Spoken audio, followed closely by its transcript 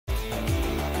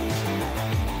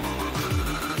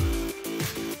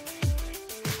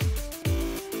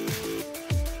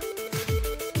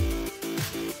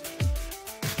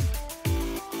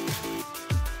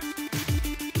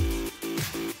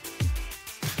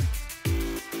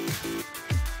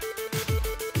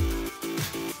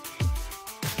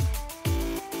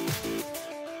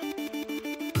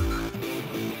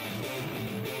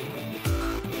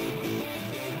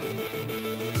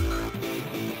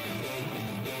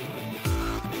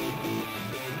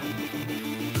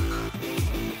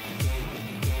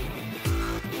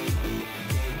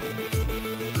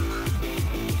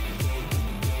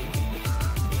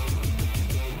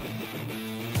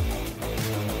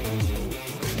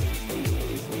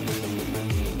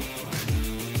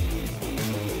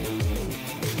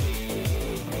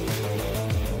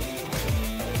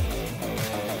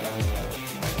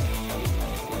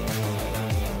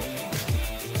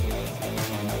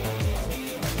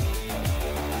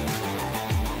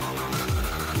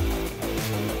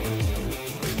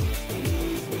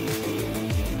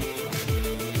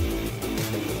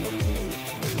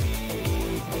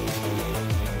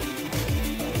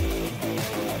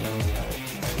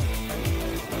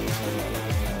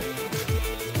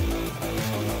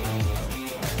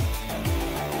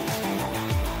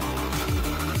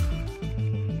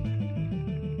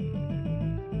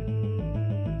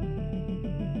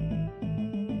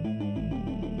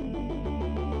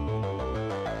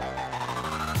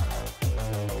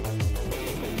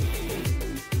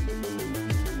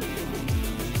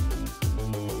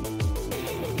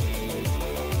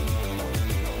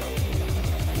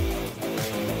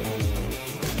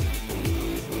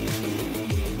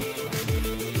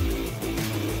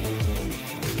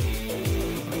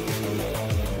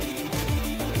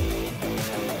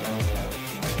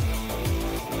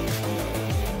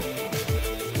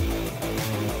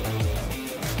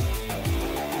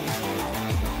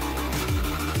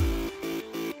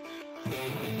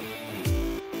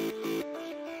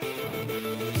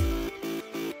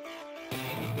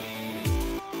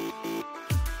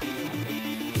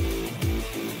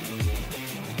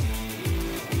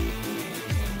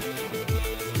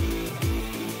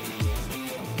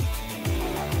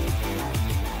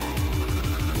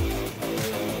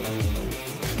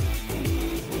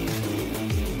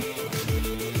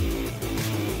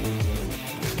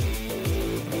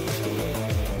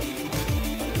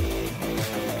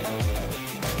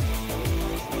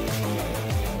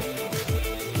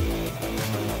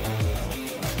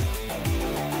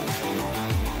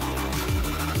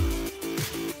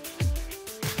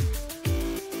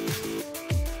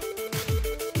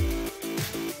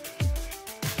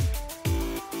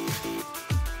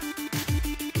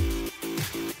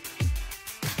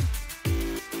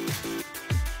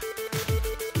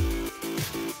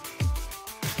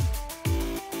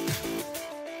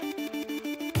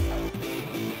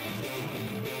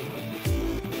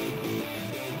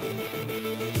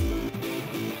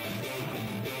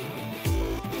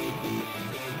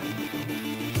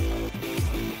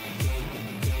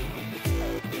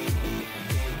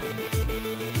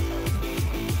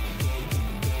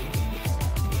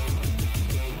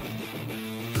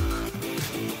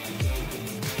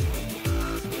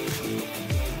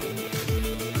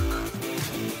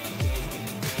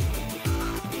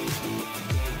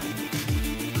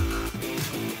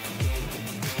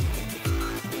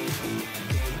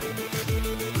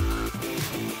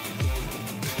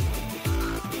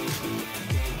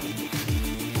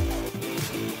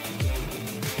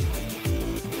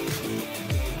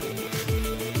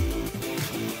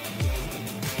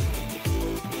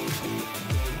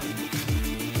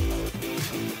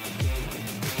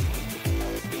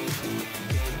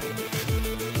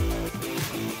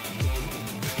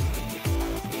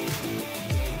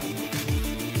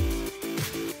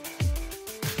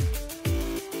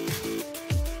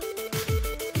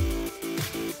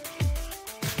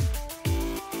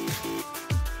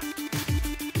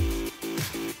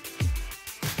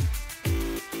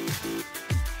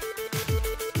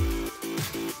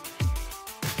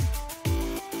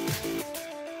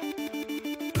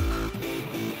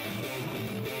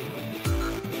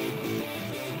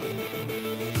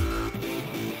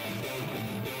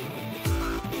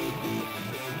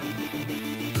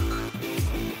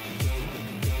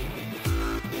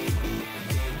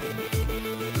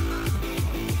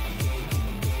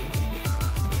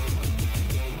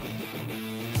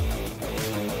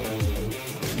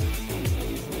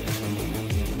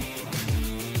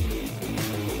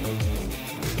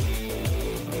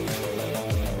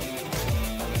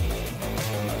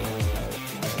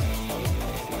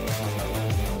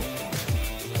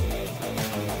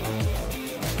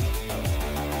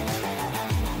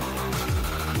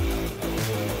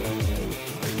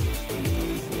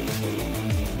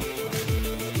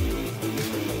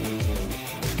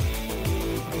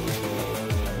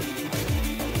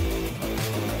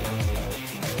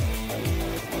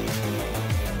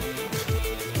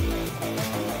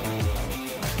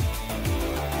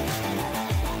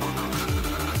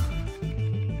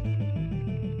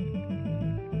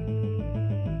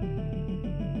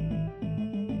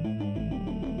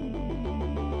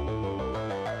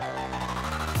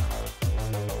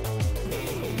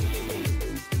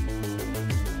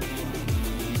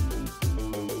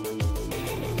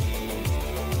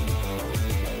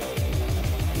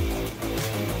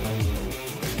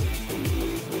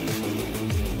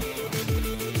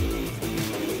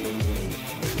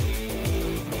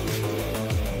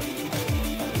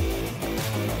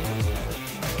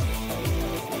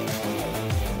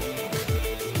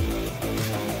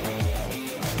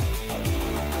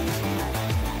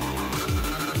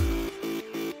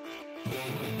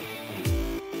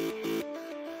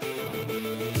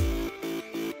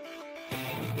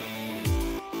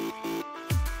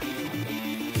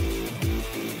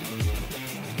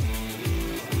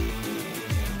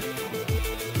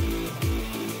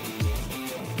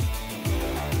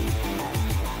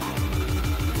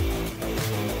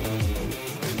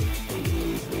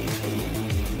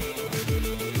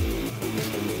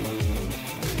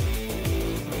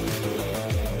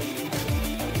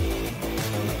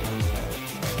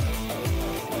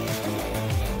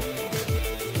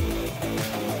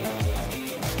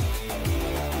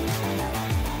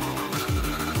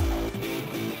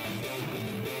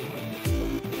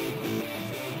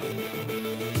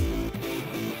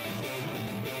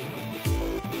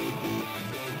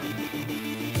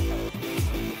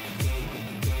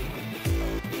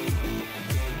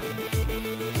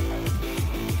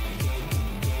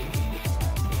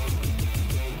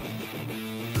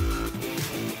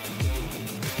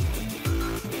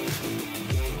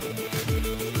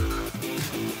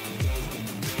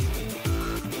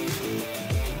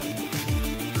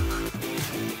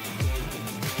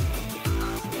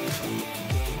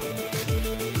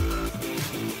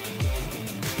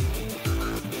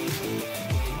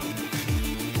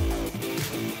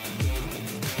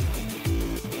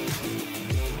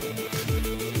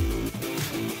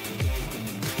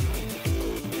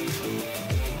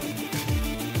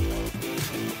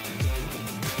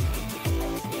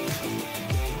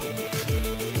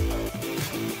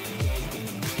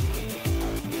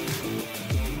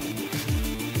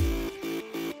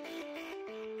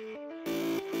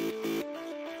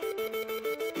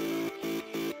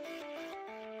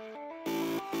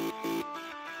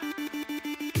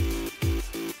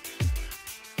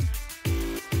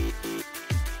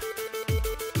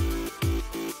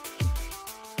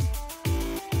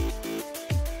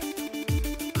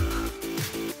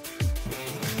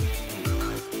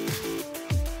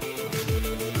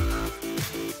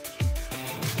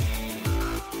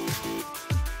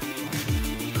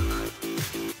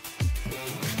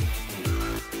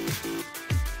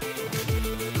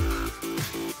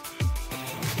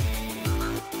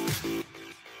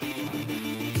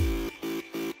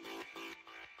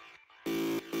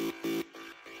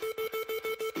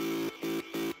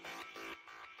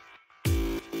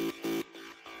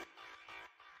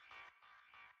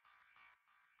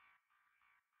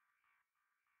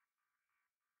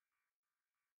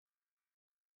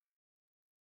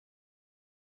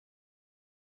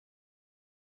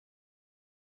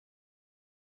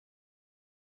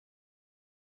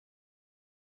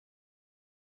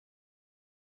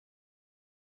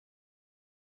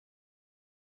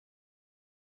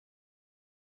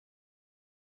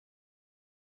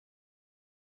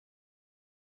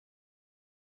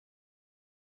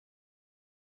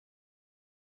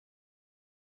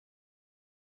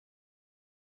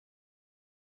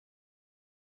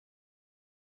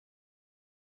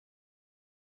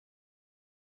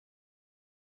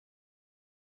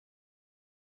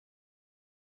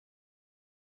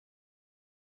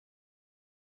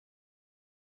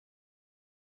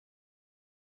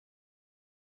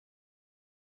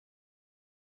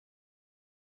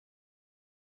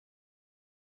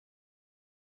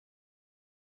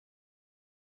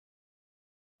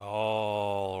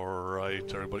All right,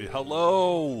 everybody.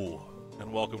 Hello,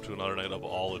 and welcome to another night of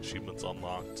all achievements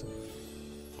unlocked.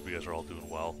 Hope you guys are all doing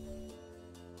well.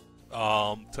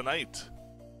 Tonight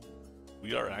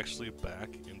we are actually back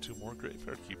into more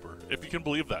Graveyard Keeper. If you can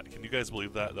believe that, can you guys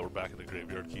believe that we're back into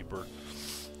Graveyard Keeper?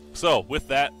 So with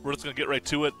that, we're just gonna get right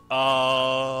to it.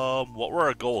 What were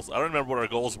our goals? I don't remember what our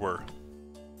goals were,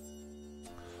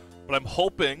 but I'm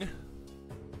hoping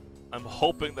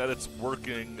that it's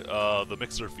working. The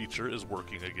mixer feature is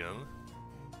working again,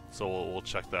 so we'll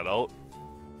check that out.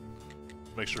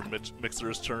 Make sure mixer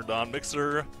is turned on.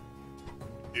 Mixer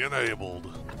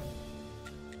enabled.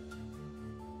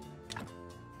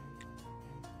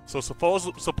 So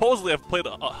supposedly I've played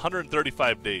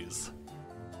 135 days.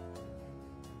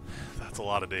 That's a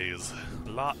lot of days.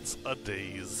 Lots of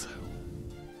days.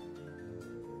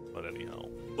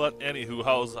 But anywho,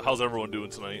 how's everyone doing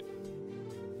tonight?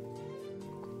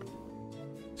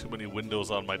 Too many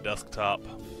windows on my desktop.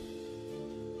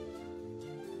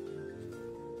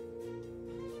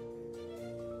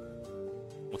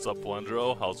 What's up,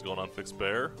 Blendro? How's it going on, Fixed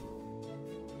Bear?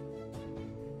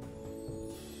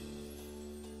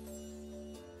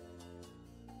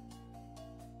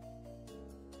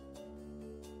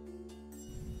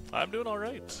 I'm doing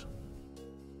alright.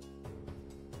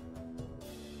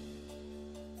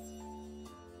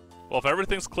 Well, if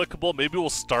everything's clickable, maybe we'll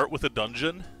start with a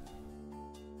dungeon.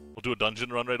 We'll do a dungeon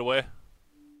run right away.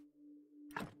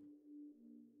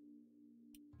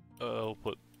 We'll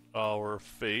put our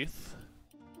faith.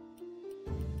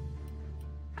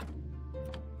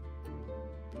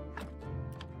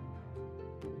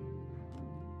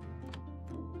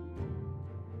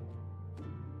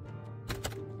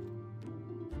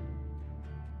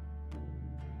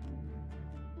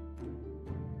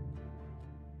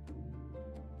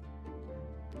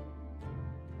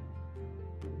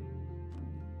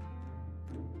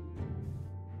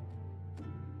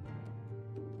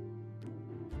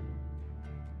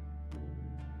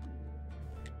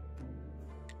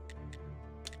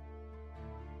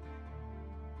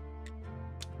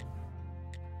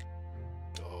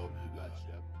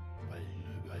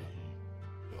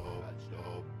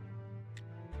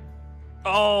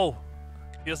 Oh!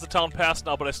 He has the town pass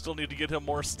now, but I still need to get him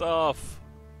more stuff.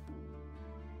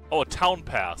 Oh, a town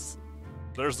pass.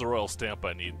 There's the royal stamp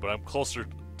I need, but I'm closer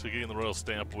to getting the royal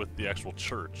stamp with the actual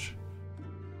church.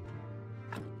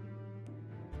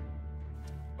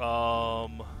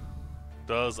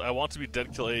 Does I want to be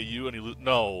dead kill AU and he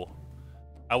no.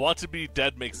 I want to be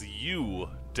dead makes you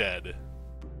dead.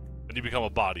 And you become a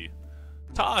body.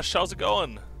 Tosh, how's it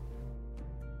going?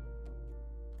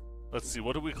 Let's see,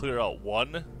 what did we clear out?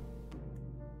 1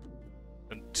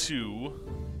 and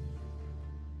 2.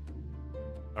 I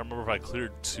don't remember if I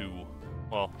cleared 2.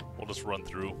 Well, we'll just run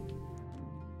through.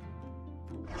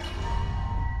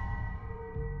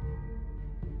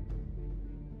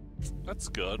 That's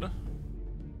good.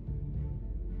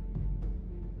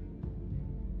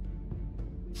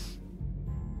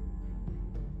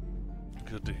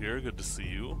 Good to hear, good to see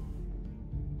you.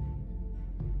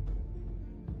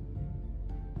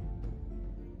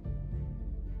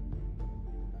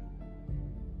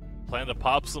 Plan to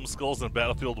pop some skulls in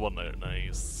Battlefield 1 night.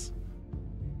 Nice.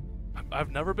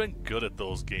 I've never been good at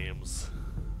those games.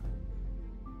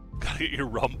 Gotta get your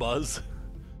rum buzz.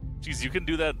 Jeez, you can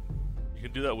do that. You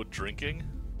can do that with drinking.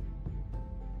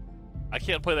 I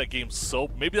can't play that game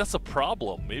sober. Maybe that's a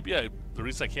problem. Maybe the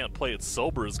reason I can't play it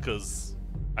sober is because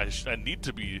I need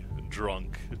to be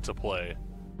drunk to play.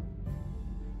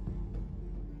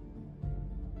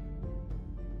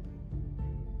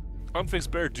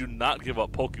 Unfixed Bear, do not give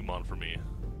up Pokemon for me.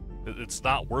 It's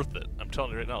not worth it. I'm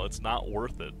telling you right now, it's not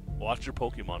worth it. Watch your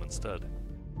Pokemon instead.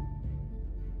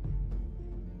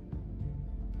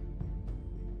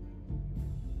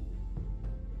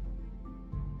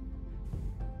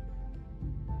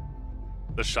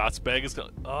 The shots bag is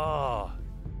gonna. Oh,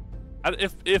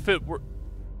 if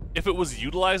it was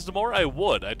utilized more, I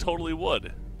would. I totally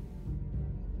would.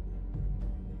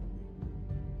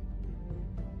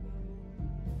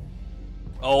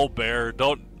 Oh, Bear,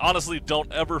 honestly,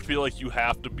 don't ever feel like you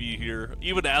have to be here,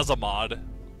 even as a mod.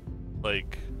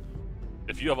 Like,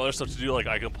 if you have other stuff to do, like,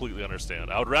 I completely understand.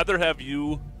 I would rather have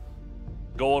you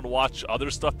go and watch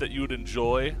other stuff that you would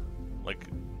enjoy. Like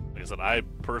I said, I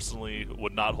personally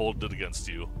would not hold it against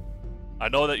you. I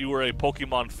know that you were a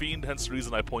Pokemon fiend, hence the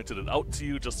reason I pointed it out to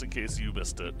you, just in case you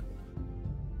missed it.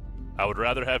 I would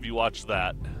rather have you watch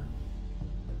that.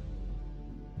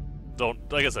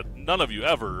 Like I said, none of you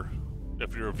ever,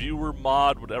 if you're a viewer,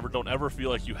 mod, whatever, don't ever feel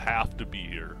like you have to be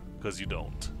here, because you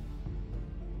don't.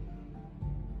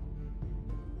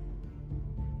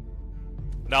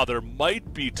 Now, there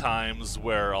might be times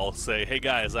where I'll say, hey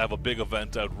guys, I have a big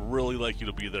event, I'd really like you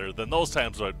to be there. Then those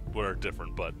times are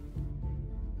different, but...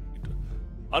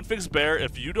 Unfixed Bear,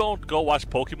 if you don't go watch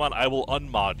Pokemon, I will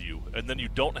unmod you, and then you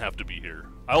don't have to be here.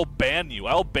 I'll ban you.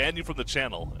 I'll ban you from the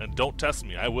channel, and don't test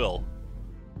me. I will.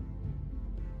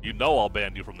 You know I'll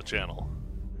ban you from the channel.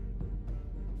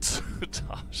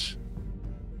 Tosh.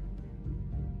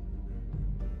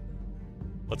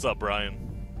 What's up, Brian?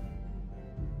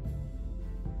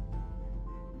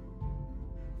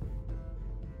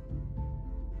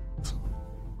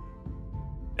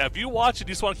 Yeah, if you watch and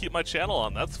you just want to keep my channel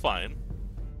on, that's fine.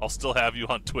 I'll still have you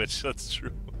on Twitch, that's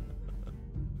true.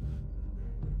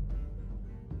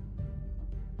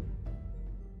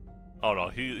 Oh no,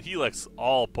 he likes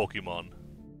all Pokemon.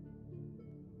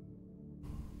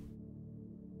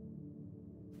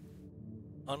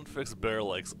 Unfixed Bear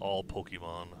likes all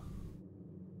Pokemon.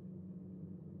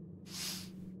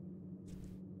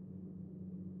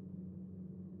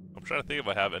 I'm trying to think if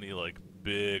I have any like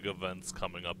big events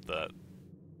coming up that...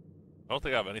 I don't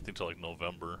think I have anything till like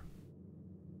November.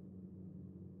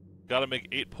 Gotta make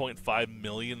 8.5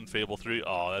 million in Fable 3.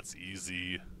 Oh, that's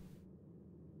easy.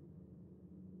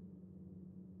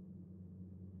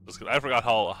 I forgot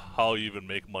how you even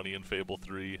make money in Fable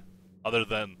 3. Other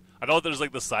than, I know there's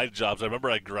like the side jobs. I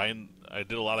remember I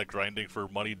did a lot of grinding for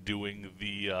money doing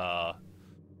the,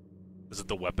 is it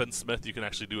the weaponsmith you can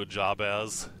actually do a job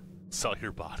as? Sell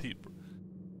your body.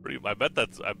 I bet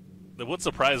that wouldn't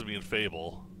surprise me in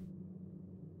Fable.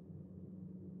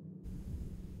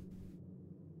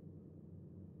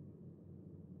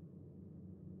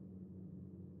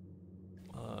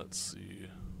 Let's see.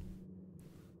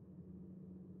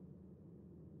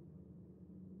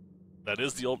 That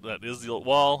is the old,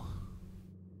 well,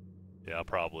 yeah,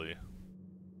 probably.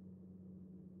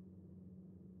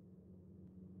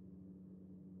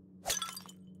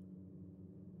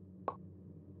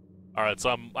 Alright,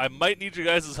 so I might need you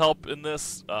guys' help in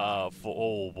this,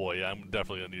 oh boy, yeah, I'm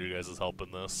definitely gonna need you guys' help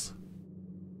in this.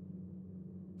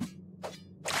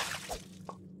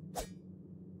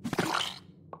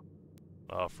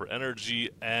 For energy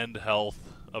and health,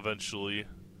 eventually.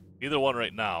 Either one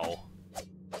right now.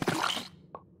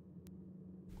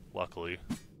 Luckily.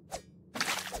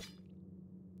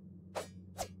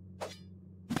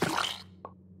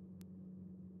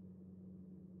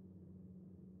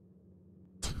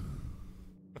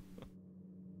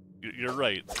 You're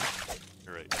right.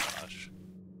 You're right, Josh.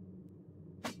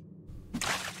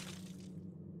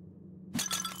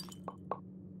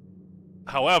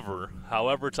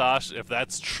 However, Tosh, if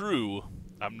that's true,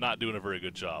 I'm not doing a very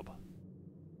good job.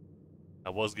 I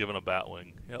was given a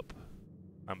Batwing. Yep.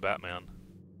 I'm Batman.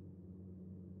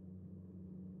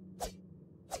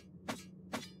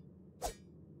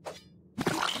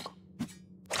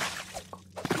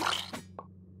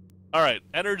 Alright,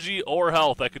 energy or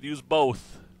health. I could use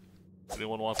both. If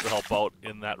anyone wants to help out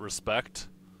in that respect.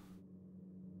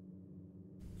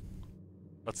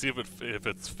 Let's see if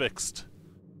it's fixed.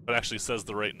 It actually says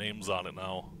the right names on it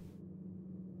now.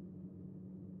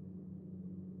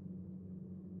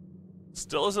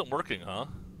 Still isn't working, huh?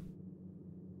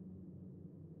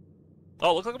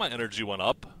 Oh, it looks like my energy went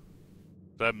up.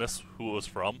 Did I miss who it was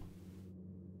from?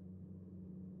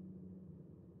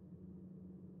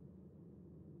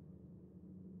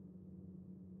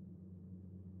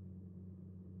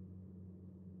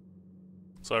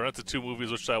 So I rented 2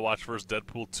 movies. Which should I watch first?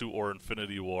 Deadpool 2 or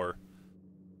Infinity War?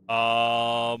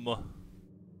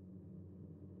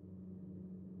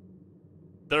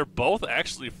 They're both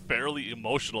actually fairly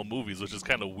emotional movies, which is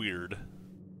kind of weird.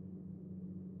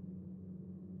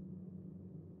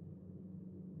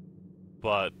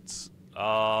 But,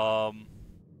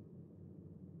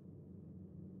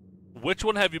 which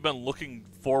one have you been looking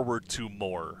forward to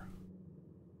more?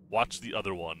 Watch the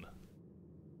other one.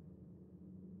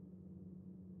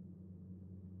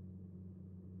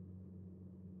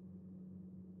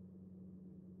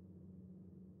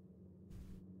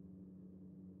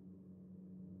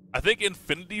 I think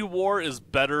Infinity War is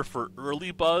better for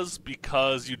early buzz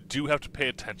because you do have to pay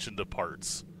attention to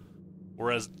parts.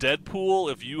 Whereas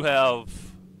Deadpool, if you have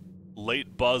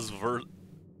late buzz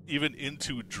even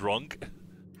into drunk,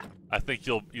 I think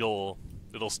it'll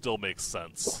still make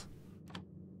sense.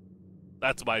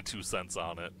 That's my 2 cents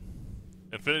on it.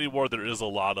 Infinity War, there is a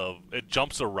lot of, it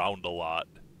jumps around a lot.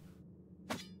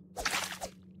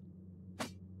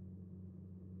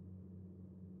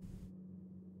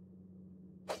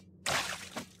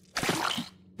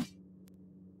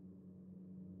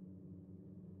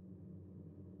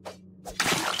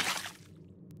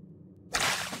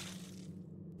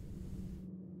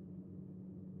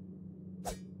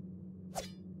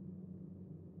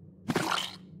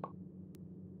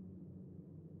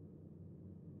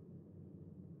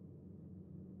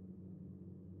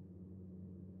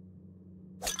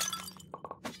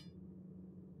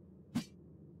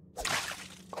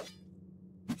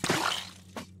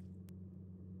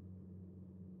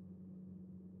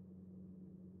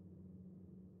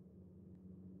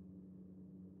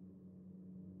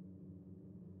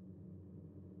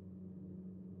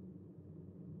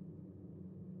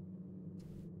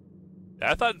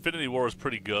 Yeah, I thought Infinity War was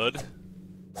pretty good,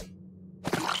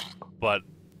 but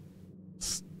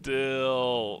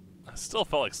I still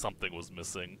felt like something was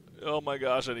missing. Oh my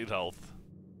gosh, I need health.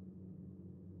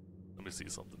 Let me see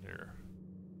something here.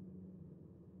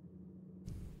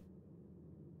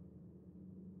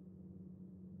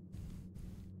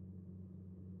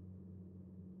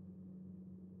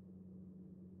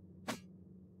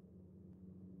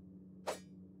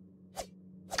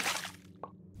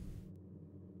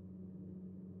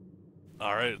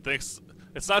 Alright, thanks.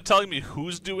 It's not telling me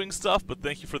who's doing stuff, but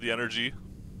thank you for the energy.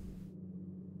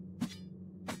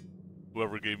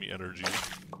 Whoever gave me energy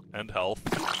and health.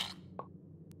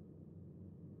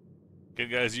 Again,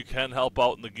 guys, you can help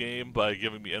out in the game by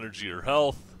giving me energy or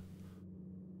health.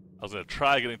 I was going to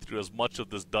try getting through as much of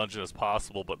this dungeon as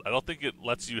possible, but I don't think it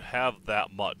lets you have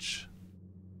that much.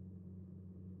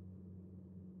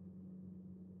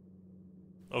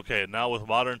 Okay, now with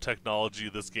modern technology,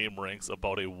 this game ranks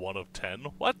about a 1 of 10.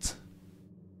 What?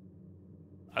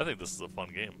 I think this is a fun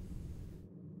game.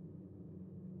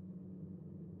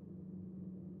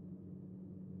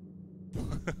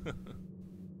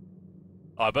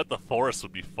 Oh, I bet the forest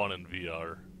would be fun in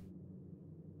VR.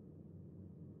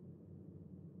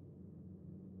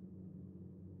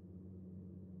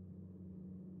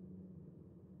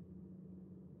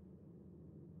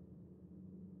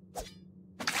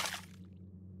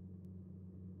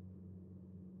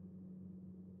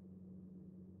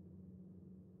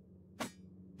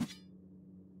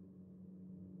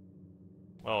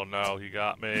 Oh no, he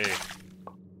got me.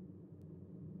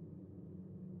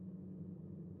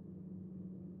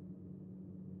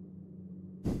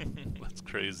 That's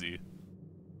crazy.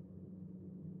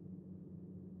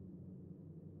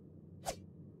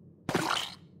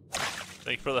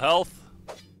 Thank you for the health.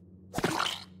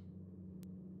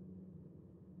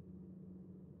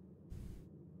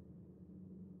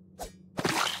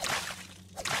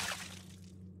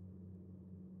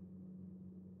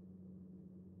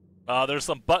 There's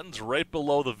some buttons right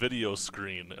below the video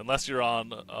screen. Unless you're on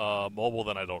mobile,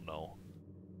 then I don't know.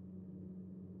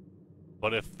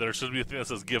 But if there should be a thing that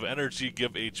says give energy,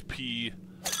 give HP,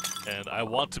 and I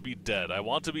want to be dead. I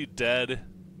want to be dead.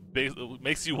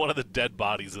 Makes you one of the dead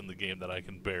bodies in the game that I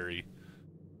can bury.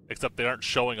 Except they aren't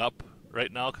showing up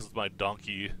right now because my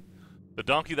donkey... The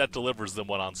donkey that delivers them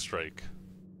went on strike.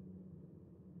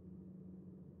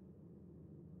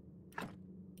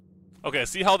 Okay,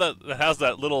 see how that has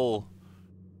that little...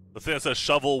 The thing that says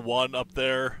shovel 1 up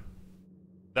there?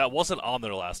 That wasn't on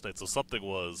there last night, so something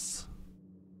was...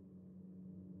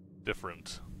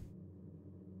 different.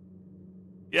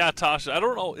 Yeah, Tasha, I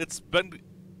don't know, it's been...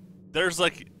 There's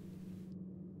like...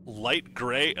 light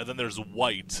gray, and then there's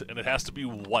white, and it has to be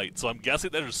white, so I'm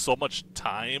guessing there's so much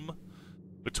time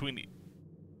between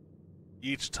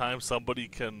each time somebody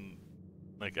can,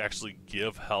 like, actually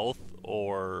give health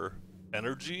or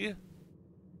energy.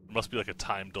 There must be like a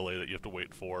time delay that you have to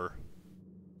wait for.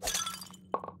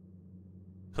 Because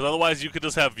otherwise you could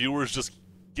just have viewers just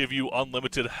give you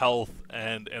unlimited health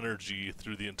and energy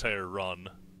through the entire run.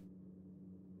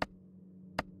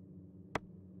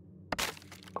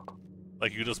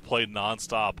 Like you just play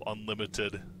non-stop,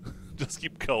 unlimited. Just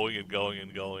keep going and going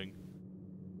and going.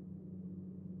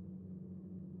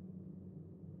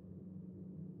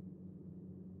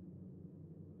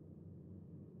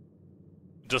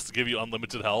 Just to give you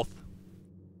unlimited health.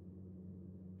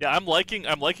 Yeah, I'm liking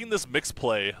this mix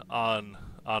play on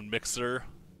Mixer,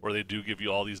 where they do give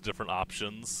you all these different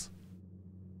options.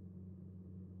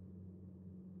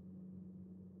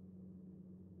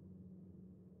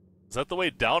 Is that the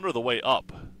way down or the way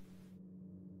up?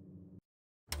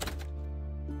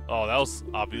 Oh, that was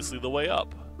obviously the way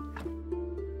up.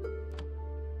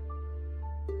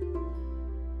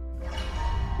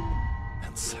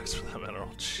 And sex for that matter.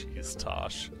 Oh, jeez,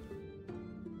 Tosh.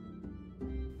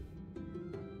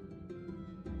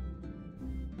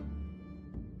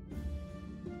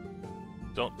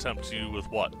 Don't tempt you with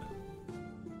what?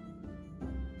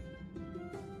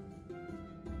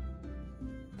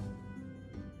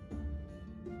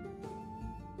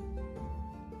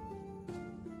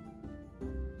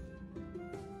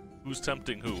 Who's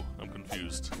tempting who? I'm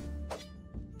confused.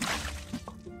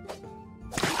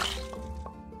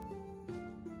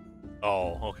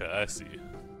 Oh, okay, I see.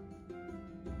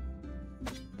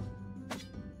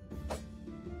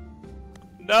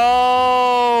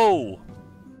 No!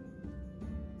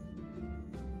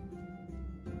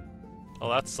 Oh,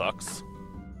 that sucks.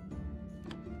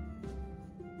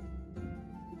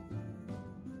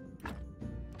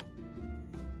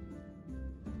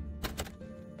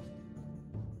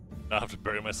 I have to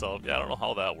bury myself. Yeah, I don't know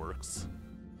how that works.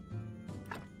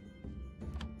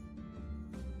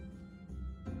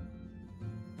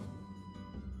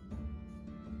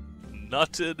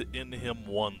 Nutted in him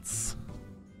once.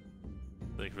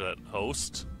 Thank you for that,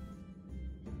 host.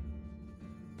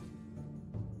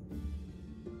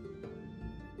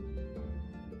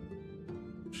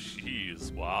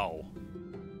 Jeez, wow.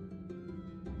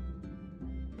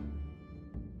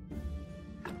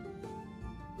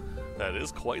 That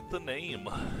is quite the name.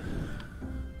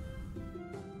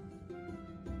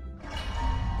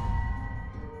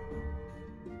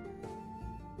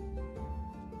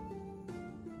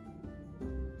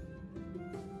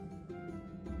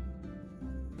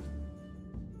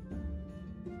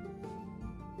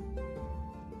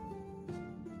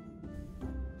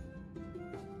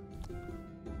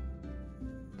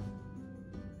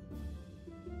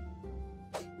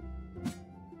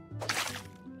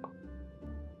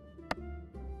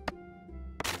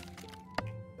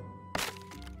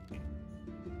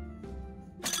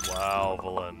 Wow,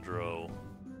 Valendro.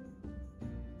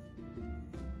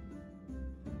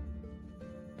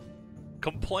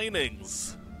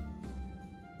 Complainings.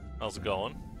 How's it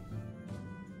going?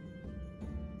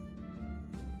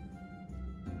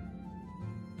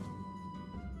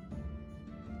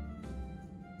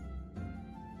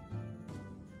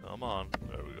 Come on.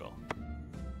 There we go.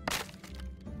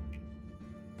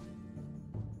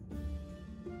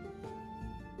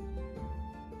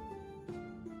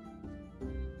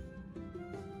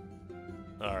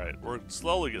 Alright, we're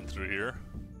slowly getting through here.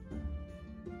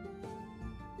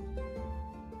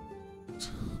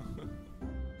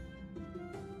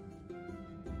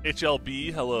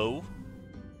 HLB, hello.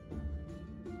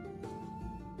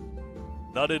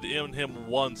 Nutted in him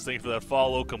once, thank you for that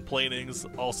follow. Complainings,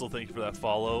 also thank you for that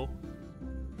follow.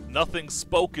 Nothing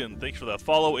spoken, thank you for that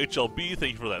follow. HLB,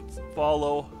 thank you for that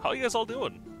follow. How are you guys all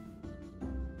doing?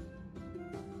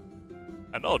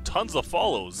 I know, tons of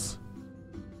follows.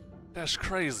 That's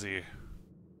crazy.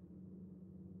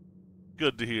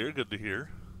 Good to hear, good to hear.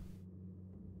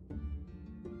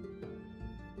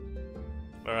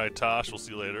 Alright, Tosh, we'll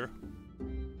see you later.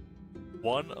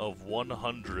 1 of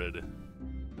 100.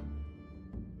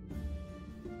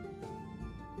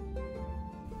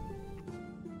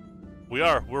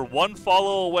 We're one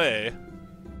follow away.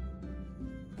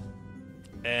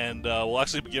 And we'll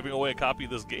actually be giving away a copy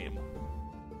of this game.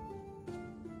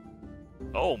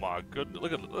 Oh my goodness,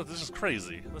 look at this is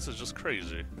crazy. This is just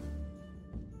crazy.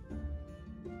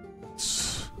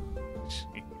 Jeez.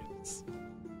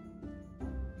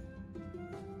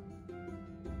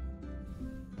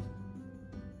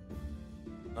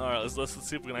 Alright, let's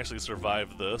see if we can actually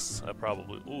survive this. I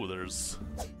probably ooh, there's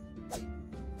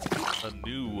a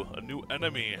new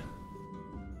enemy.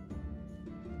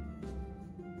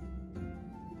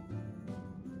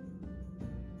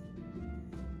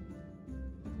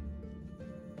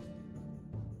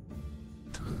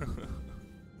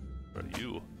 Where are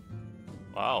you?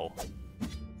 Wow.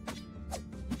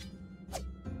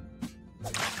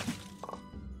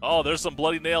 Oh, there's some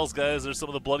bloody nails, guys. There's some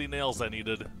of the bloody nails I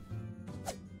needed.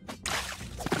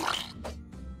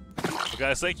 So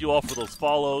guys, thank you all for those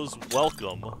follows.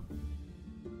 Welcome.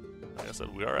 Like I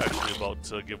said, we are actually about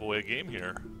to give away a game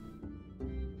here.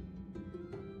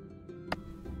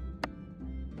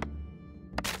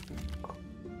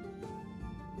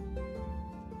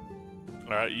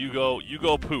 Alright, you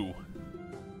go poo.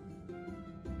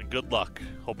 And good luck.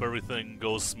 Hope everything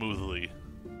goes smoothly.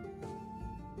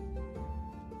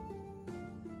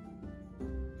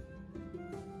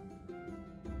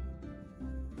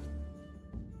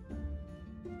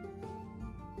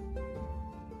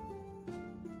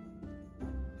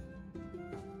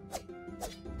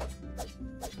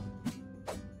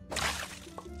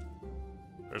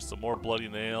 There's some more bloody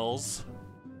nails.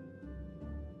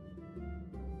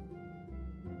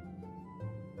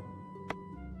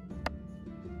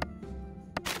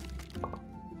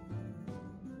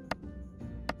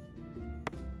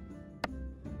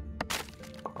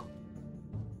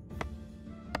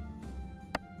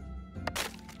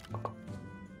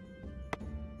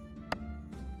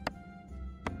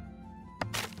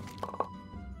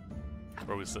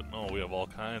 Where are we sitting? Oh, we have all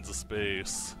kinds of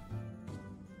space.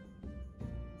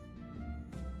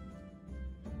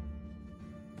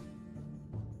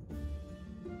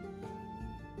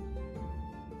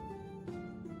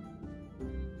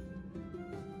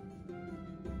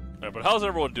 Alright, but how's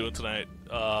everyone doing tonight?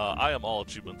 I am all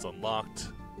achievements unlocked.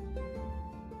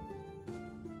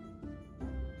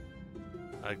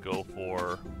 I go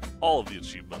for all of the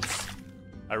achievements.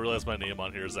 I realize my name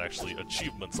on here is actually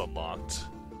achievements unlocked.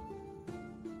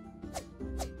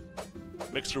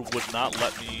 Mixer would not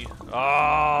let me...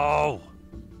 Oh!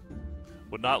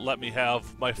 Would not let me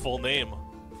have my full name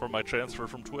for my transfer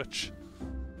from Twitch.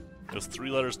 It was 3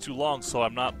 letters too long, so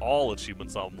I'm not all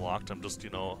achievements unlocked. I'm just, you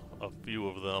know, a few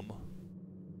of them.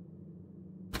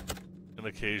 An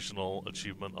occasional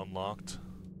achievement unlocked.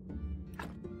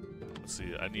 Let's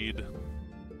see, I need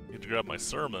to grab my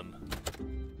sermon.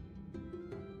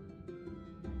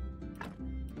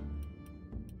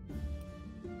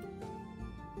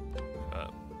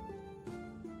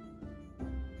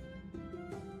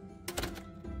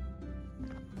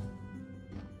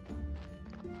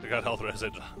 I got health res.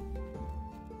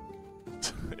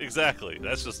 Exactly,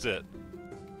 that's just it.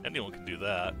 Anyone can do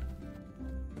that.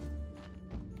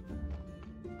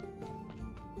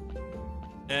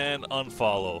 And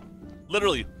unfollow.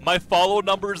 Literally, my follow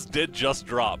numbers did just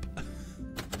drop.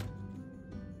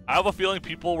 I have a feeling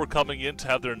people were coming in to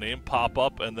have their name pop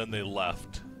up and then they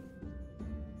left.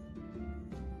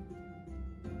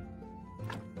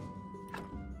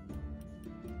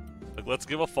 Like, let's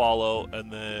give a follow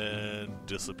and then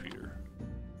disappear.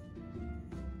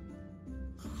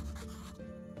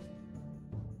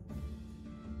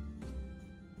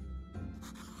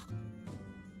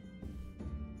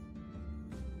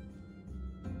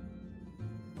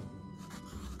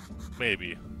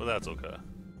 Maybe, but that's okay.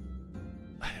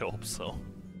 I hope so.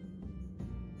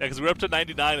 Yeah, because we were up to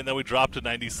 99 and then we dropped to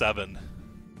 97.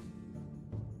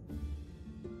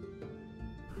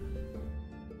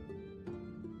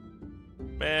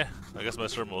 Meh, I guess my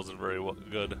sermon wasn't very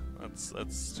good.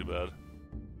 That's too bad.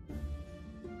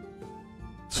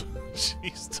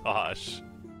 Jeez, Tosh.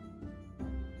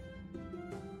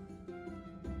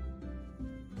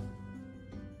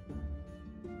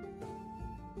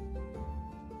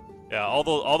 Yeah,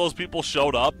 all those people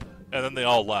showed up, and then they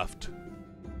all left.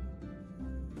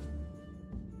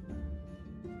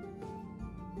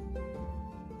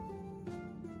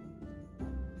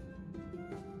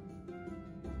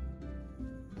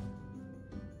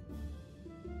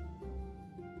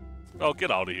 Oh,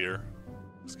 get out of here.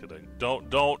 Just kidding.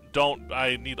 Don't.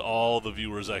 I need all the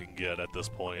viewers I can get at this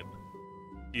point.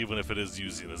 Even if it is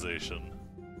euthanization.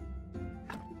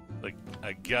 Like,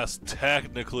 I guess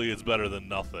technically it's better than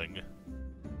nothing.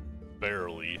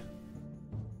 Barely.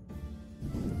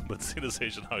 But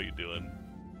euthanization, how you doing?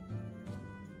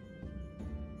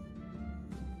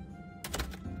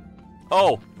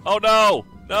 Oh! Oh no!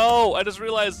 No! I just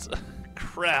realized...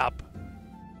 Crap.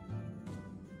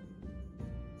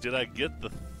 Did I get the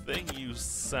thing you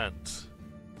sent?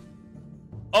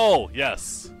 Oh,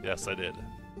 yes. Yes, I did.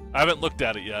 I haven't looked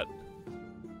at it yet.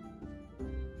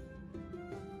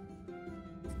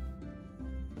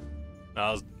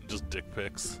 No, it's just dick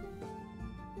pics.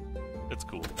 It's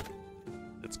cool.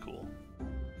 It's cool.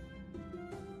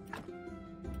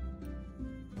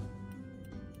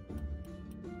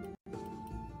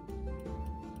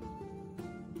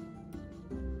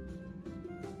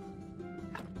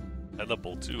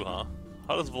 Edible too, huh?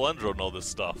 How does Valendro know this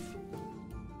stuff?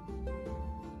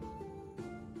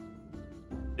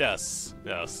 Yes,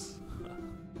 yes.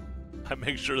 I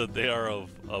make sure that they are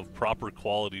of proper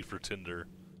quality for Tinder.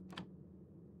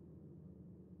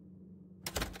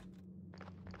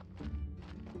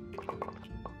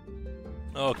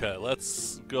 Okay,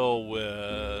 let's go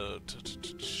with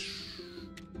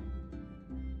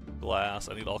glass.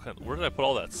 I need all kinds. Where did I put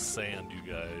all that sand,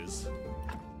 you guys?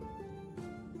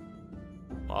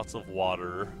 Lots of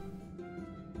water.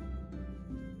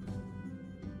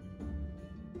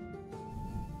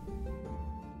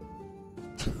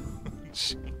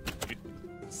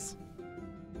 Jeez.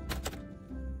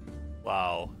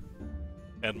 Wow.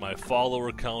 And my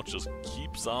follower count just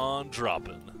keeps on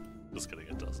dropping. Just kidding,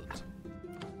 it doesn't.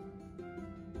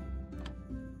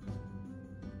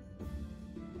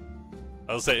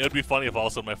 I was saying, it'd be funny if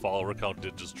also my follower count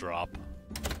did just drop.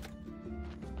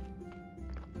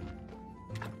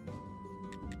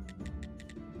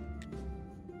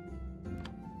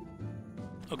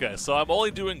 Okay, so I'm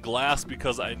only doing glass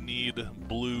because I need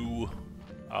blue,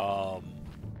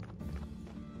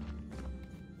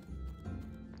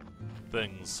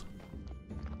 things.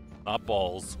 Not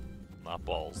balls. Not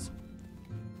balls.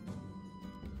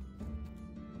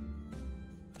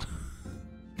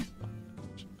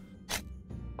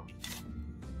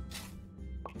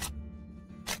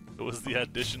 It was the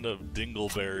addition of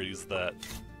dingleberries that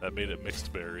made it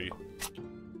mixed berry.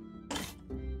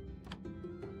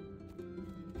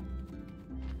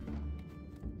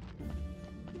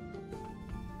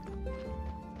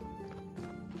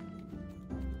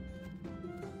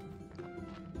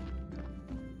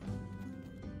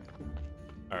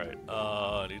 Alright,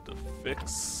 I need to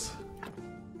fix...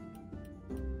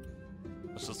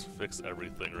 Let's just fix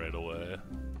everything right away.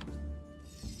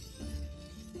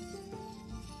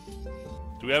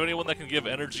 Do we have anyone that can give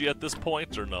energy at this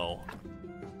point, or no?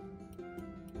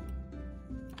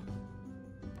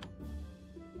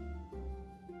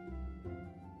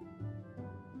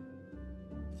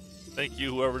 Thank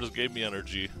you, whoever just gave me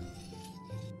energy.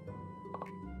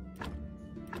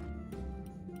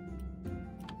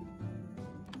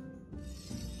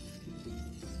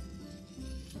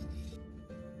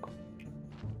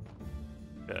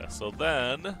 Yeah, so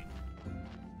then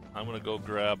I'm gonna go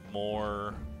grab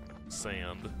more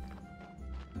sand.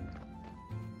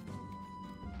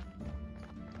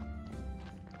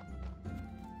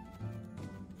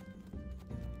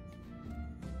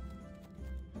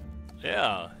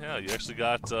 Yeah, you actually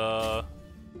got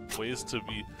ways to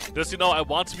be. Just, you know, I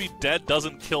want to be dead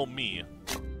doesn't kill me.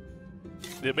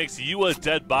 It makes you a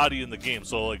dead body in the game,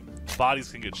 so like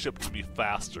bodies can get shipped to me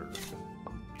faster.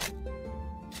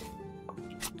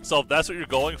 So if that's what you're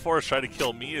going for, is try to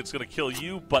kill me, it's gonna kill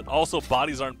you, but also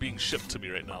bodies aren't being shipped to me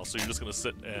right now, so you're just gonna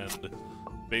sit and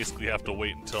basically have to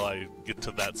wait until I get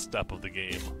to that step of the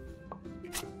game.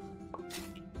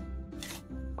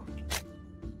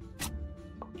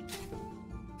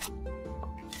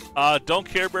 Don't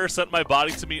Care Bear sent my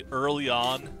body to me early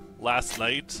on last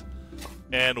night,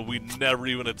 and we never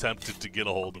even attempted to get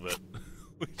a hold of it.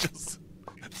 We just...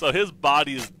 So his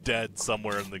body is dead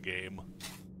somewhere in the game.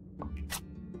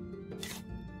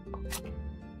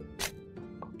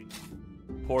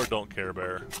 Poor Don't Care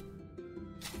Bear.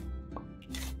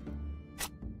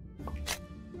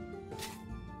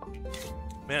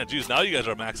 Man, geez, now you guys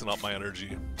are maxing out my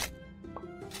energy.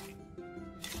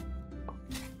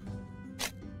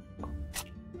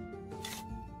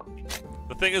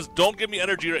 The thing is, don't give me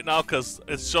energy right now because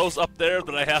it shows up there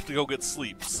that I have to go get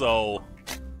sleep, so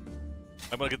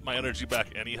I'm gonna get my energy back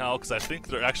anyhow because I think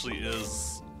there actually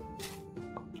is...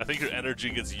 I think your energy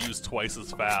gets used twice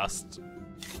as fast.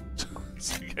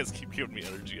 So you guys keep giving me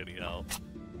energy anyhow.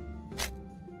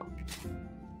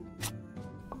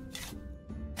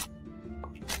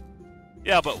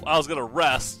 Yeah, but I was gonna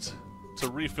rest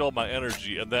to refill my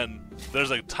energy, and then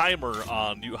there's a timer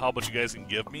on how much you guys can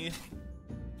give me.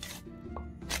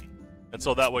 And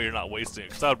so that way you're not wasting it.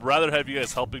 Because I'd rather have you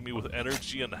guys helping me with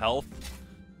energy and health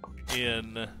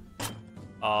in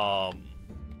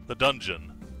the dungeon.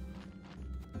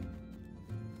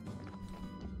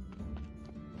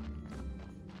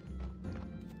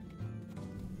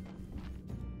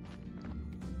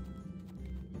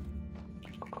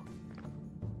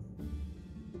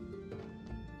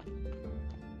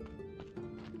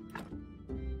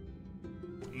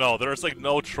 No, there's like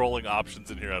no trolling options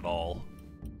in here at all.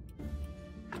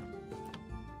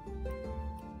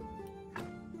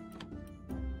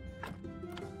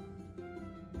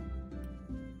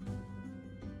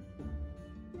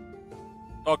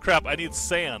 Oh crap, I need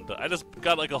sand. I just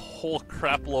got like a whole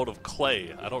crap load of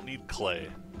clay. I don't need clay.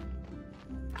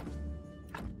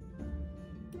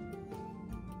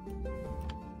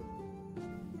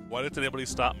 Why didn't anybody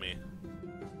stop me?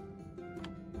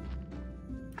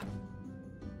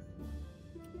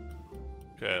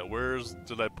 Okay,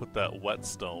 did I put that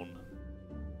whetstone?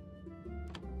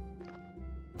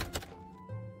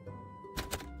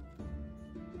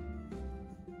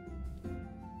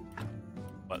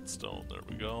 Whetstone, there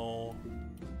we go.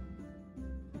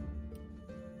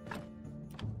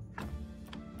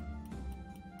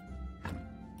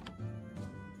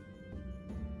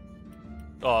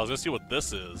 Oh, I was gonna see what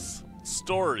this is.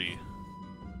 Story.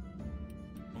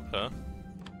 Okay.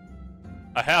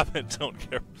 I haven't, don't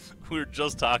care. We were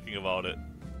just talking about it.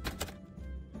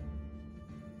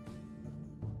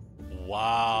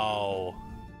 Wow.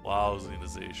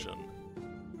 Wowzinization.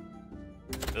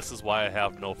 This is why I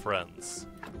have no friends.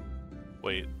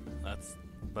 Wait,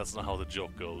 that's not how the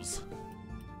joke goes.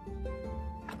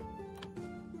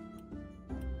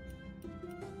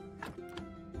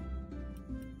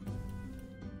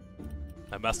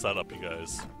 I messed that up, you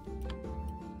guys.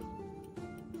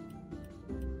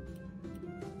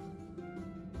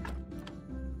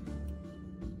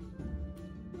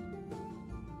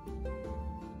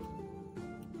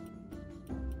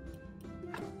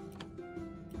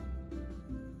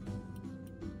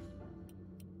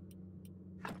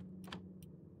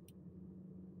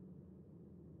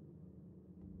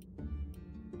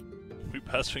 We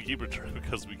best we keep returning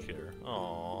because we care.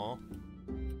 Aww.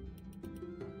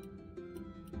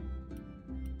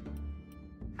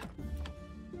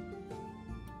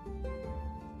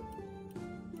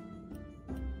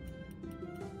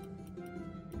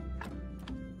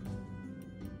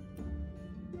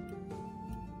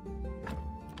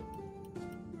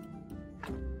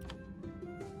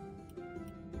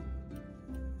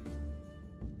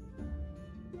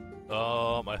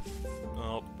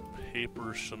 Oh,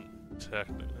 paper shouldn't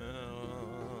technically.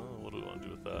 What do we want to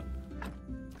do with that?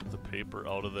 Get the paper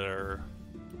out of there.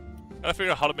 Gotta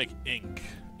figure out how to make ink.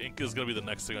 Ink is gonna be the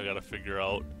next thing I gotta figure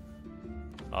out.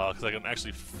 Because I can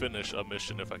actually finish a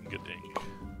mission if I can get ink.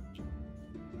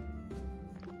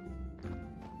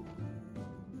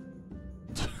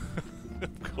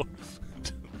 Of course.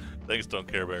 Thanks, Don't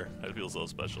Care Bear. I feel so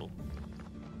special.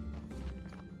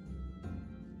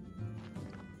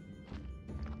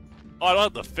 Oh, I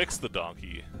don't have to fix the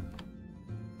donkey.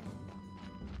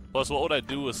 Plus, what would I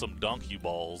do with some donkey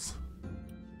balls?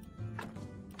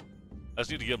 I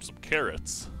just need to give him some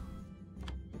carrots.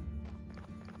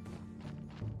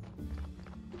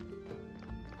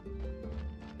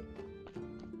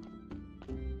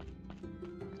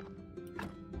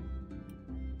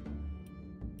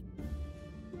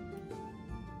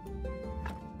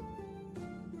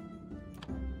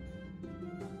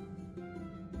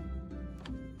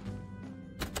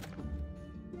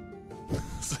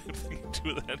 Same thing you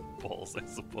do with hand balls, I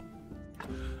suppose.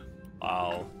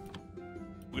 Wow.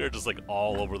 We are just like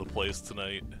all over the place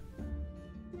tonight.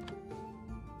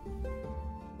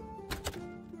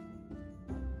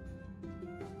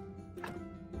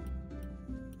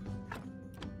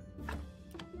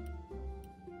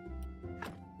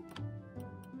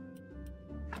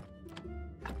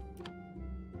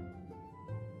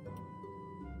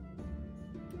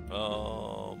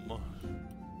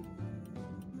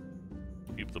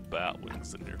 Keep the bat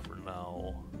wings in here for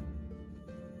now.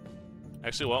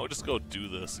 Actually, why don't we just go do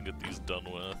this and get these done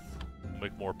with?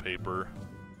 Make more paper.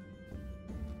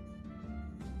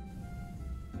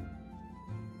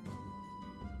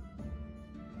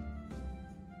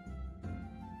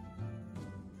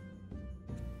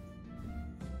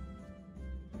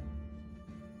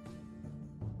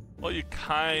 Well, you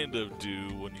kind of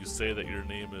do when you say that your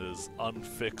name is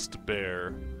Unfixed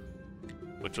Bear.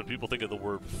 Which, when people think of the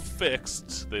word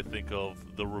fixed, they think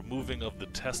of the removing of the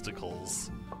testicles.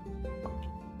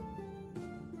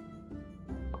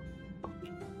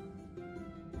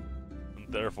 And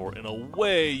therefore, in a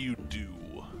way, you do.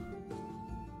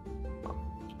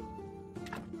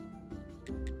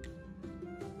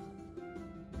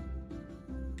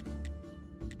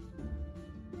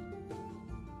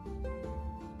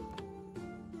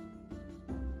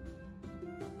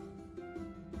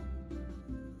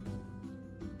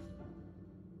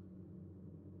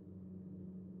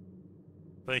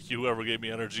 Thank you, whoever gave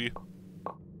me energy.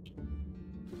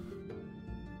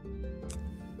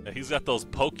 Yeah, he's got those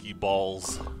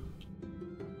Pokeballs.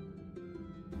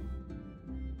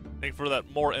 Thank you for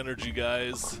that more energy,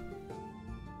 guys.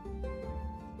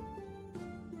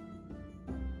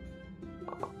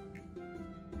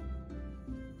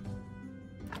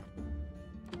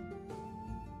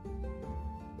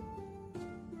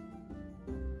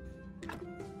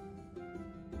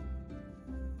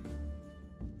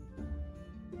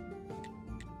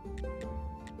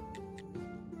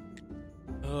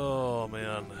 Oh,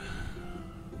 man.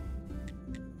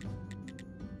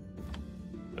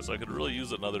 Guess I could really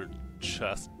use another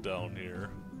chest down here.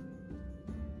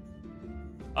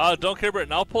 Don't care about it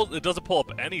now. It doesn't pull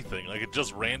up anything. Like, it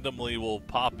just randomly will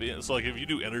pop in. So, like, if you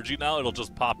do energy now, it'll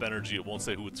just pop energy. It won't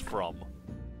say who it's from.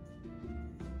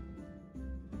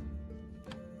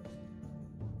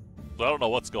 So I don't know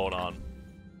what's going on.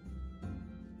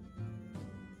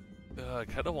 I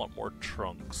kind of want more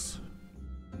trunks.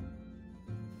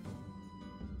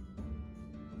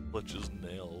 Lich's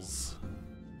nails.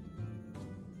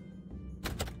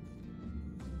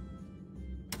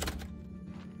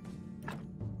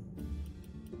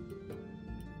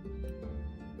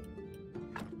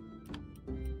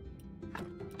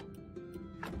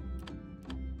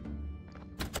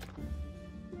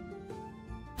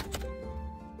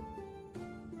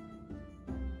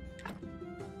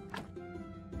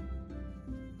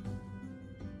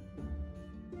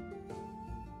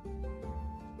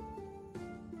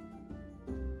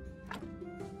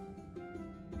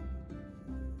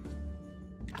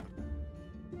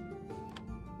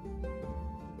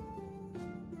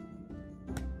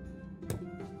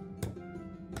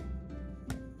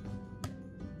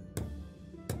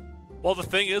 Well, the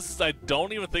thing is, I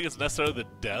don't even think it's necessarily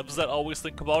the devs that always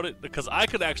think about it, because I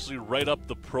could actually write up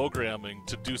the programming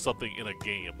to do something in a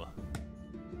game.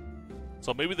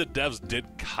 So maybe the devs did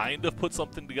kind of put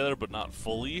something together, but not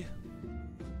fully.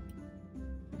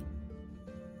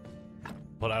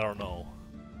 But I don't know.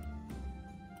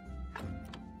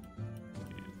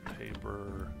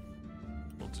 Paper.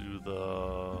 We'll do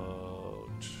the...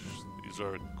 These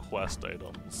are quest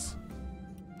items.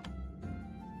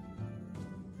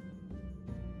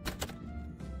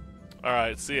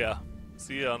 Alright, see ya.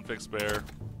 See ya, Unfixed Bear.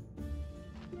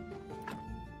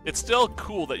 It's still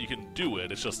cool that you can do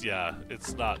it, it's just, yeah,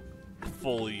 it's not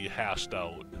fully hashed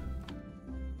out.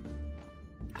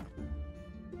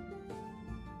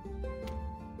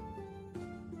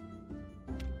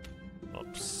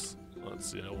 Oops.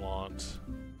 Let's see, I want...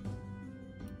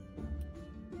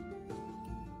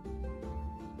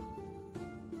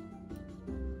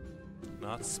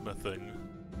 Not smithing.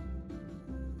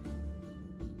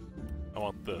 I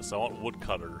want this. I want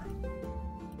woodcutter.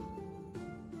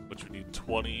 Which we need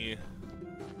 20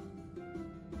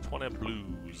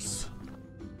 blues.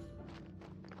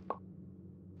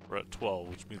 We're at 12,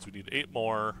 which means we need 8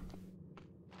 more.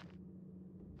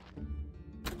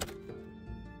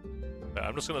 Yeah,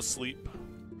 I'm just gonna sleep.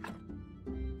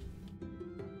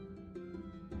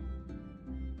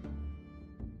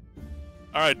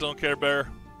 Alright, don't care, Bear.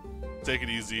 Take it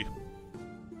easy.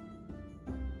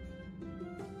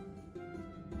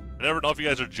 I never know if you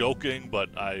guys are joking,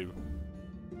 but I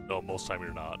know most time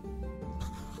you're not.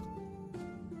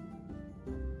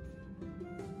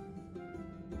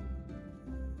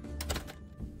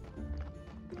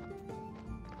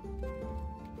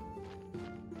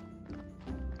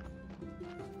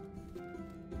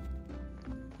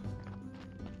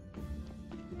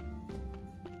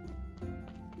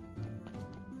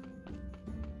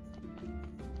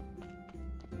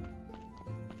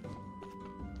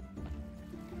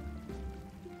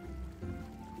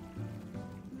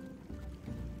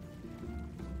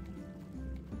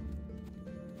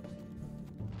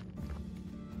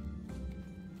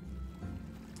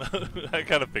 I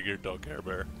kind of figured, don't care,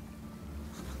 Bear.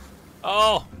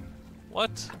 Oh!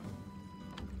 What?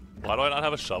 Why do I not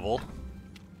have a shovel?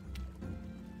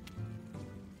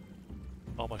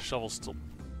 Oh, my shovel's still...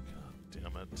 God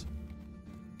damn it.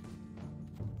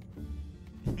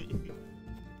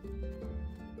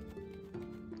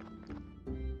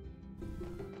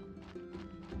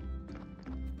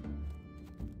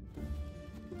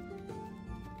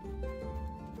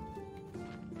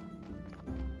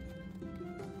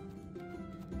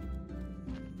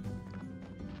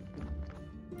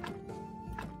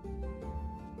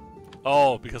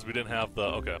 Oh, because we didn't have the...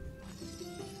 Okay.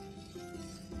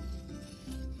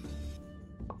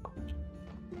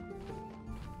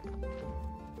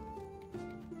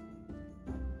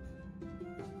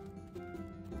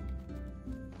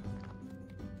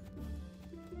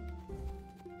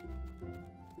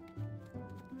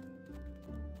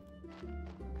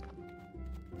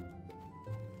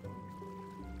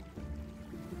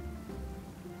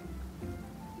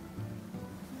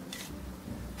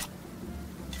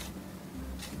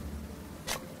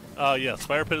 Yes,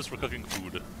 fire pit is for cooking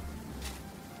food.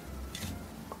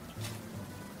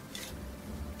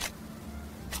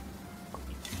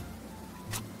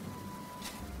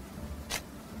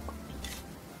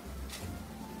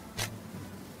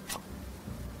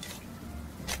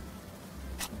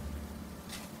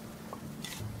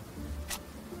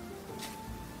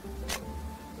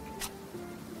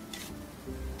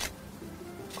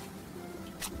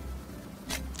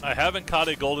 I haven't caught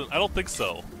a golden... I don't think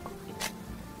so.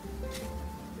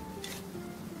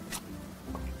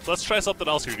 Let's try something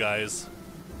else here, guys.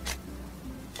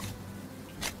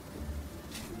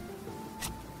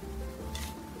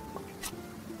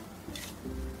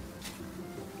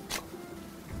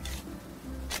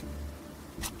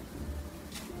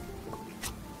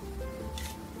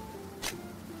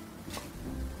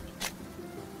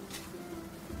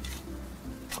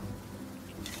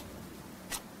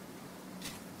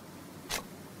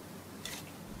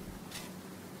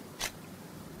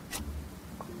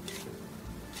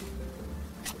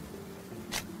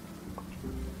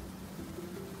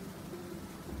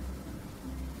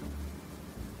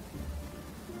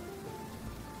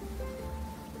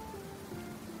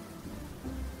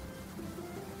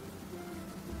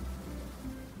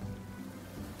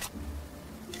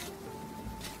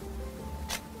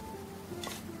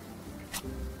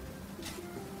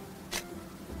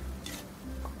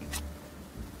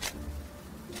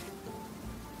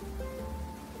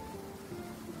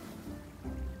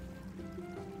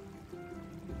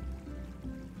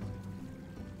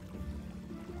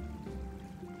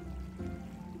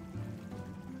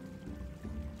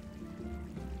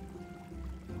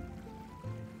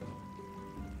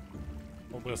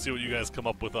 I'm gonna see what you guys come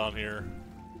up with on here.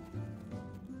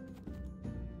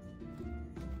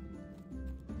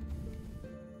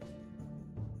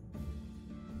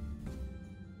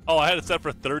 Oh, I had it set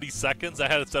for 30 seconds? I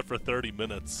had it set for 30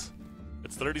 minutes.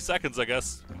 It's 30 seconds, I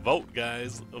guess. Vote,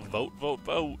 guys. Vote, vote,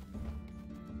 vote.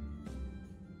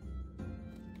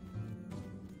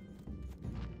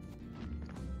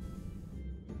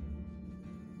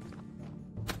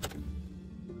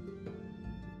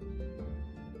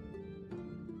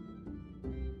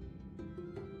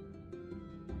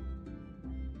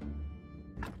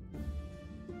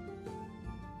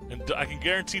 And I can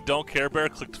guarantee Don't Care Bear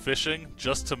clicked fishing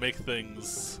just to make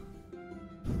things...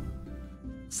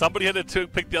 Somebody had to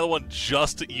pick the other one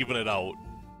just to even it out.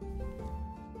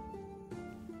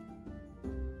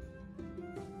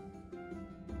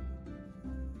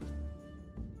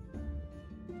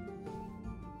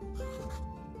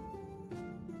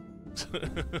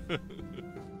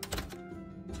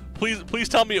 Please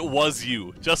tell me it was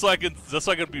you, just so I can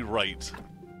be right.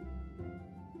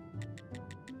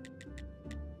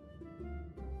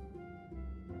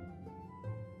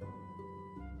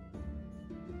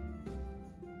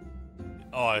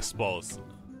 Oh, I suppose.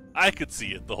 I could see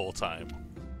it the whole time.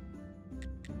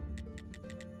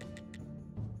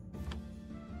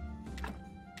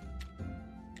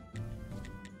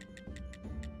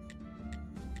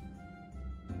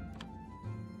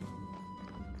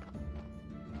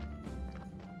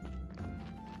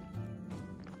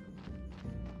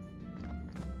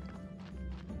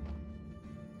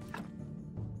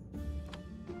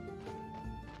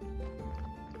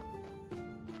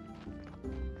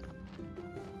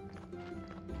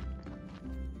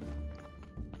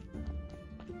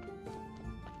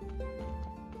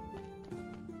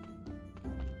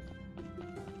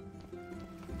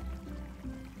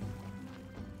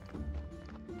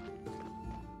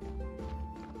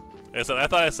 I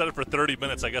thought I set it for 30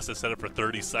 minutes. I guess I set it for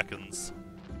 30 seconds.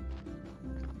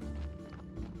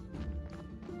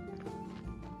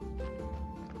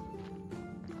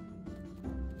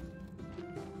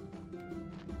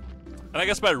 And I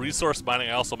guess by resource mining,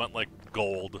 I also meant like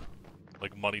gold.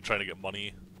 Like money, trying to get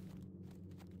money.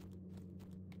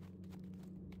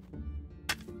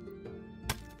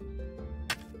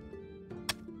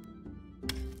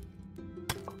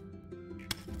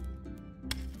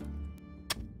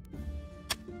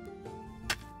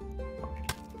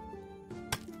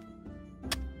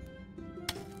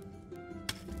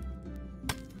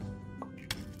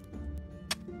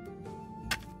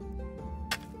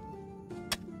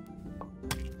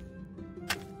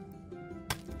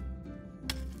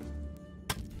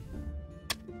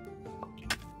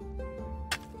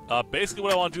 Basically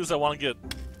what I want to do is I want to get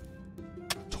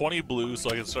 20 blue so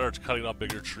I can start cutting up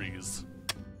bigger trees.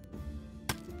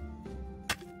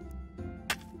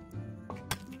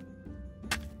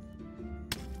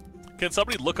 Can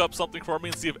somebody look up something for me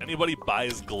and see if anybody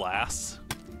buys glass?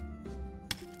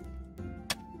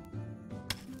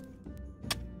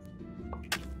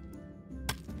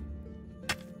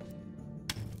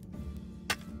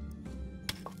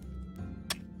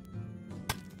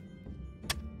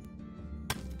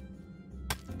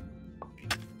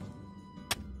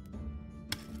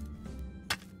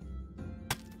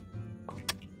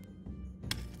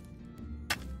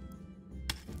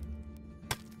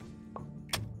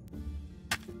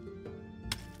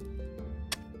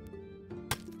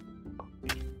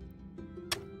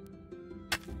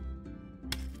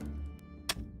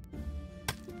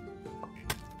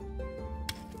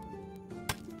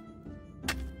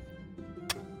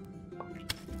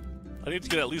 I need to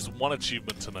get at least one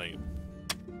achievement tonight.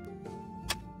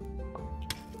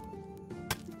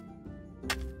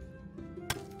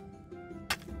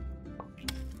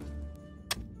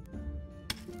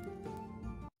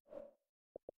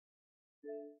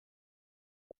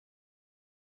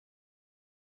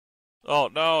 Oh,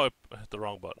 no, I hit the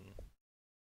wrong button.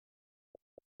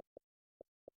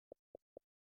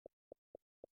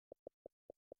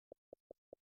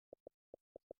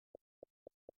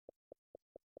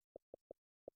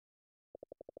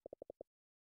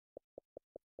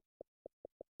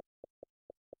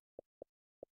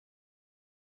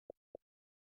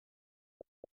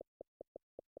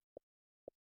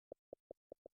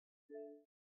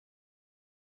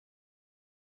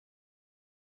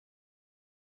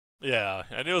 Yeah,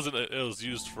 I knew it was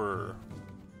used for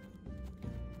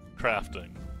crafting.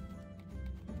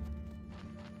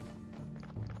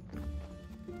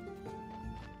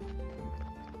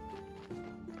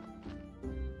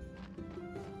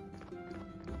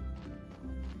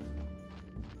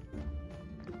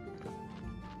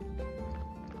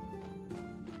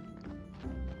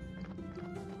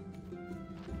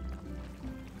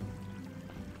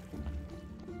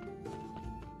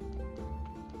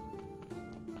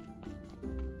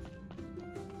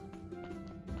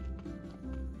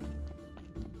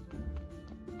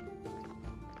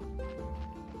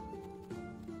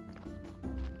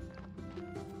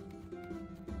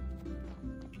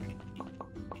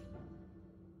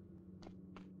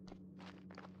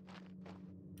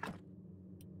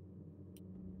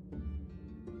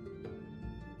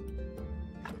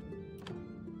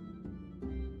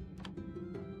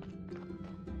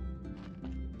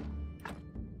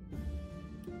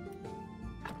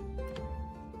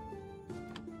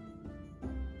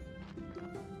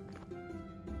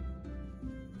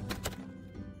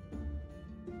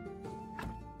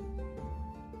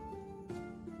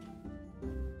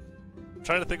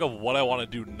 trying to think of what I want to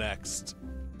do next.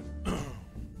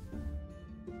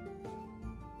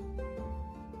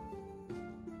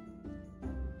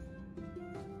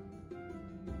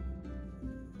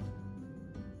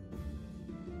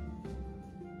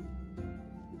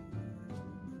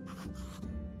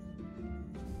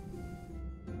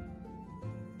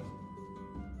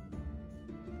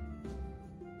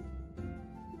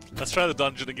 Let's try the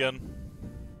dungeon again.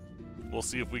 We'll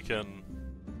see if we can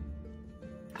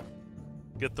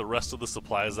get the rest of the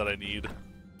supplies that I need.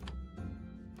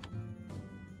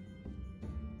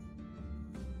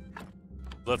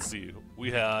 Let's see.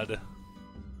 We had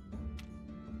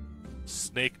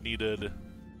snake needed,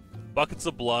 buckets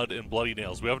of blood, and bloody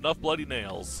nails. We have enough bloody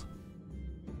nails.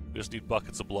 We just need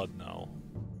buckets of blood now.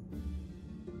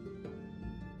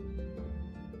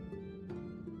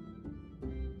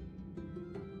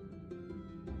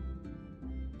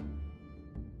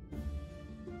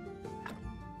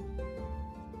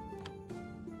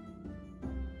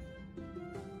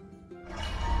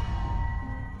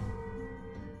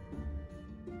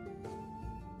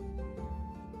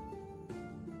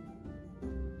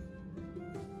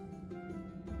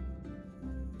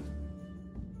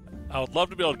 I would love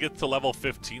to be able to get to level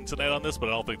 15 tonight on this, but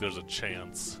I don't think there's a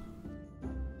chance.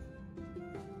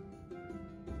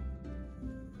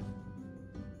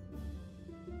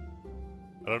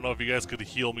 I don't know if you guys could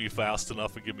heal me fast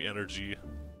enough and give me energy.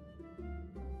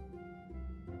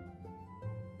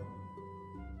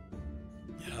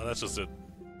 Yeah, that's just it.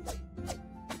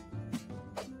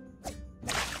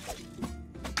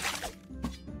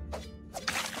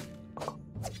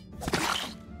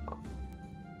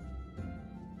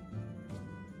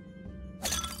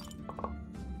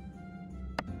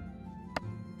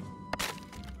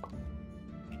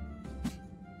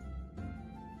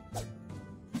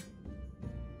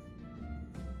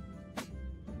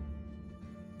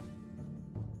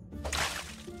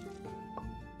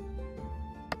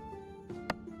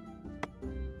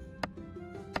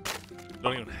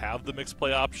 Don't even have the mixed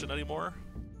play option anymore?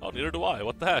 Oh, neither do I.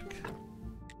 What the heck?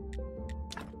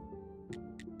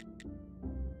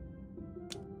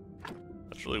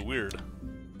 That's really weird.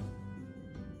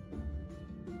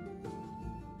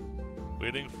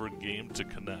 Waiting for game to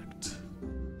connect.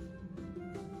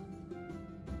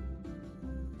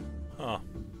 Huh.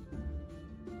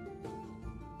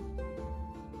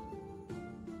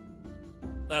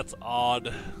 That's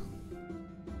odd.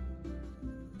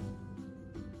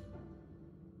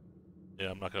 Yeah,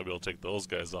 I'm not gonna be able to take those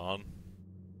guys on.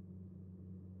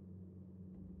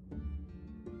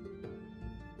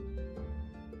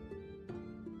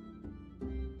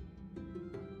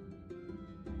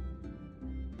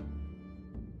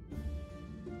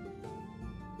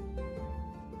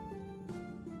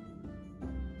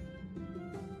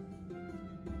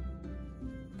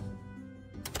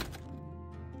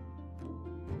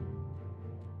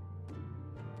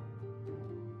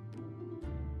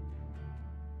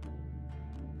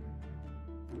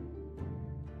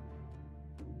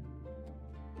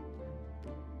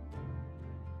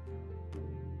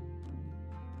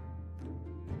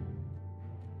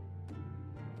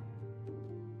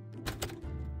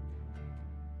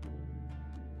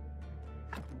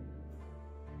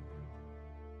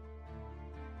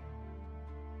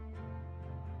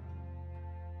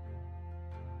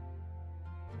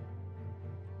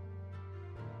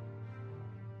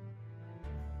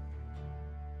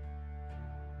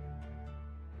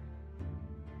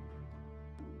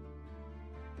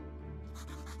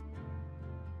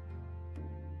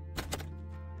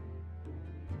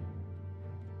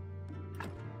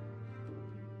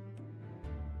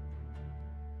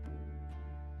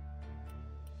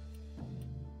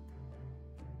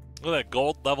 Look at that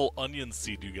gold level onion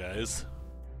seed, you guys.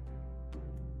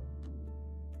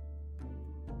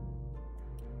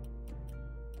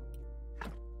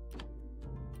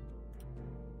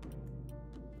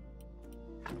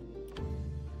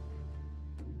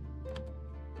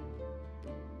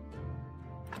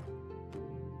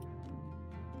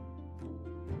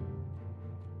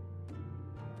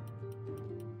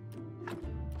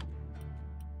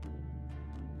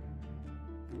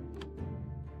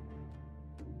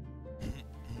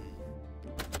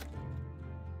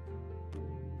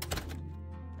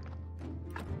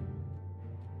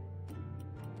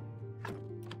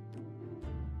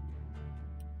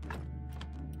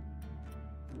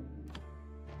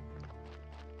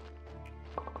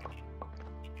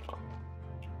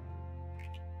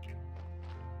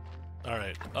 All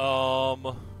right.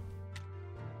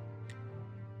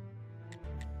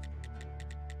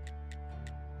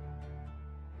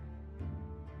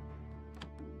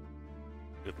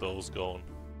 Get those going.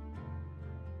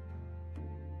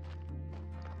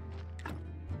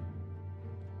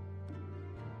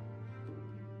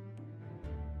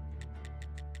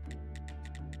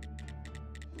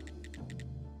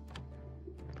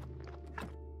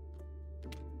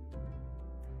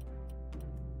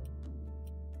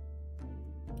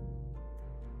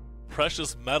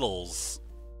 precious metals,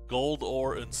 gold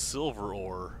ore and silver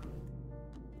ore.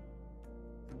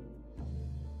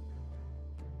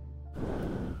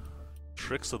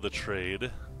 Tricks of the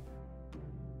trade.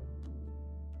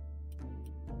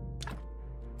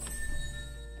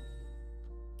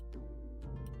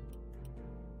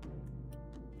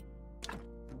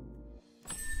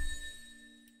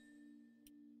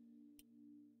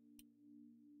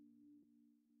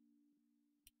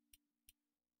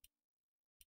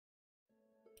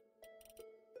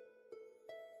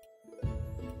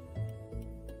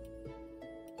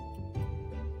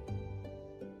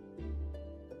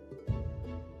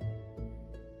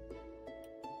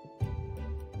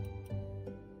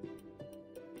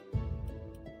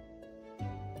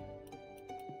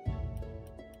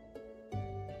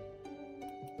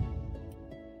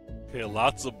 Okay,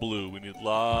 lots of blue. We need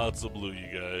lots of blue,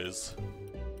 you guys.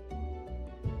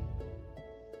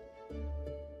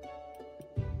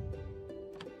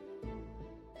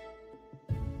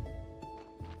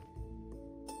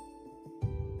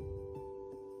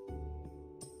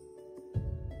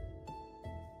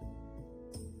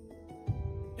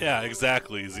 Yeah,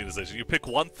 exactly, Xenization. You pick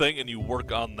one thing and you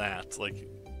work on that. Like,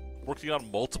 working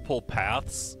on multiple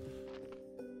paths.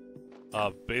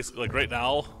 Basically, like right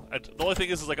now, the only thing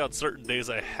is like on certain days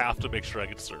I have to make sure I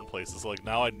get to certain places. So like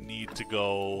now I need to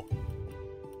go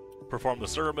perform the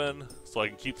sermon so I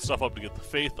can keep stuff up to get the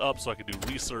faith up so I can do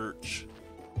research.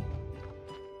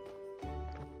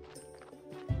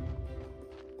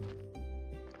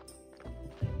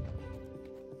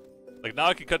 Like now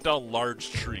I can cut down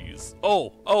large trees.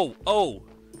 Oh!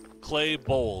 Clay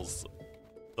bowls.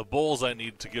 The bowls I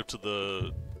need to give to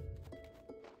the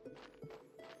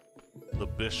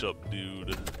bishop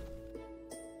dude.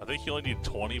 I think you only need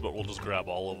 20, but we'll just grab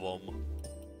all of them.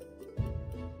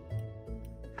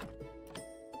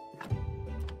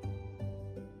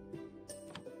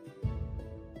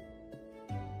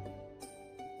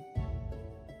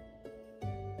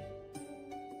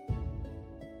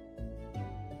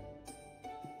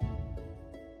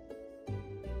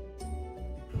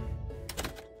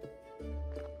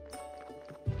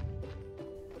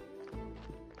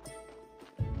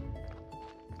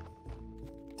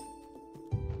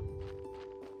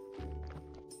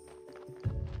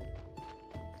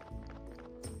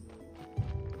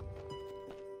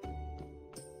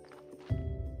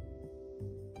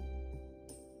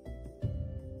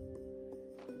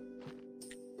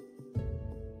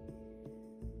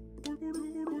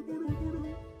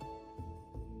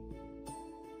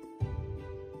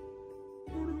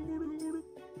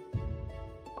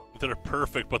 They're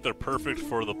perfect, but they're perfect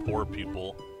for the poor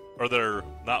people. Or they're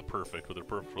not perfect, but they're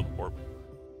perfect for the poor people.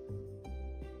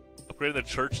 Upgrading the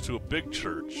church to a big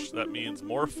church. That means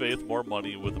more faith, more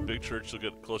money. With a big church, you'll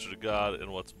get closer to God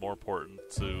and what's more important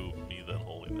to me than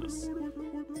holiness.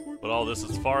 But all this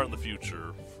is far in the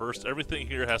future. First, everything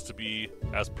here has to be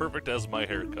as perfect as my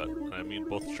haircut. And I mean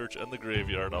both the church and the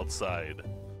graveyard outside.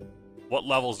 What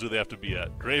levels do they have to be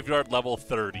at? Graveyard level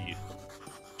 30.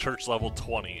 Church level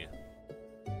 20.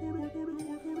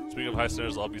 Speaking of high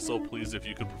standards, I'll be so pleased if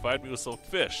you could provide me with some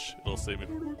fish. It'll save me.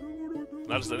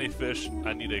 Not just any fish,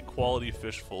 I need a quality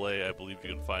fish fillet. I believe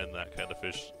you can find that kind of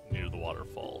fish near the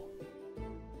waterfall.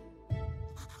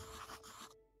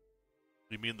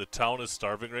 You mean the town is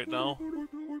starving right now?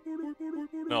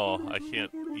 No, I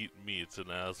can't eat meat, and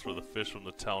as for the fish from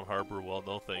the town harbor, well,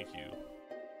 no thank you.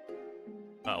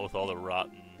 Not with all the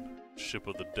rotten ship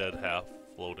of the dead half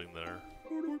floating there.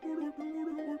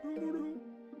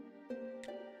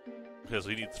 Okay, so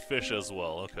he needs fish as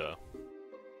well, okay.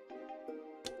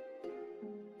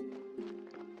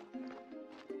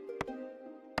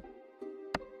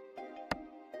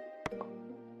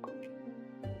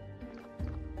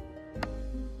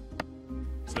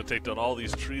 Just gonna take down all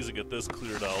these trees and get this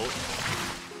cleared out.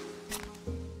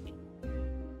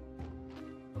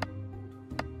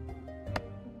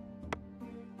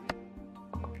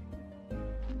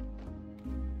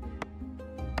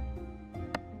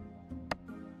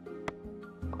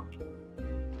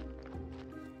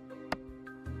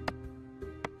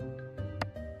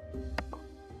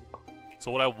 So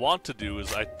what I want to do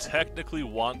is I technically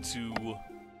want to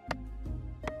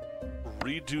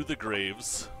redo the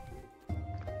graves,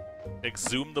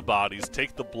 exhume the bodies,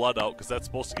 take the blood out because that's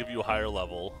supposed to give you a higher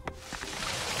level,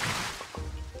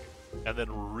 and then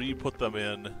re-put them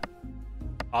in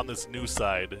on this new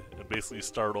side and basically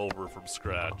start over from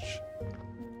scratch.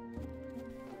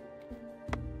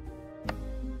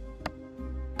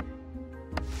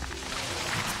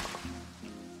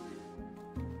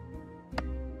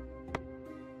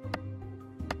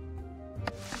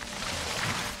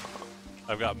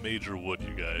 got major wood,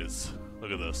 you guys.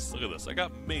 Look at this. Look at this. I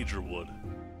got major wood.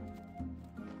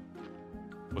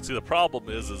 But see, the problem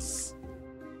is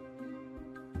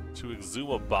to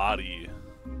exhume a body.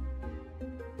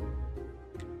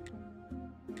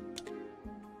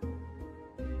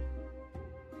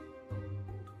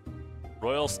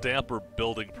 Royal stamp or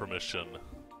building permission?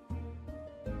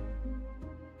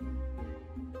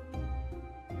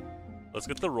 Let's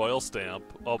get the royal stamp.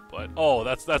 Oh,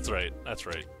 that's right. That's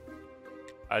right.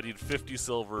 I need 50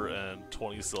 silver and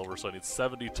 20 silver, so I need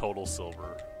 70 total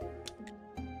silver.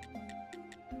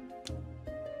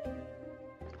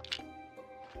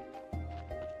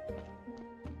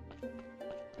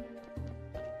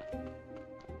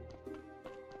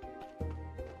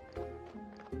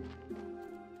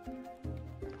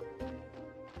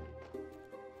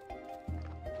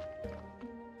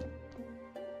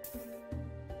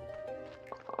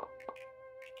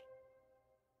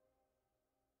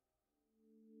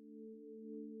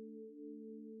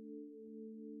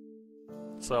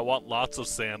 So I want lots of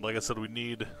sand. Like I said, we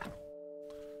need...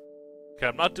 Okay,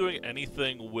 I'm not doing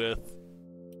anything with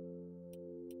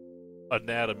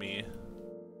anatomy.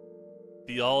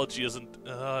 Theology isn't...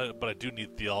 but I do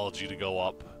need theology to go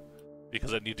up,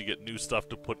 because I need to get new stuff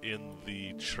to put in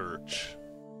the church.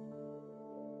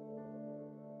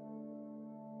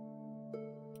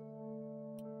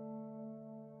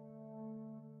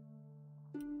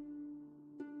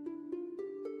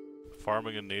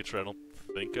 Farming and nature, I don't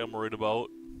think I'm worried about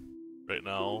right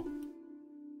now.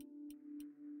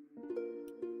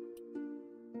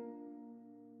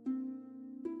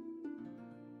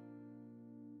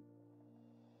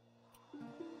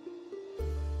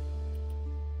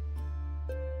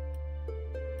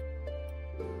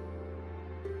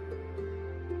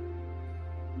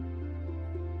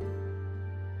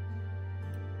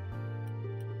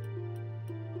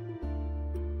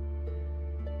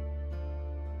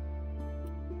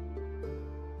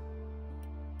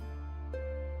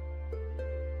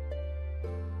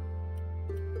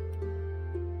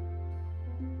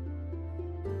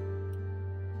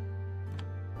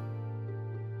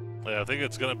 Yeah, I think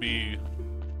it's gonna be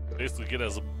basically get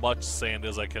as much sand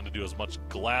as I can to do as much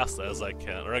glass as I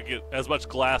can, or I get as much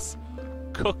glass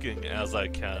cooking as I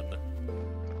can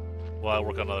while I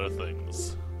work on other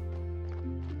things.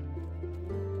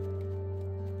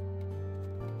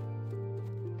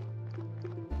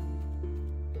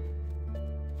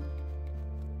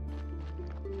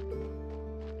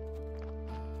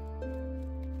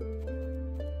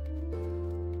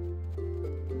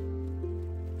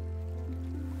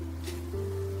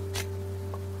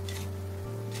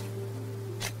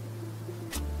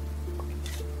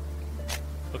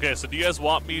 Okay, so do you guys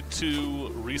want me to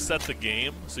reset the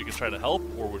game so you can try to help,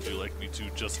 or would you like me to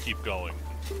just keep going?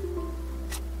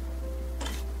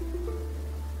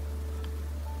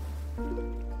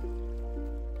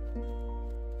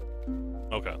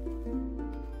 Okay.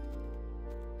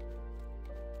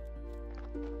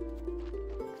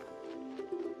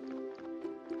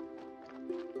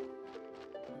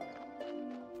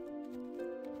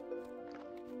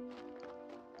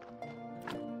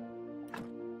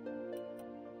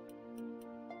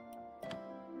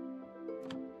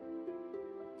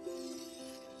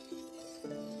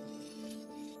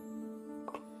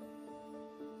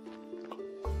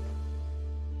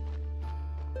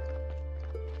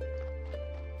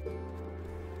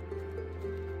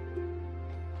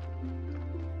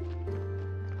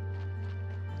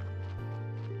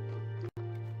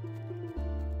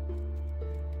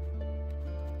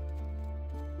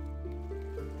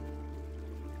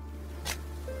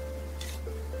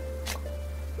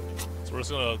 We're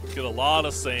just gonna get a lot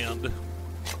of sand.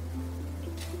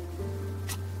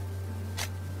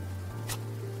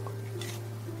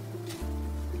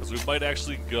 Because we might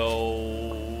actually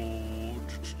go...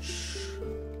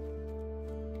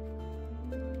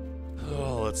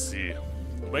 Oh, let's see.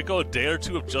 We might go a day or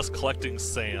two of just collecting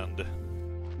sand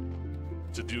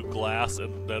to do glass,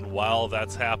 and then while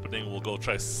that's happening, we'll go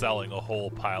try selling a whole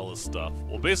pile of stuff.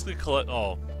 We'll basically collect...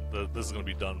 Oh, this is gonna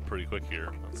be done pretty quick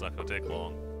here. It's not gonna take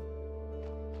long.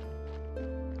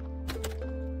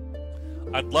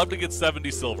 I'd love to get 70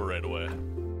 silver right away.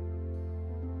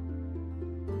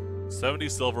 70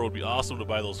 silver would be awesome to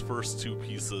buy those first two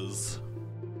pieces.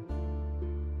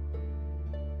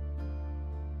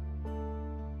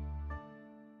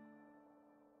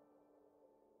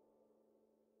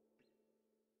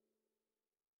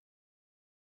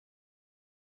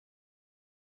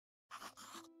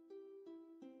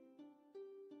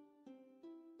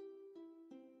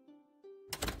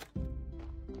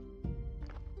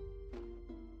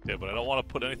 Okay, but I don't want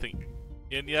to put anything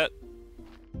in yet.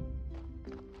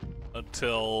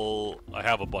 until I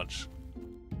have a bunch.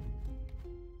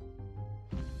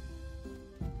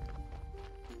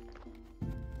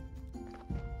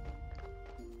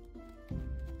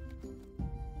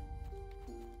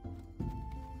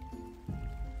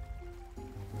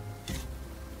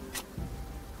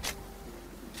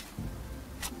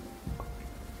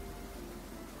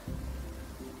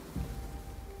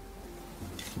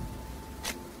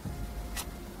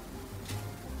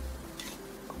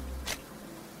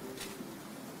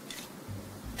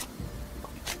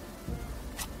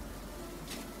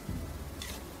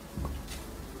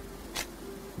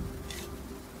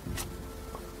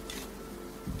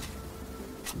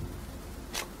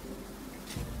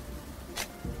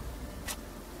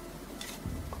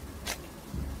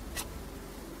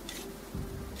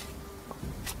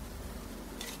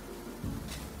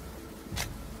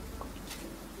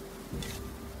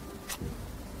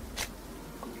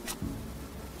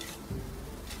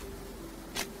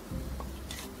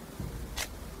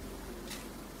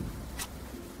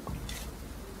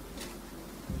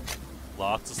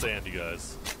 Lots of sand, you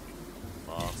guys.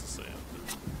 Lots of sand.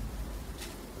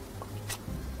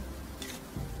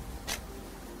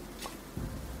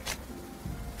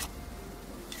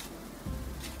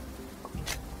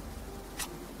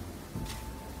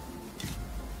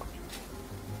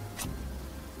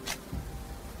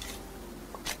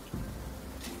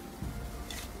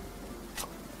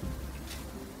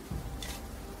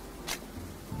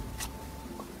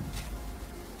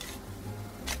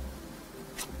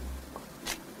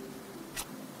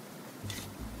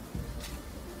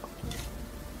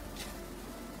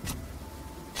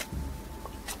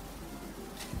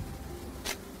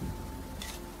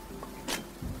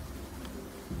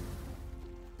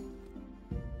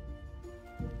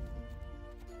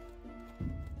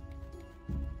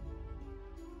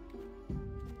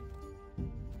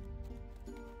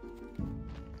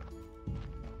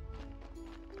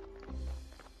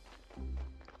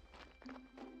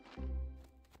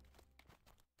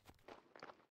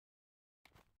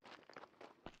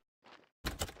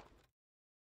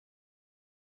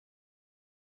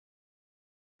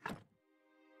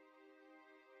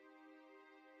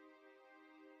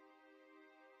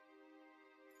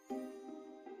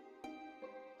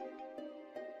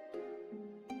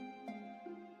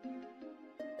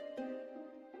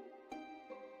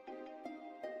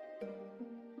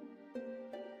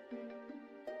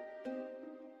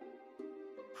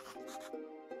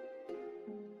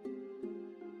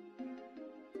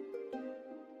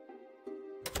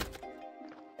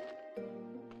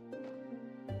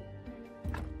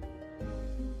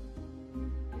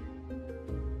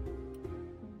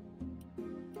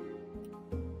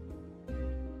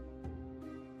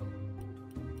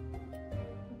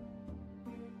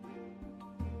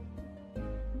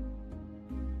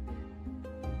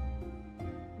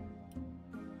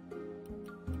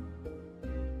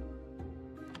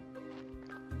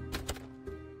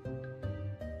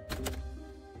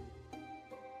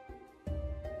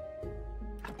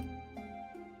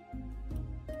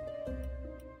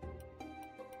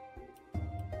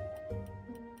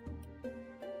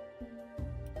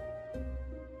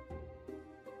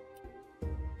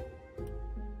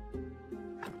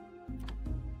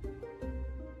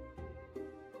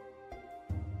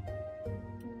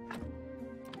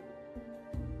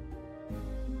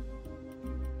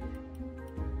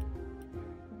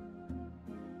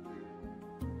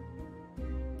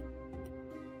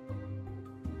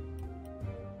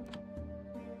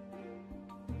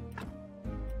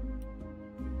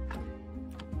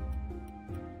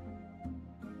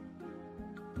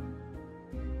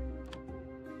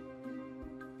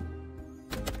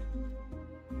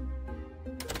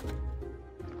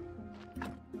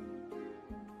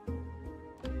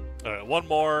 All right, one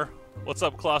more. What's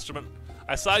up, Klosterman?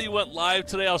 I saw you went live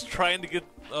today. I was trying to get.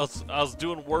 I was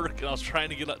doing work and I was trying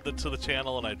to get to the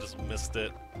channel and I just missed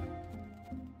it.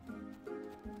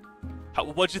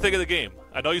 What'd you think of the game?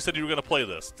 I know you said you were gonna play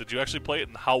this. Did you actually play it,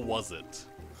 and how was it?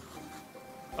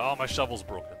 Oh, my shovel's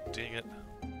broken. Dang it.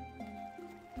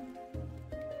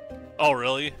 Oh,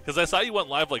 really? Because I saw you went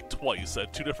live like twice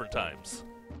at 2 different times.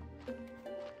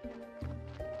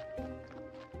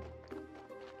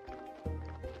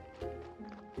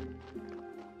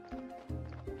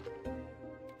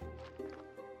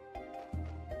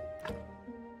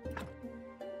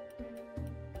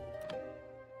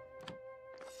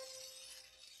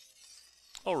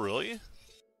 Oh, really?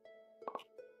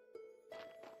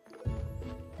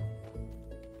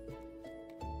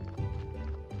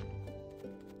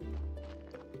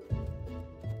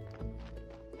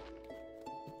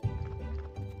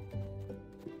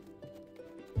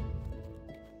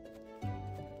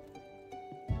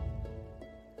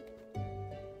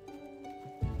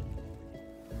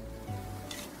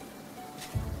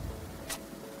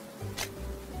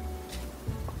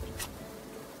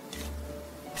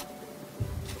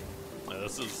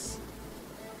 this is...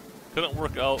 Couldn't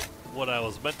work out what I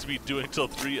was meant to be doing till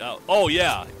 3 hours. Oh,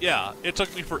 yeah. It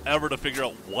took me forever to figure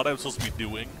out what I'm supposed to be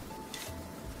doing.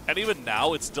 And even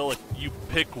now, it's still like you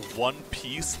pick one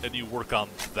piece and you work on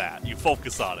that. You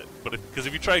focus on it. But because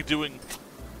if you try doing,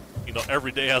 you know,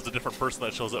 every day has a different person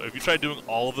that shows up. If you try doing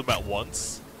all of them at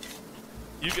once,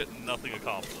 you get nothing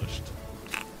accomplished.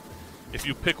 If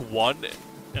you pick one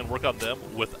and work on them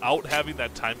without having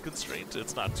that time constraint,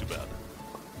 it's not too bad.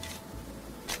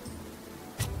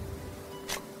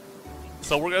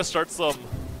 So we're gonna start some...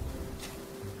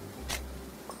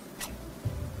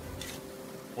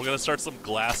 We're gonna start some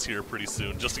glass here pretty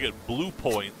soon, just to get blue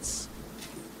points,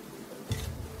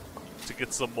 to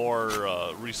get some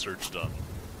more research done.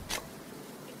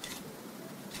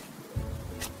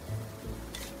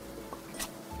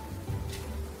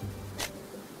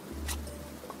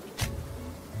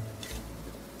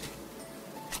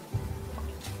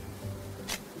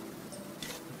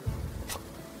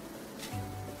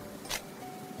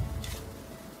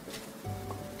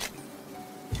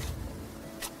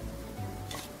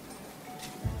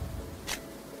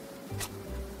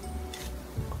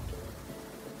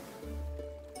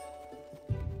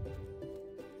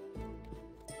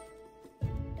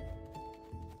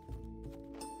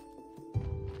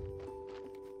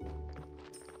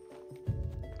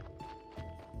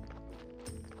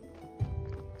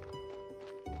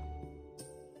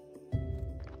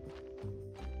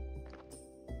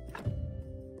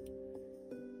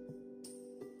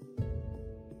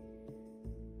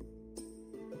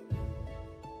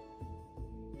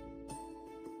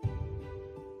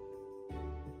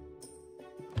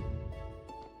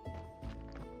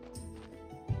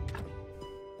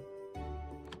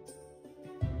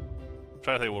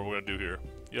 Trying to think what we're gonna do here.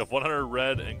 You have 100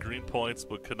 red and green points,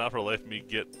 but could not for the life of me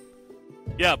get...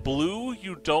 Yeah, blue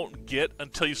you don't get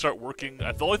until you start working.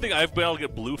 The only thing I've been able to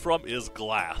get blue from is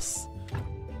glass,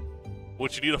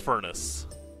 which you need a furnace.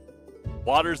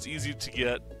 Water's easy to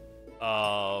get.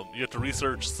 You have to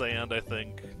research sand, I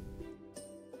think.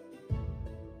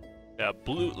 Yeah,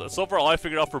 blue. So far, all I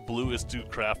figured out for blue is to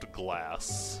craft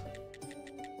glass.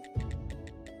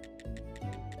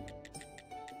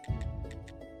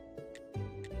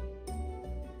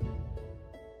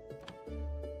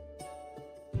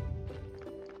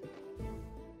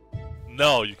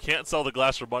 No, you can't sell the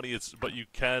glass for money, but you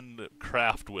can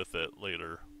craft with it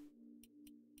later.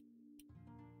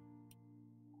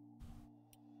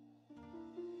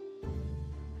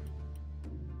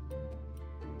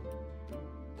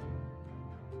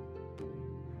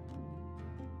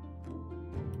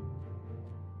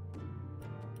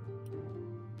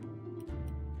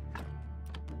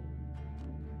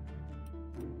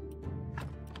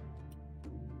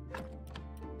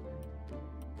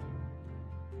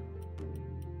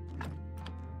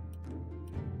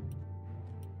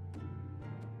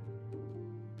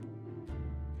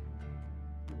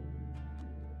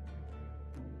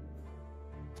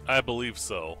 I believe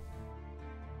so.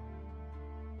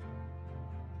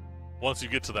 Once you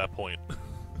get to that point.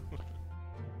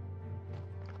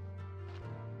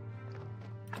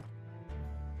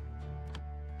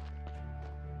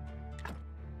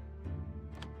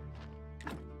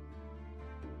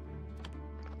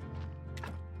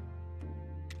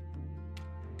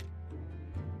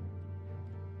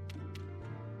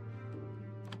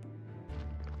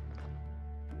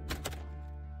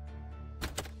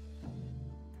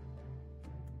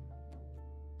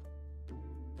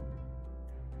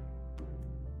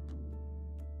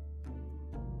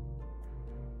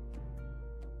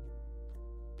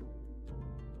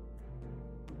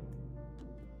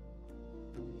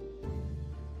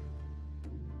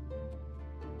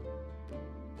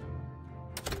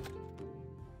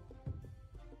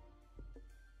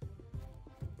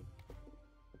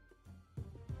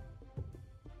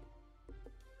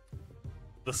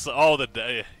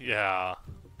 Yeah.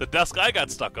 The desk I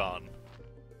got stuck on.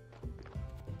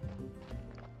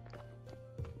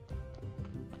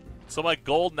 So my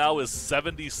goal now is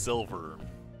 70 silver.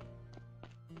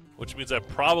 Which means I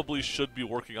probably should be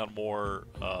working on more,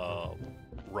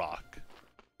 rock.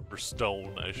 Or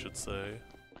stone, I should say.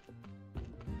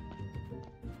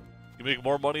 You make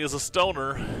more money as a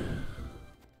stoner.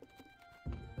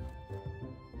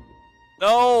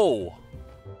 No!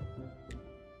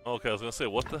 Okay, I was gonna say,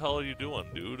 what the hell are you doing,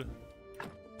 dude?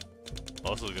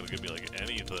 Oh, this is gonna give me, like,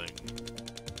 anything.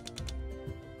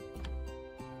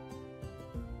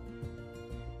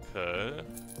 Okay.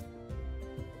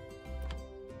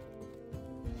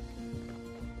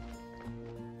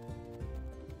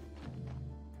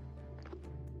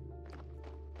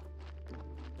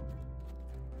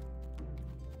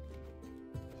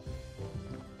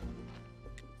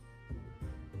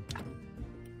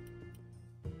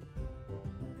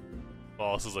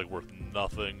 Oh, this is like worth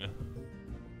nothing.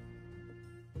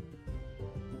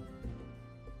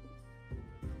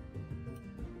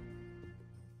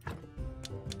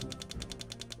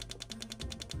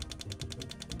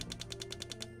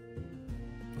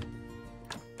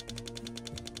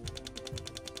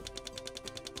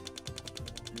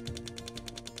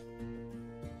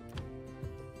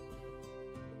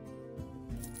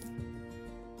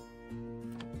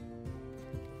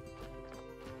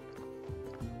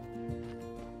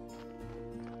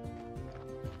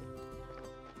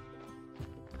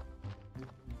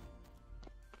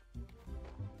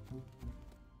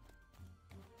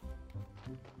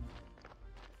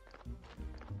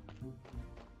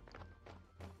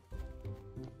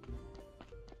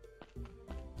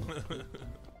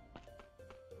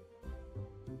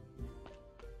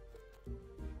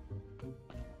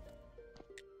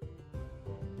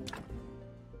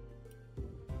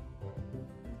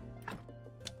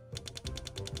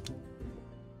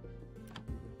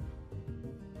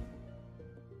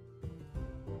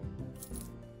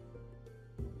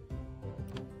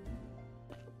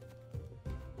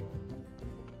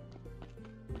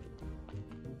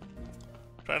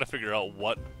 Trying to figure out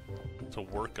what to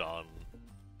work on.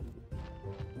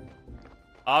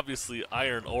 Obviously,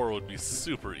 iron ore would be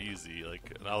super easy.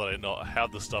 Like now that I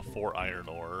have the stuff for iron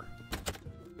ore,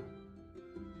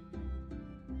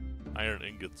 iron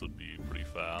ingots would be pretty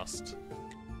fast.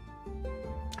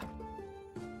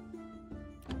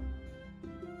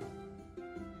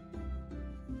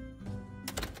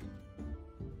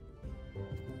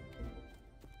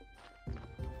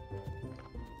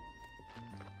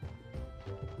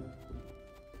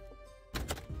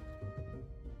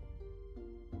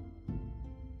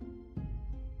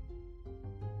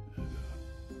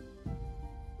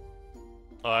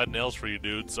 Oh, I had nails for you,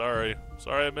 dude. Sorry.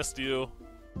 Sorry I missed you.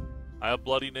 I have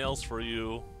bloody nails for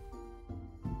you.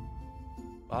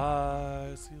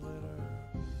 Bye. See you later.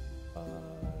 Bye.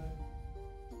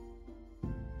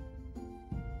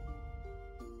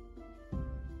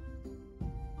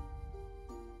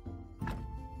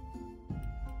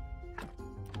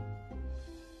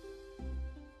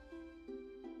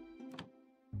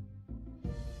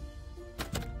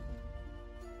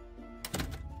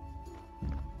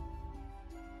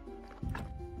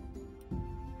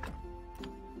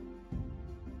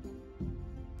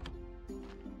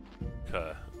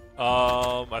 Okay.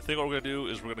 I think what we're gonna do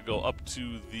is we're gonna go up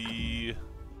to the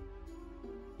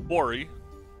quarry.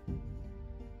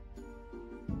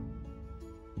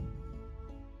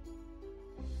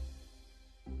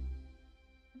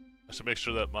 I should make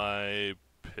sure that my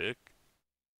pickaxe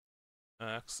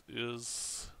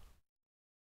is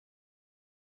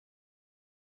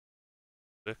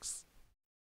fixed.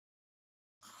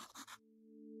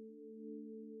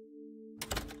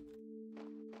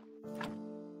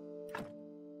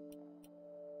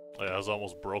 Oh, yeah, it was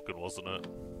almost broken, wasn't it?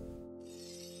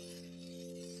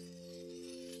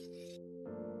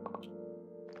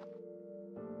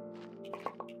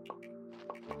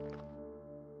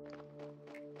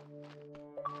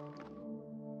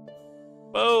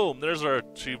 Boom! There's our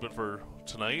achievement for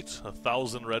tonight.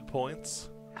 1,000 red points.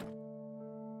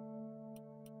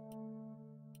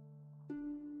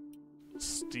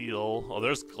 Steel. Oh,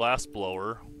 there's glass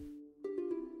blower.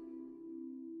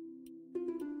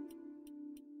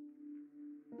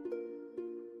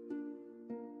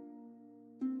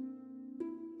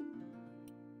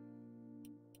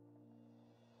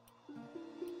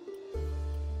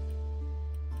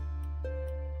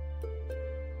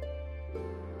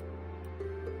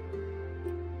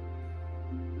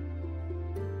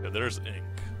 There's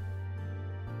ink.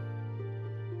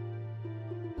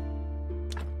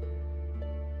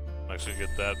 I'm actually gonna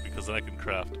get that because then I can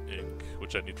craft ink,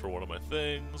 which I need for one of my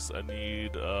things. I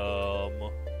need,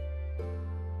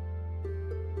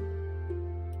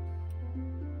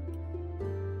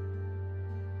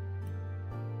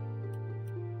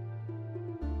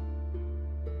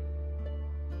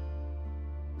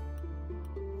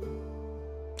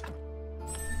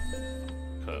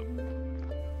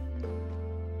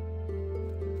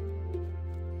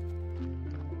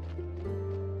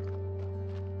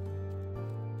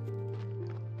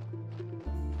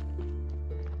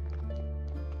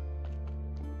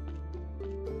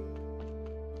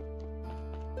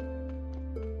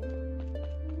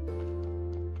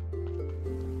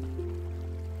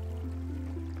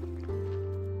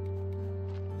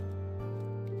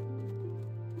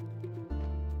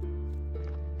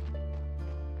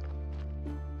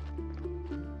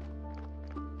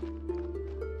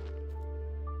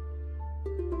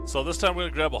 So this time we're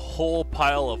going to grab a whole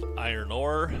pile of iron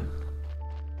ore.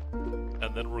 And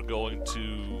and then we're going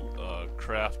to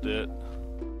craft it.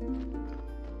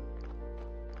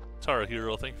 Tara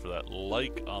Hero, thank you for that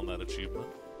like on that achievement.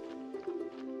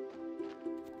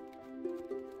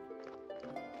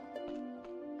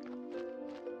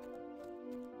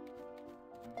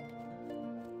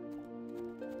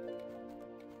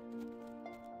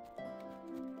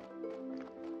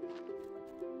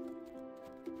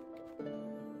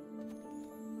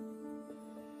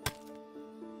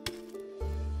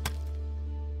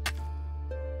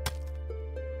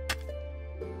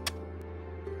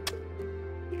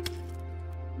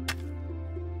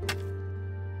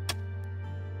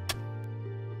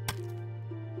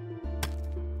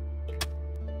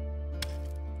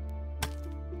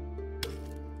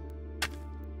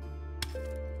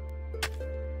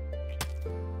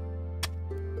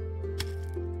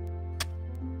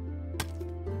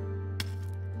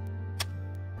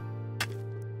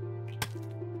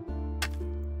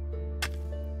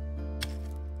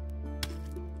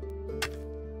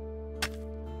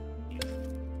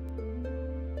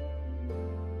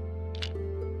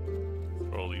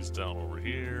 Down over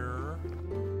here.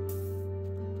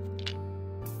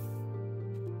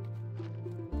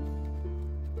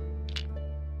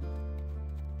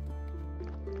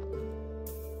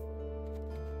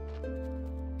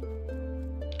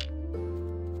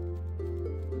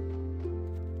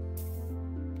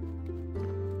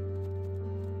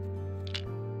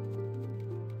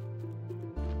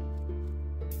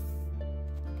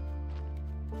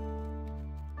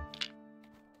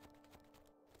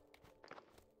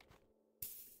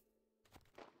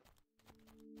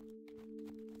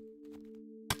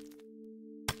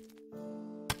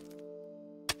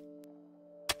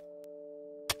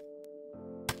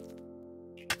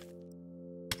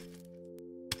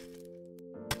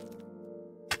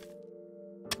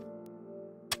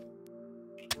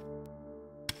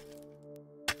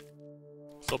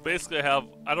 So basically I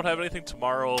don't have anything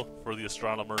tomorrow for the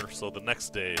astronomer, so the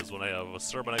next day is when I have a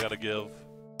sermon I gotta give.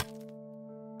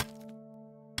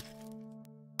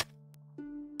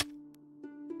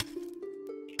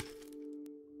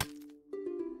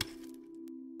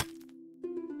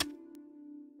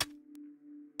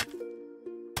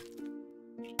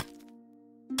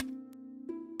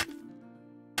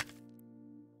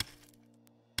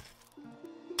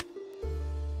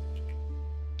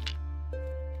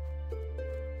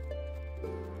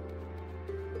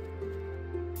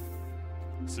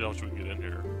 See how much we can get in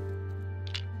here.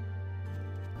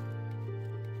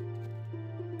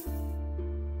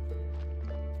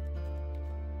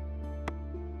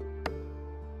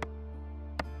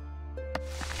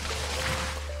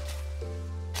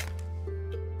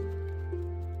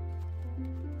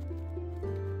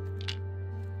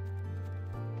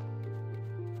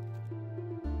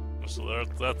 So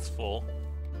that's full.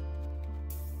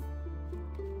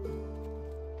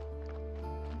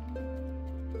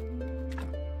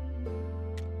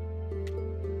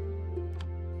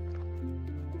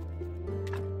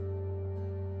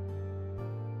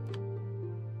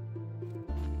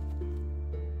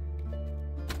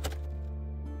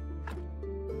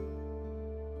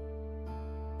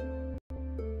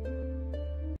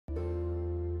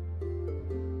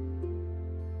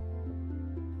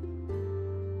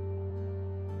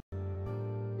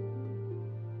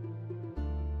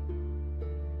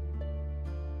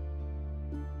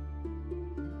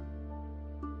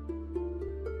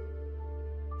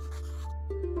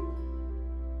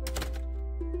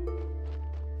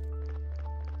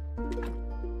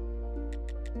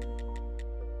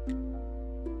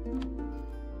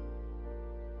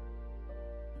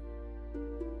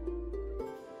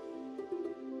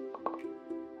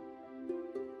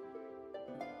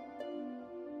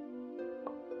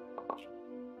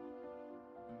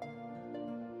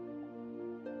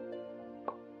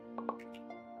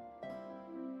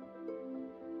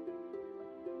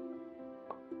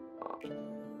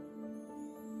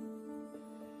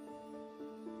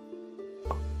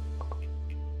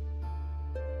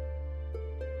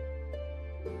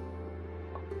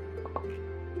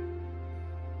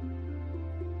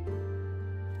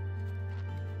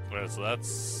 Alright, so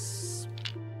that's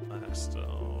maxed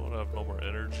out. I have no more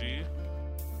energy.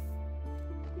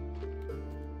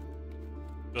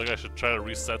 I feel like I should try to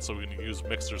reset so we can use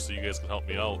Mixer so you guys can help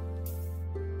me out.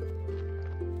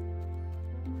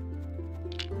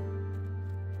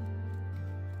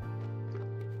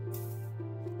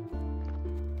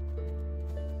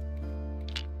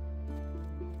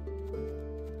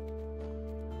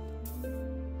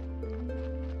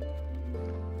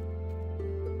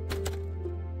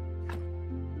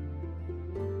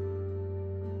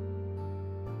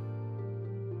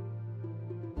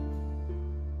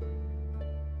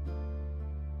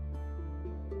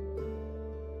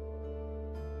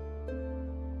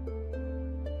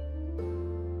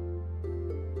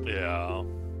 Yeah.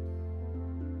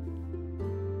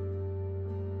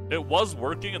 It was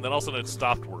working, and then all of a sudden it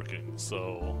stopped working,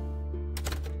 so...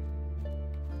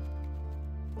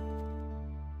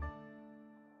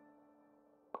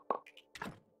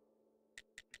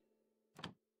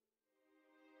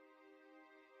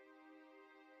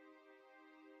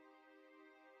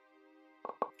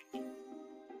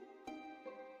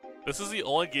 This is the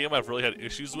only game I've really had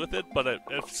issues with it, but it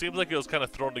seems like it was kind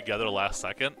of thrown together last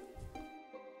second.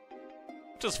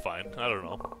 Which is fine, I don't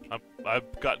know.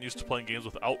 I've gotten used to playing games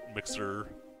without mixed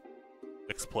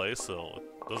play, so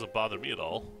it doesn't bother me at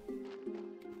all.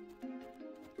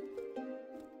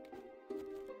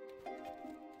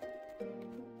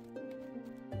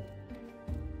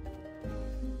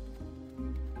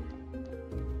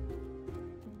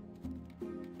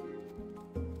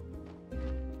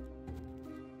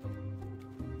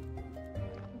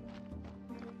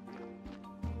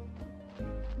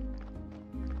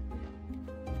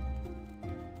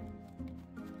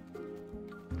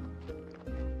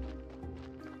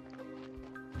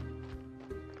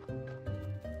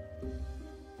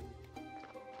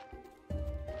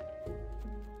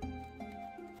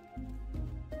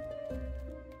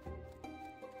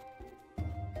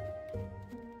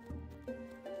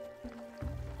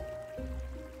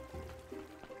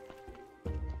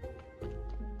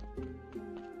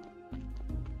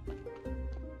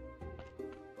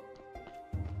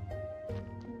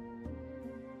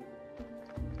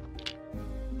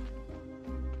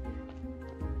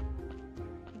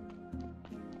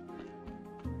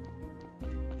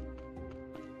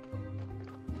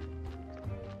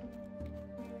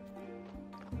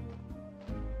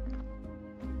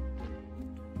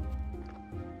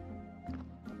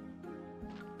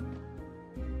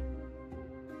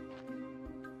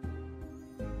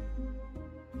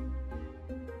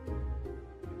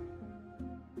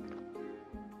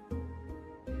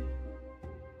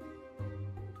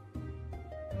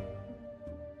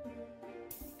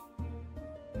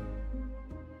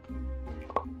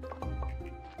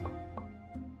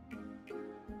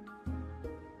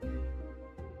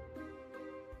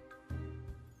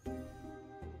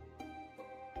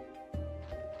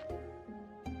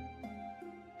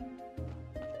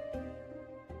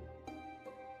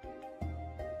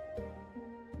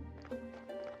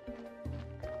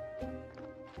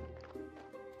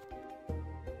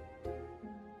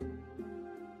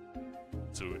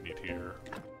 So we need here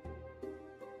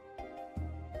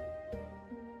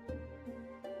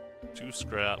 2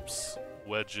 scraps,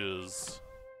 wedges.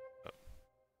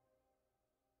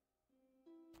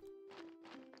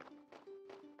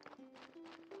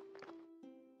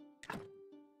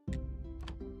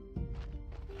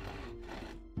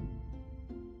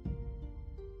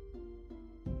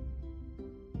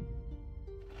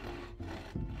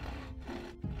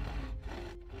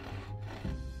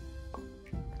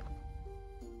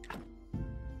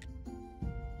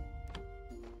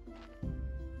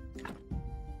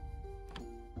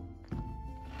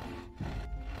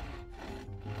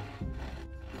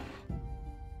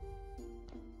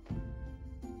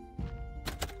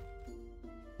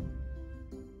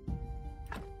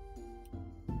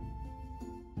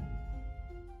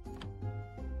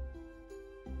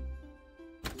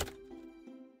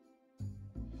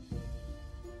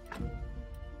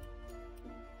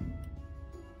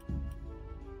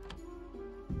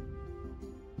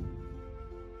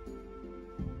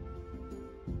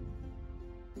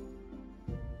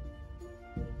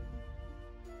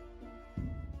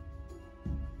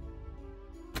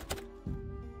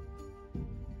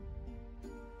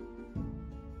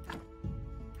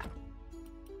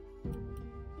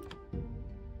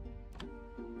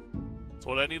 So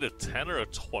what, I need a 10 or a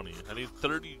 20? I need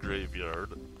 30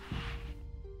 graveyard.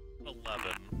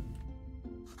 11.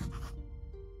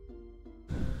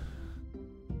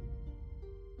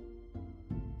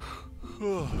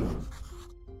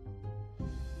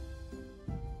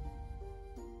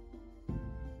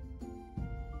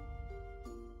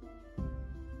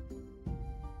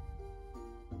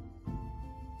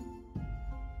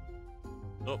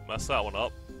 Oh, messed that one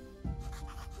up.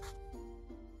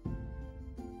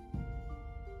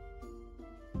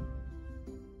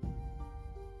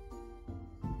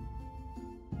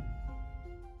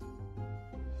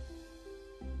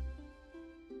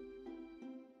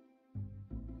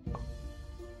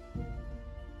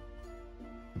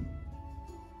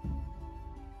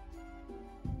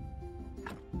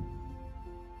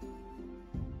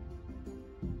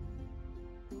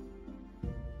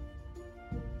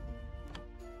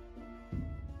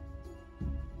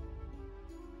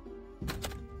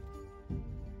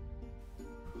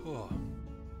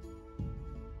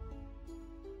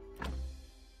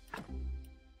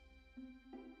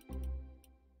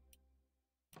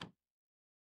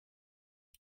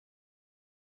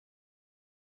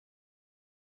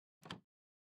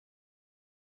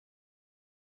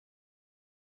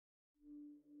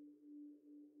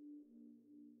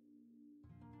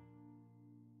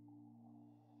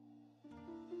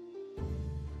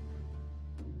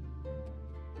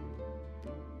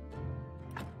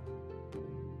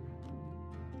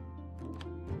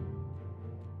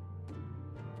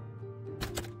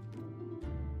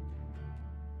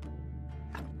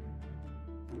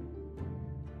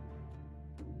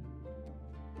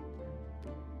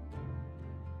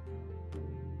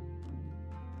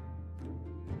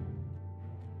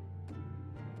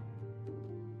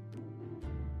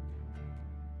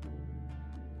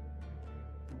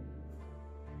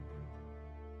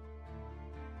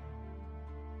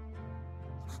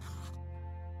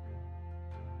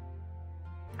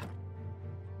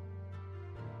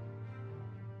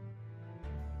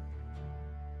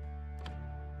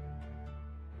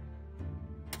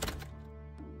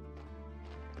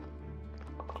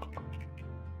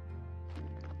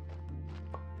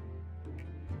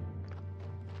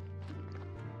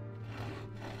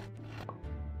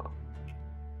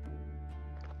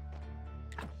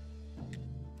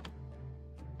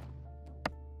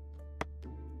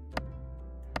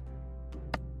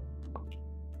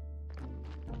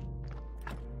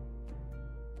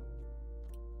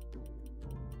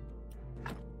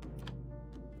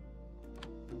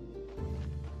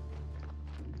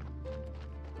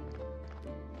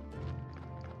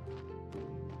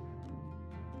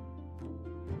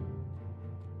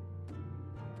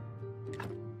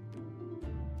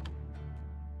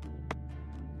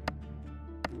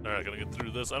 Alright, gonna get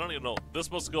through this. I don't even know.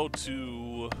 This must go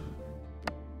to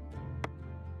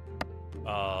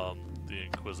the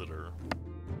Inquisitor.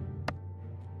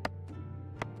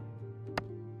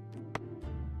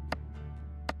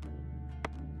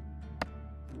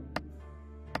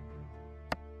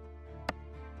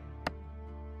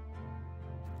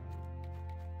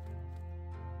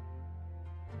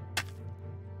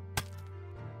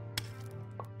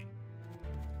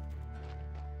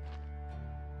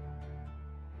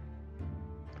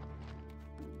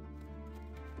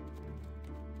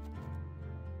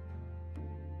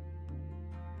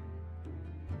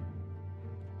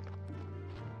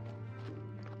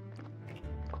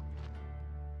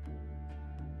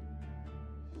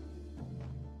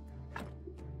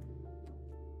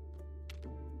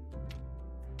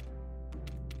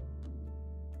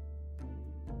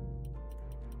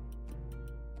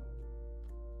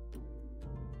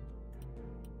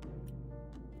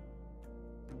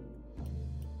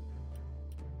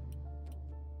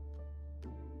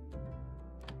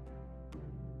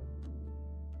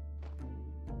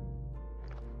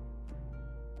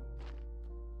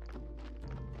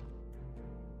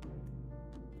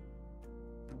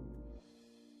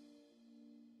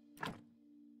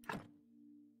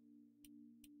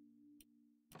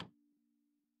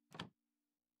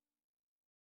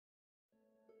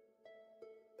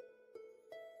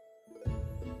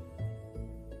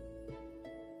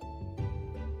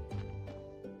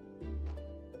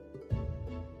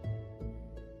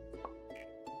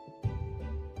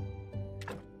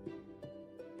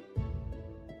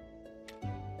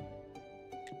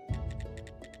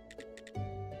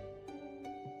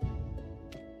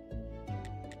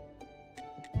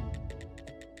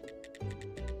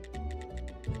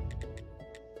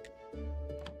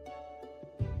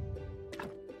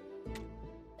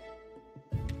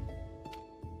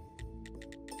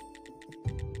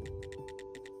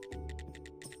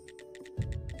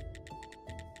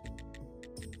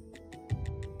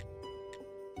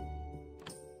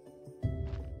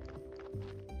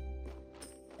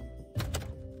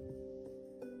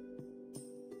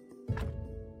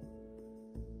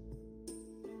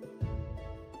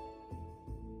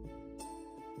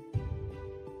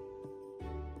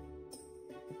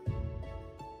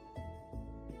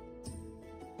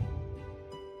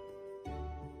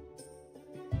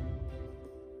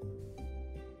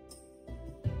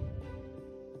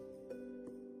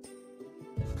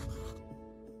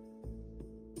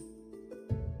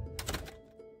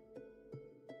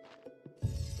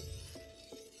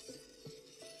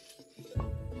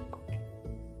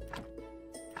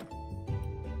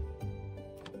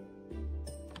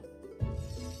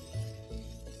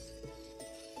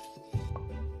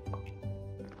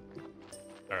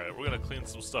 Alright, we're gonna clean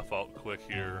some stuff out quick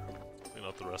here. Clean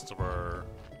out the rest of our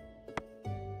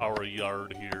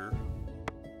yard here.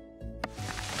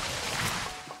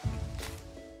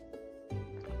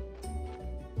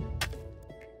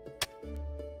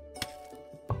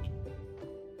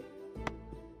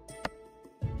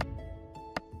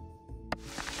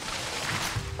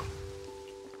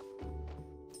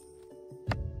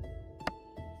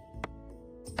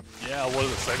 Yeah, what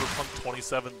is it? Cyberpunk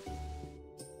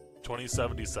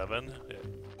 2077? Yeah.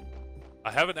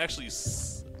 I haven't actually...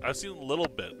 I've seen a little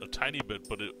bit, a tiny bit,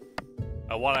 but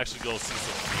I want to actually go see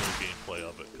some real gameplay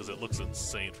of it, because it looks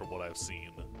insane from what I've seen.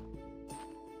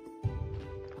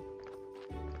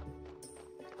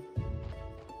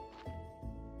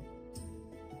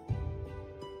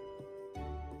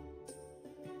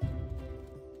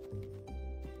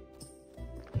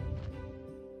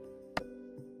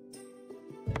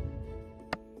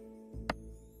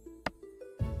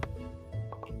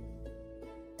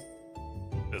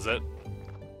 Is it?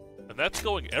 And that's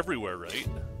going everywhere, right?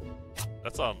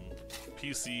 That's on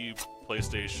PC,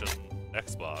 PlayStation,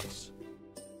 Xbox.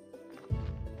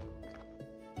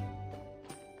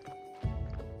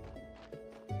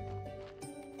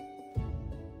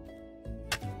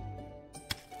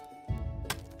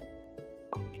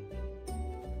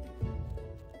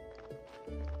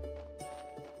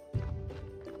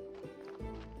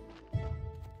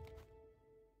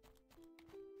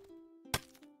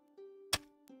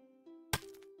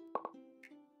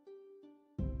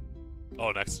 Oh,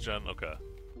 next gen? Okay.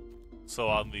 So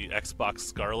on the Xbox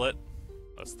Scarlet,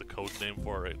 that's the code name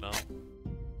for it right now.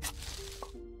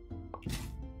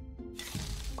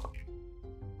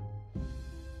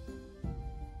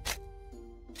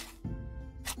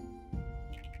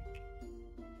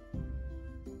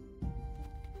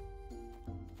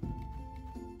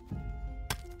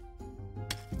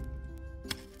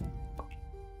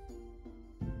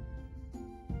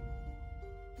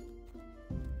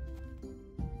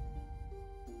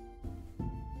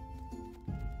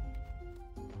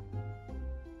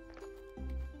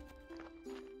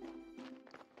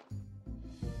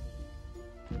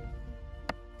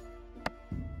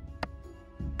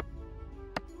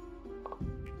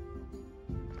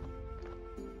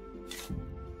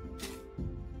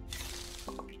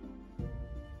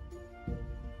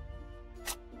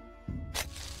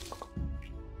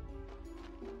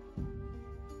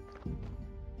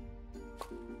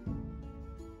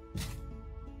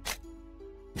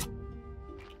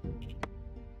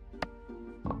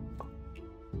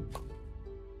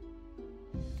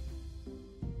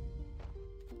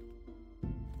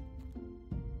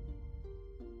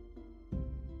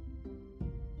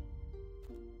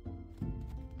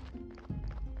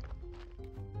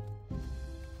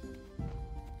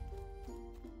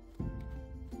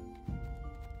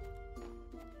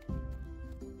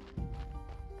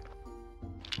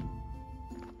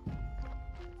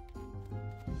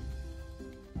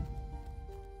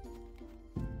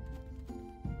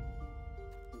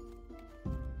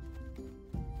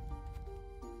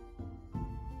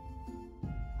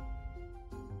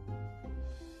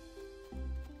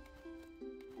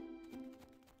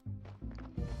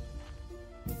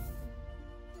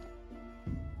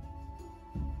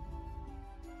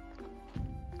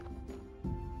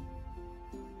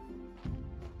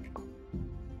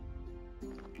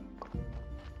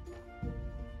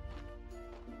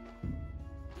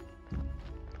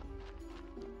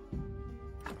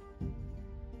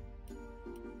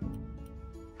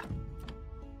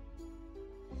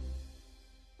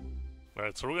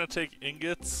 Alright, so we're gonna take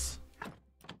ingots.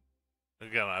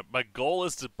 Again, my goal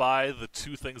is to buy the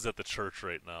two things at the church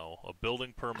right now. A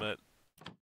building permit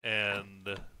and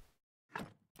the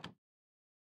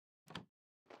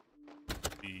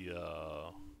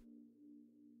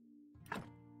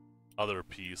other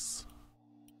piece.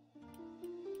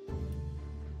 I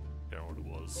can't remember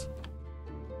what it was.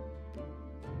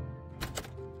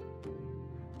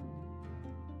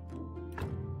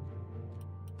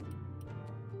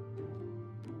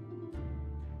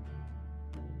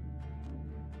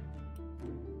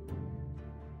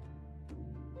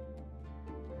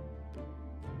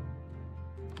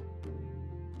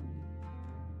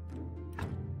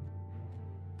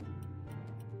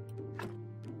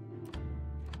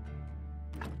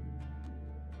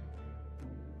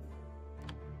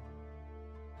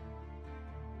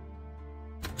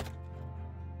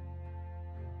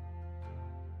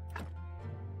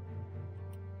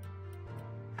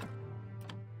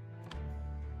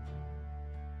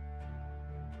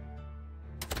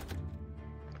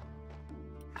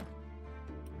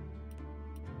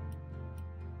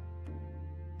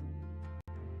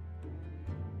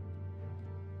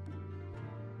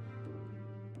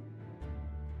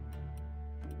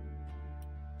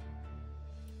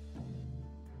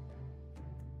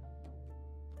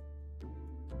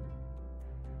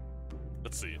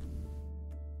 Let's see.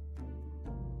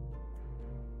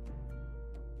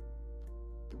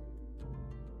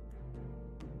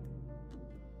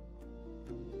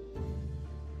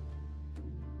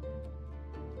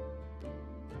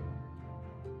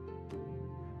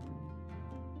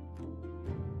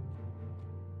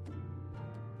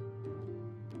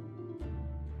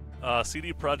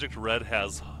 CD Projekt Red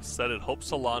has said it hopes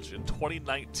to launch in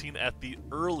 2019 at the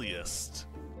earliest.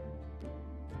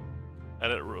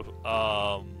 And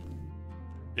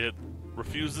it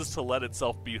refuses to let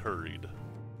itself be hurried.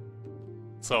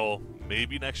 So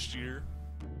maybe next year.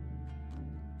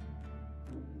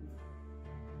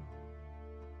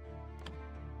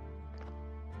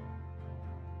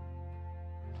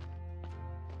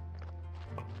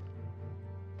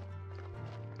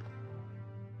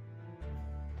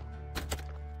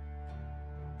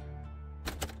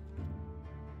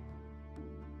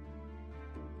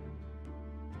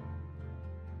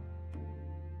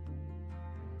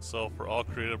 So for all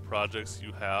creative projects,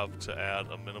 you have to add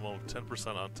a minimum of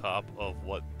 10% on top of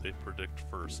what they predict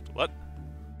first. What?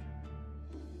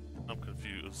 I'm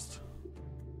confused.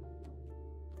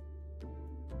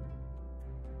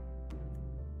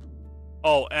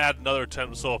 Oh, add another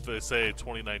 10. So if they say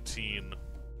 2019,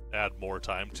 add more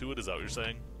time to it. Is that what you're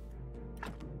saying?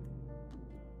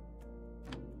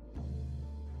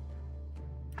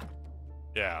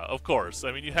 Yeah, of course.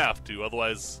 I mean, you have to.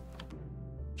 Otherwise,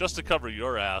 just to cover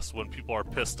your ass when people are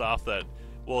pissed off that,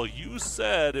 well, you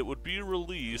said it would be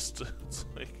released. It's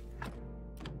like...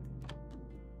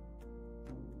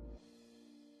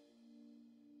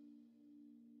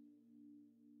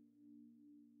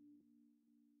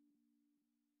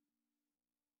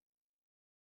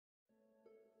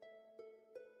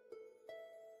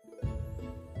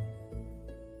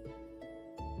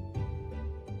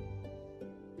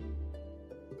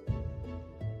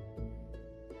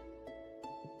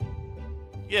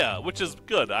 Yeah, which is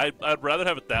good. I'd rather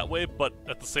have it that way, but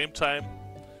at the same time,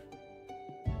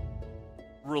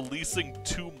 releasing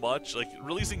too much, like,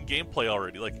 releasing gameplay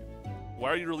already, like, why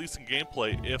are you releasing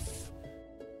gameplay if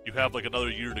you have, like, another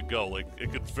year to go? Like,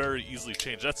 it could very easily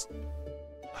change. That's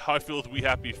how I feel with We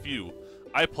Happy Few.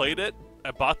 I played it,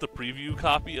 I bought the preview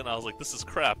copy, and I was like, this is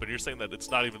crap, and you're saying that it's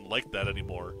not even like that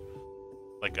anymore.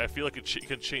 Like, I feel like it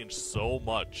can change so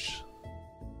much.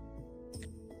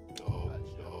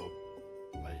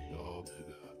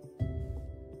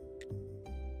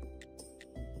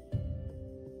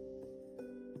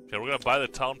 Okay, we're gonna buy the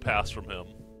town pass from him.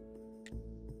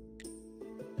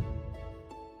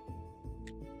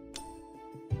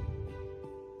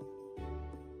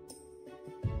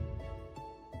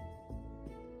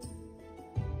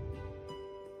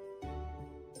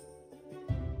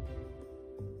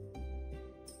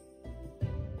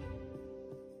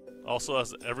 Also,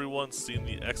 has everyone seen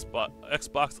the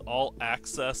Xbox All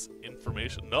Access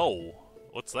information? No.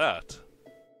 What's that?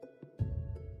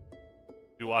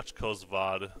 You watch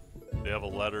Kozvad. They have a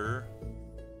letter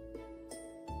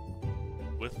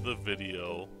with the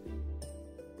video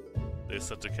they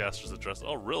sent to Caster's address.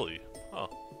 Oh, really? Huh.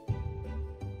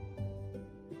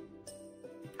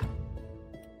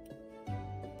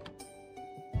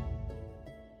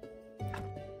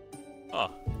 Huh.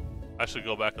 I should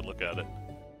go back and look at it.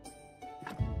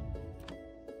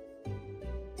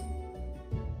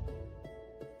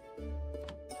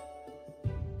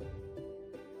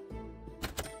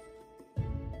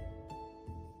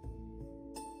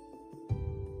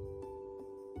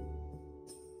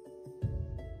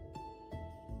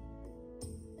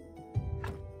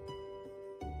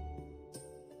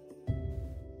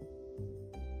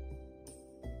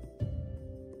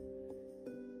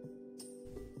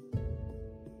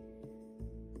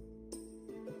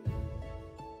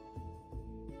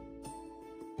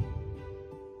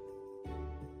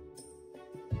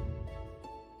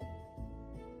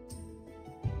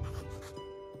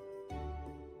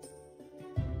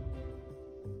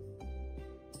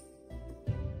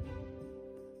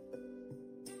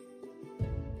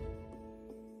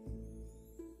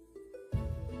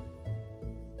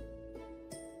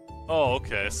 Oh,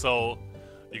 okay. So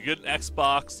you get an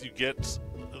Xbox, you get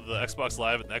the Xbox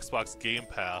Live and the Xbox Game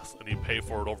Pass, and you pay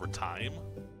for it over time.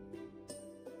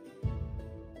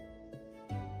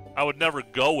 I would never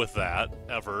go with that,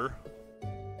 ever.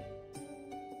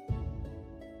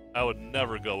 I would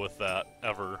never go with that,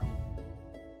 ever.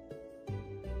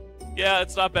 Yeah,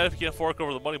 it's not bad if you can't fork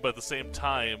over the money, but at the same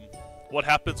time, what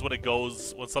happens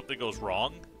when something goes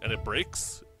wrong and it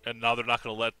breaks, and now they're not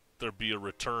going to let there be a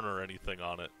return or anything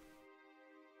on it?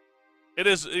 It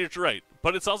is, you're right,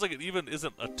 but it sounds like it even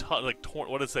isn't a ton, like, what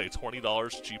did it say,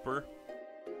 $20 cheaper?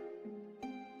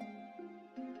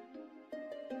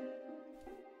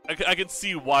 I can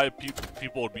see why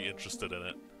people would be interested in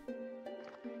it.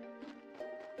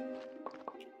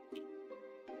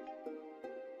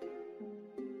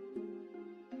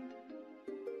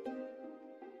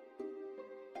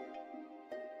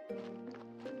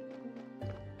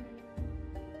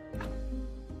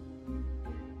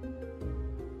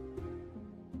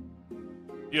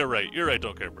 You're right,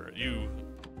 Don't Care Bear.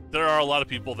 There are a lot of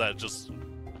people that just,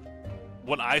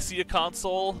 when I see a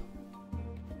console,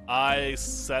 I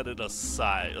set it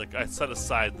aside. Like, I set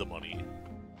aside the money.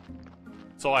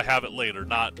 So I have it later,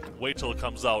 not wait till it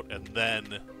comes out and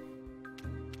then.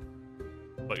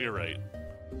 But you're right.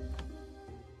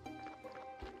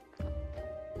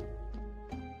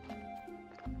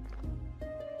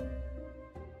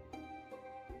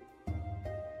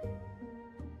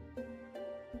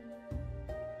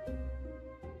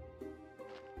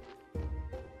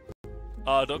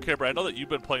 Don't care, but I know that you've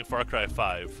been playing Far Cry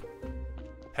 5.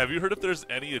 Have you heard if there's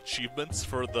any achievements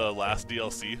for the last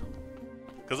DLC?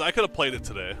 Because I could have played it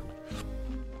today.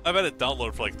 I've had it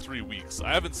downloaded for like 3 weeks.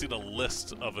 I haven't seen a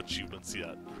list of achievements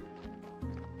yet.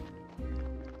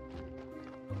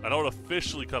 I know it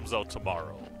officially comes out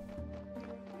tomorrow.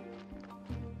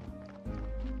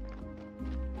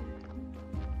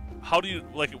 How do you,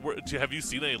 like, have you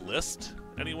seen a list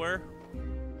anywhere?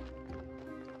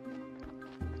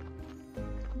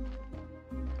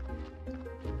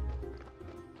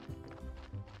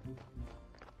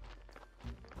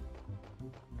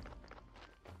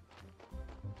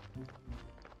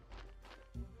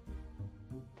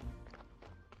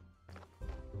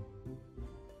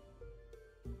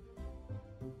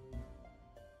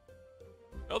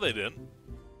 No, they didn't.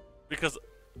 Because,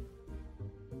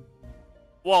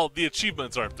 well, the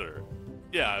achievements aren't there.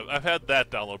 Yeah, I've had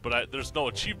that download, but there's no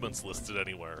achievements listed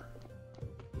anywhere.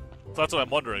 So that's what I'm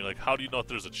wondering, like, how do you know if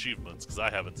there's achievements? Because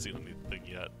I haven't seen anything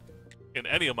yet in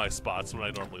any of my spots when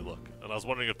I normally look. And I was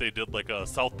wondering if they did, like, a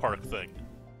South Park thing.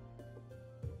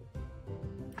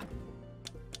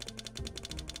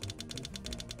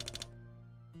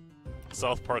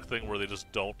 South Park thing where they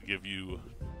just don't give you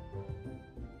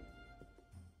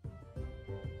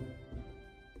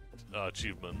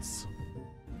achievements.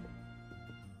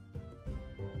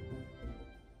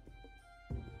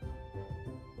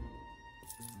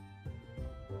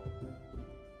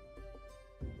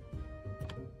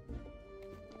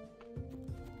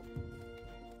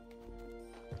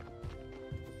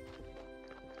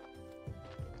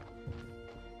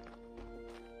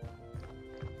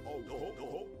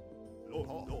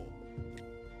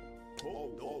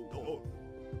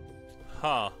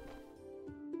 Huh.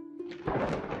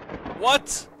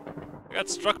 What? I got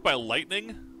struck by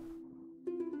lightning?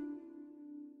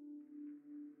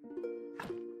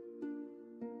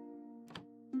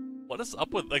 What is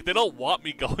up with, like, they don't want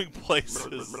me going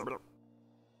places.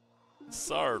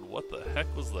 Sard, what the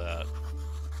heck was that?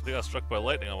 They got struck by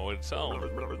lightning on my way to town.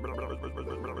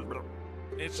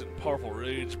 Ancient and powerful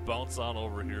rage bounce on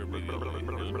over here immediately.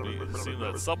 It would seem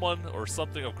that someone or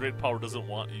something of great power doesn't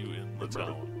want you in the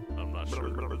town. I'm not sure.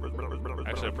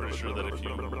 Actually, I'm pretty sure that if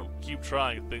you keep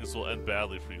trying, things will end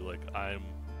badly for you. Like, I'm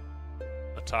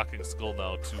a talking skull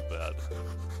now, too bad.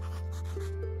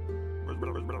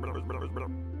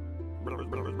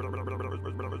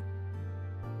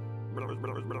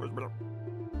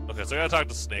 Okay, so I gotta talk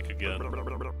to Snake again.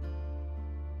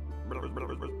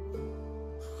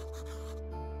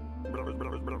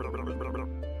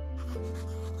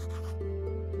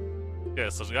 Okay,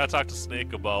 so we gotta talk to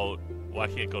Snake about why I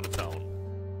can't go to town.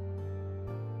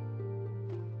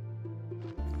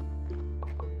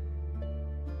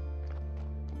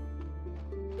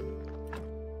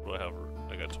 What do I have?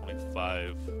 I got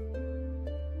 25.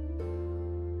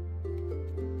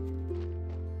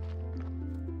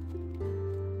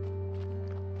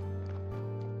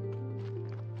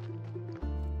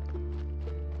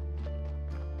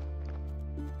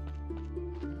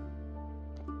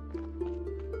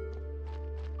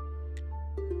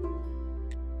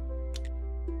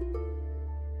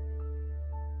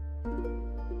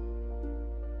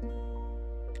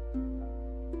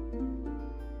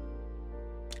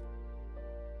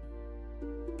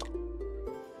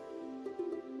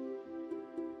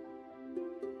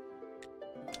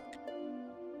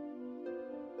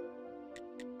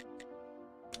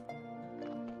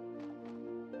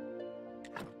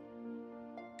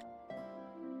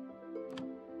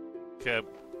 Okay.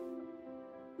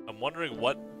 I'm wondering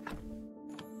what...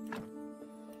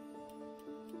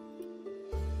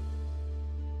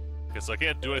 Okay, so I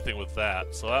can't do anything with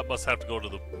that, so that must have to go to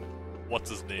the... What's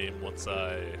his name once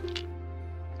I...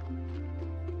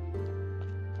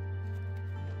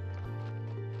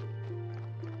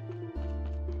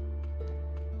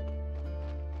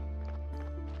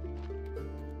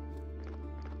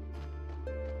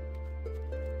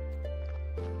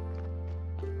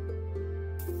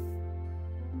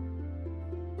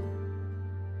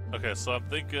 Okay, so I'm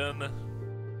thinking...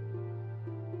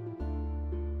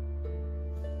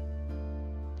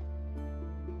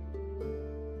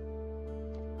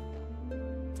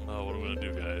 Oh, what are we gonna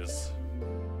do, guys?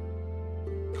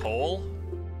 Coal?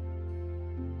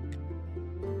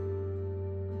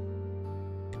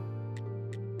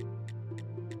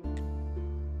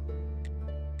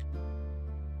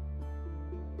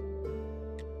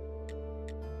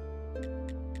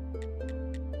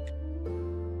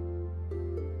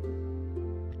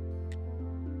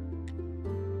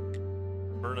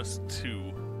 Furnace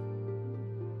 2.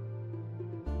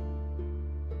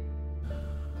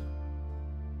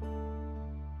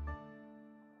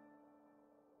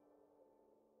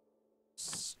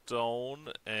 Stone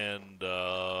and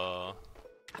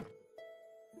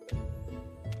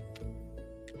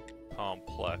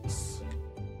complex.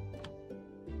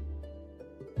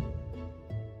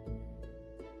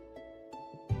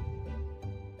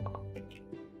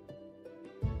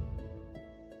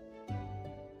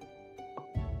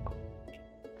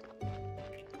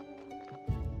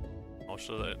 How much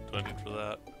do I need for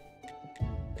that?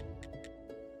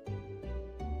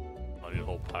 I need a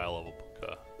whole pile of them.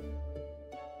 Okay.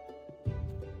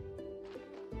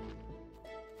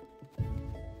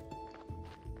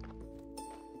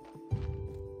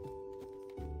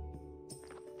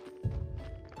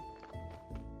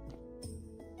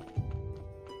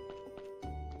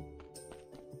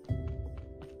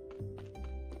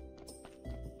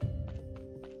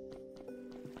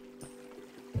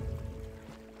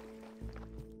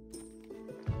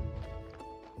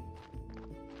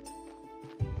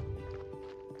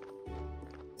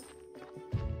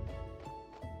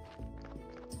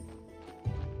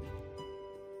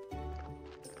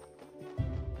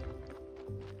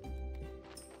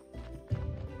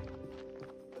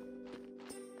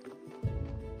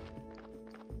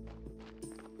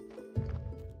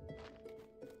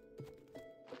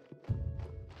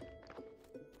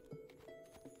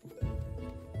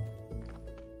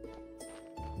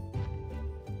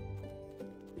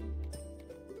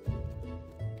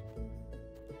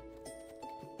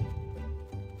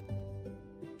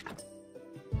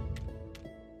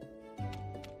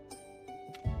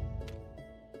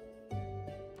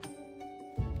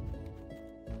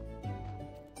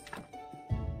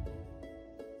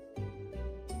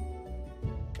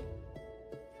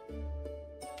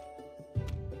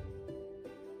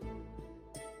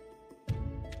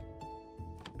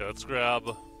 Okay, let's grab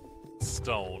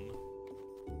stone.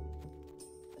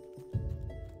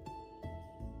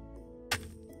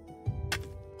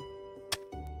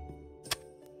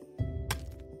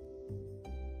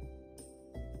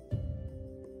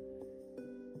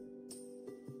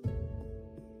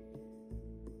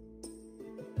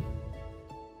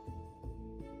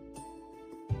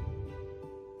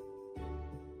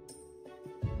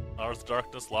 Earth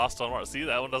Darkness, Lost on Mars. See,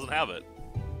 that one doesn't have it.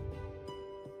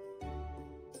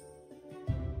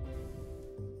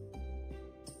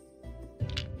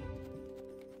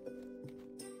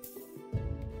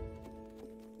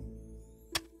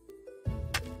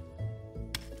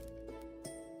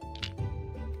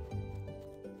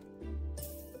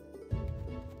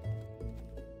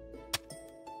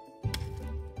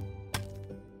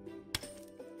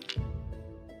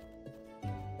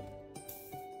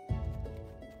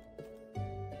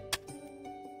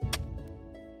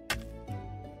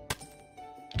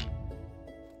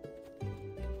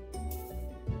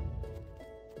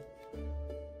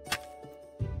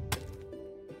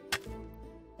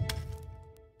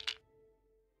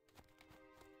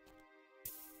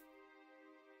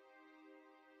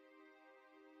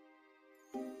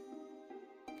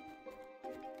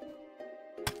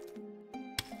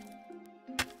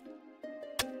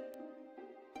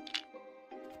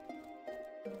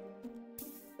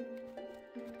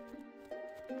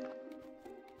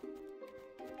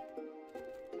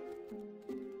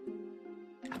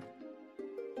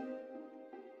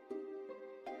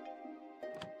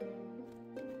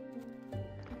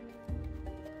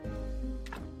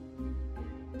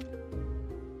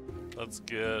 Let's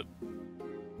get...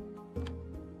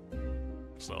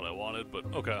 That's not what I wanted, but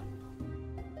okay.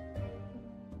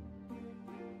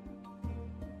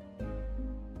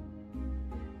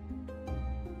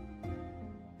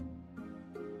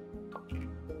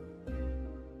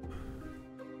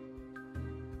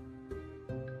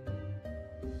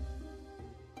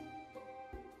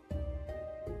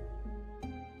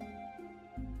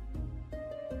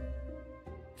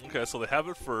 Okay, so they have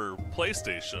it for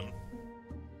PlayStation.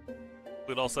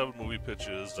 Complete all 7 movie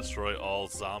pitches, destroy all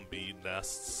zombie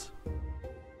nests.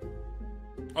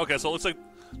 Okay, so it looks like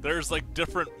there's like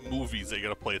different movies that you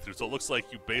gotta play through. So it looks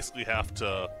like you basically have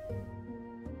to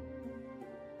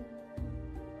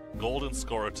golden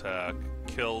score attack,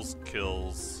 kills.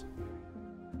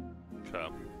 Okay.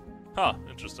 Huh,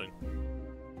 interesting.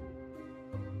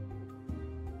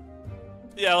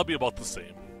 Yeah, it'll be about the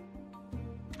same.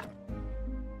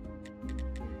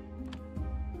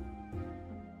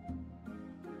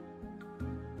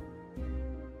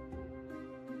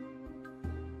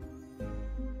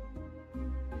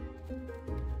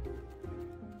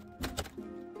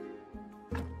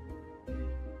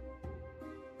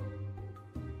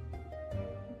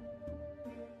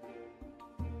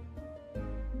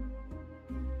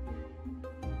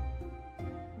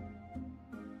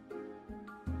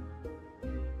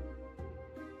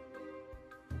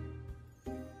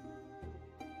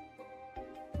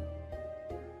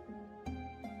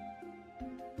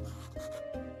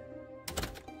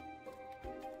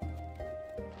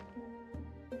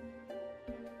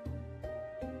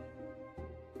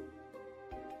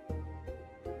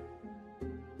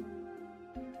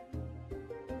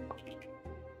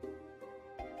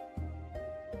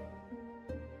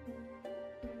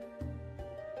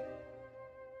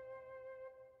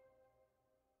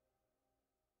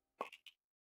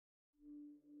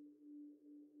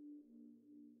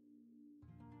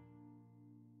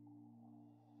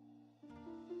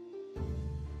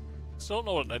 Still don't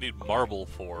know what I need marble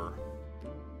for.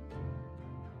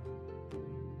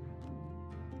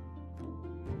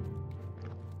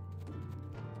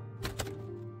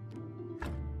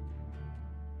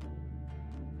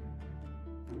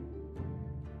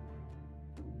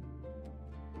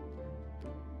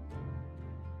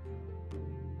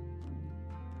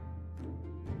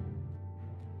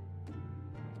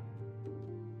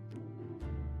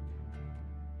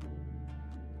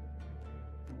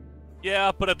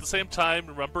 Yeah, but at the same time,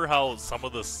 remember how some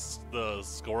of the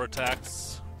score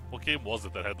attacks? What game was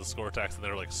it that had the score attacks and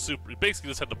they're like super? You basically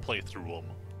just had to play through them.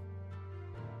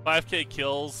 5k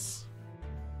kills.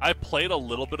 I played a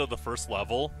little bit of the first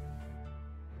level,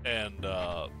 and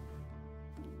I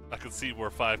could see where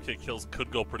 5k kills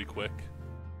could go pretty quick.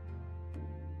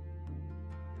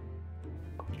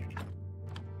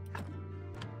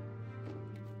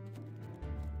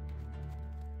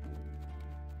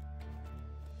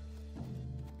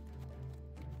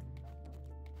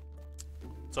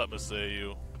 What's up, Miss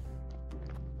AU?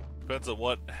 Depends on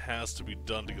what has to be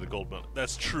done to get a gold medal.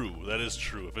 That's true. That is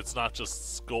true. If it's not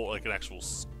just score, like an actual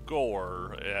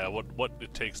score, yeah, what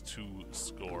it takes to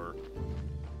score.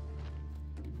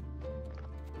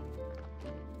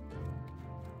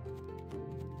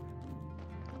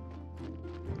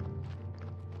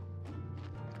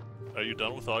 Are you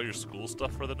done with all your school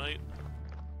stuff for the night?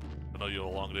 I know you have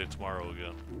a long day tomorrow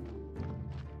again.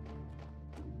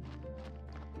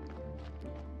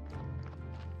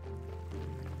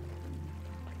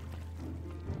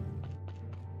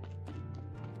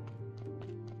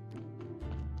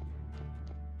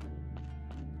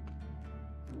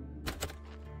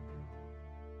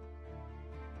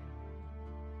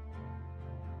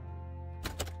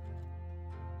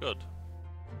 Good.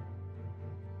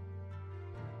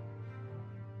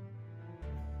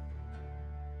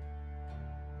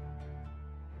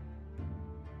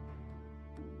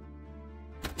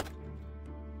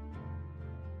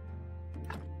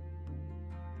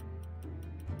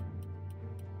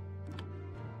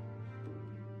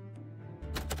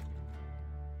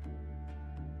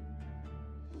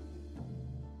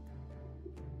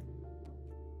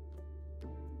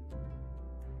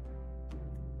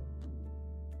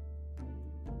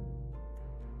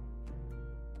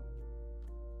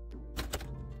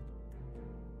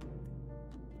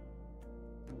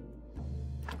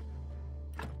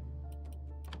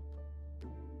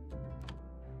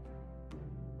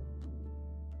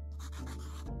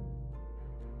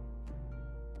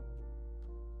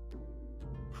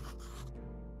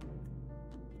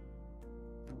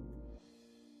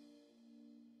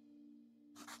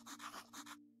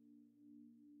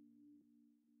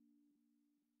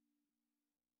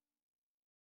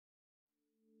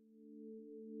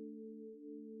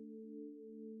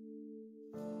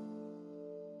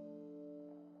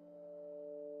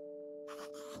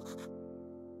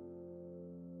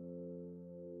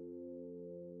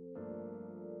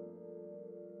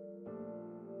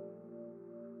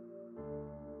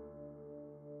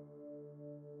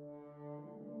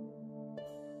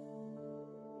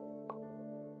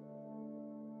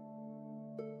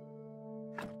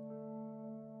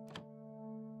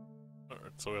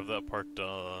 So we have that part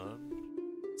done.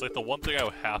 It's like the one thing I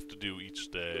would have to do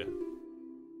each day.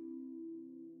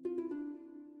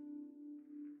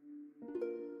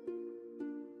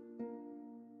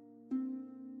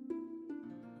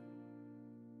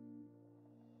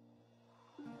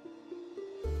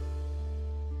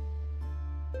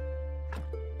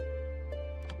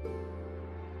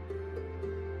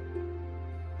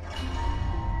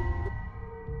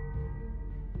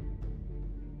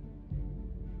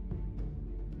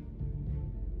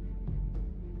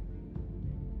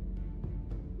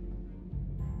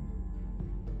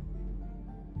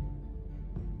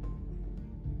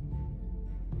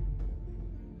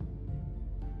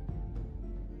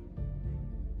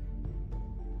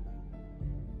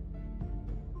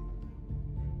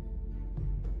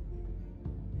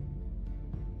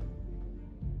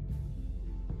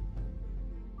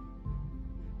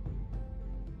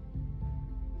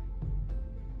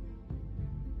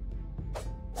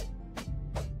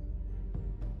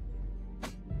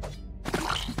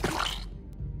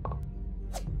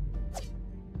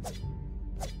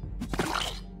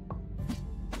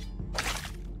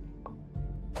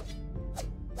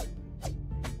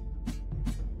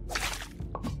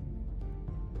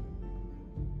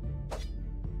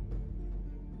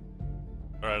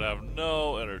 Alright, I have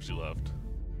no energy left.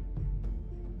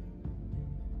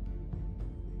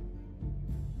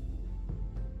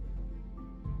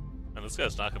 And this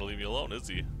guy's not gonna leave me alone, is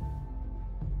he?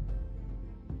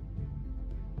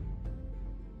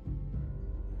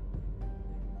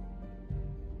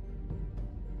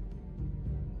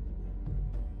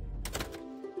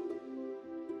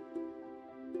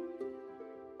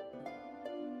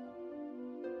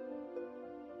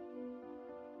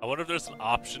 I wonder if there's an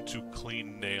option to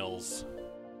clean nails.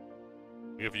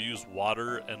 You have to use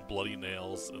water and bloody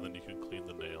nails, and then you can clean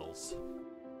the nails.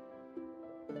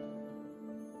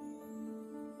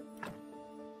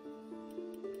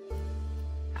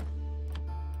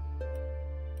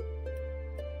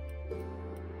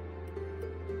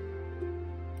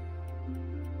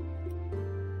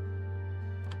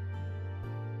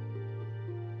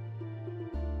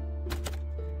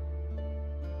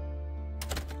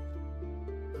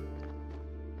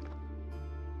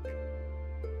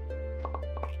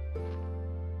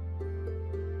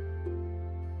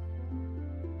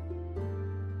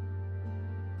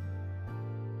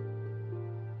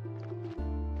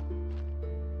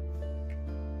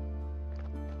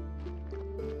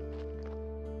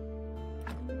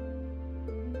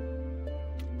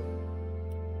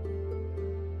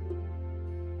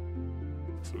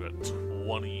 So we got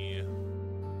 20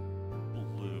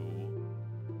 blue.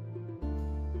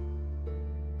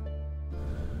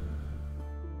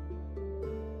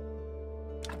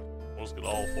 Let's get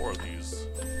all 4 of these.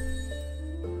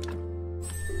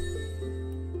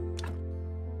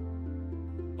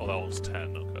 Oh, that one's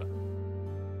 10, okay.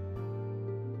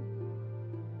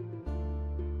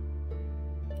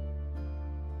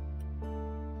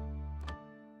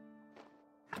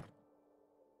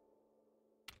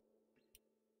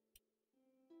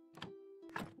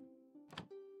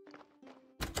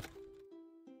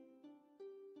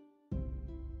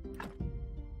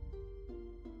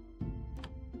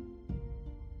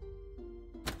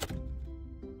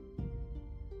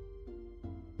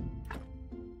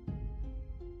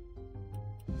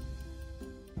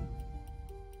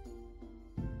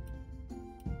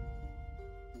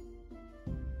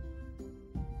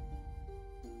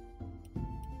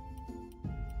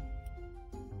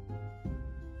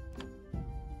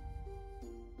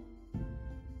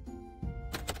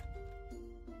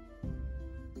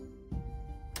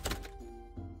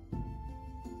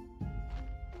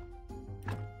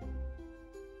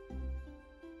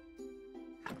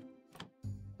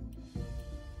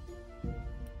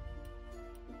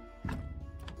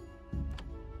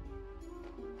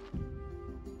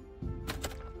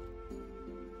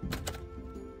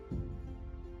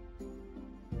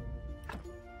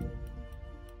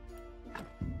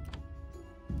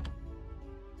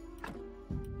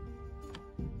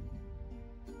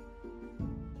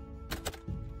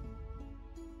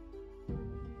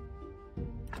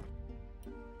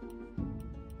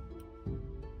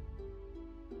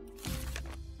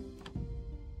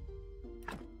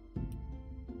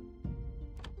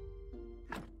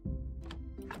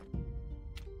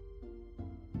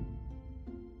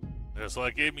 Yeah, so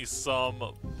that gave me some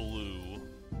blue.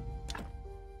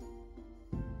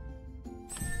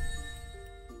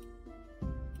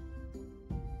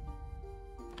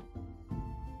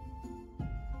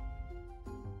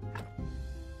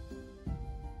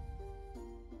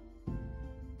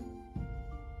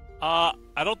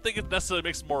 I don't think it necessarily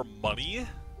makes more money.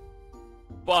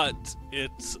 but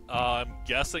it, I'm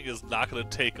guessing, is not going to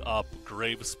take up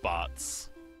grave spots.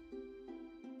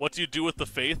 What do you do with the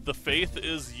Faith? The Faith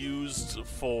is used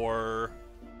for...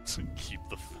 to keep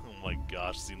the... oh my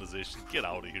gosh, Xenization, get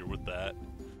out of here with that.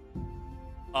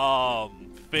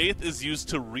 Faith is used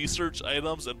to research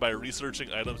items, and by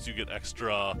researching items you get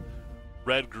extra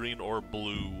red, green, or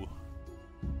blue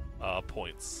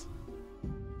points.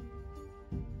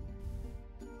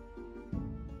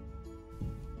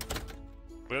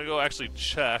 We're gonna go actually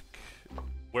check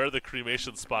where the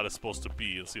cremation spot is supposed to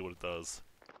be and see what it does.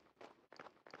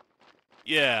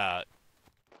 Yeah.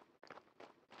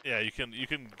 Yeah, you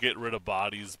can get rid of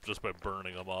bodies just by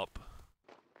burning them up.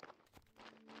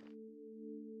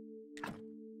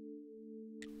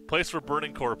 Place for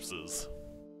burning corpses.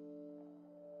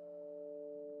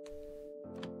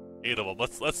 8 of them.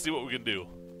 Let's see what we can do.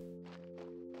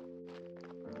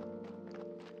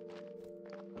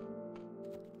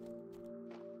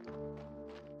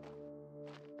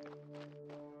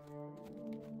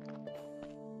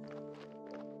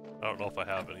 I don't know if I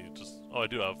have any. Just oh, I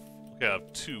do have. Okay, I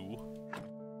have 2.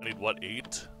 I need what,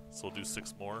 8? So we'll do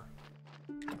 6 more.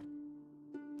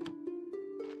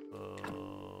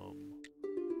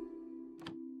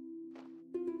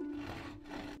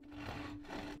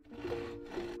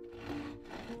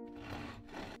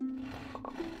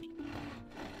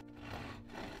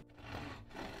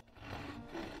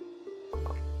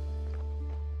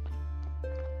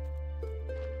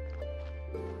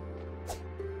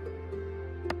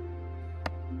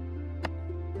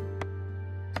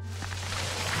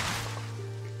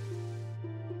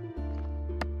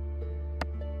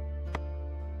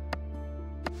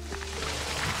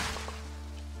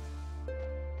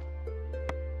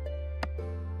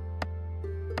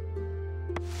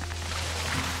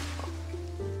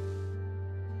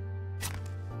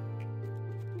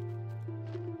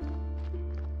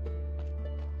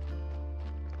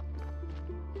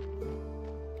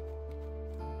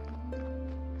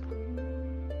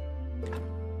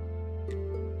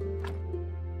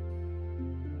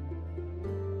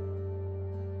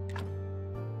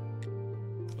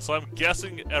 So I'm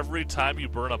guessing every time you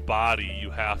burn a body,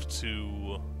 you have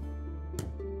to...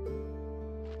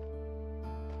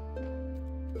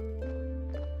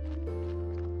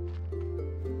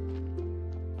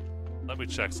 Let me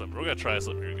check something. We're gonna try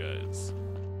something here, guys.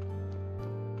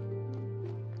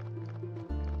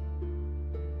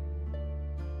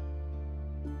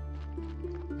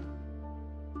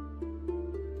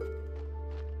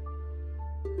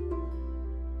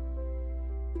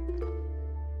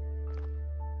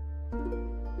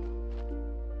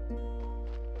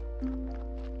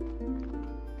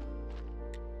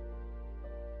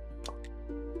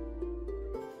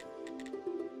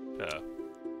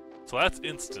 So that's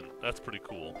instant. That's pretty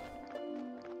cool.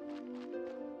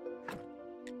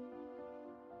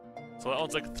 So that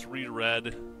one's like 3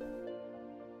 red.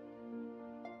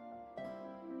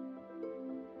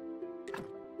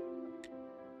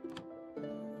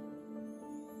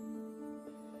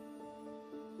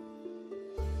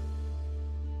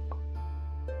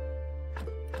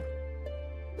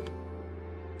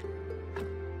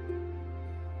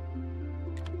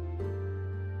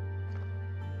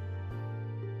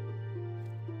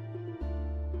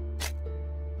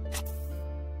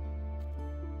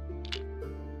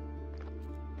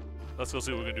 Let's go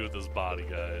see what we can do with this body,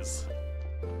 guys.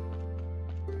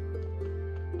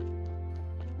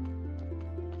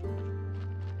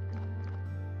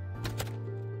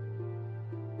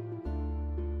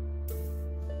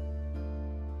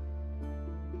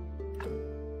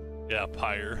 Yeah,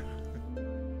 pyre. We're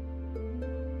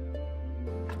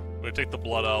gonna take the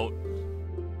blood out.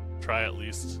 Try at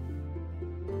least.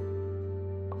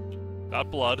 Got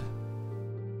blood.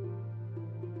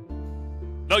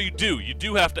 No, you do. You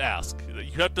do have to ask.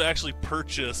 You have to actually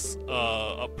purchase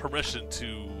a permission to...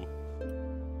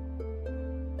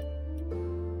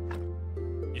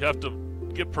 You have to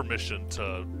get permission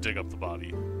to dig up the body.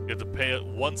 You have to pay it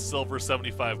 1 silver,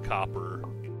 75 copper.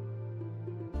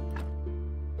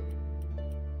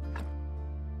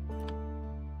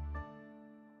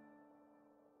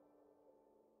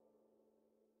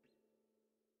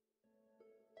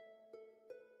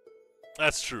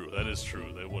 That's true. That is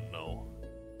true. They wouldn't know.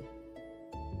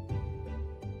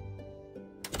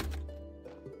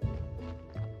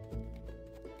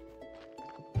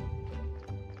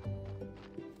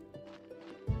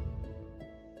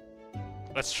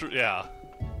 That's true, yeah.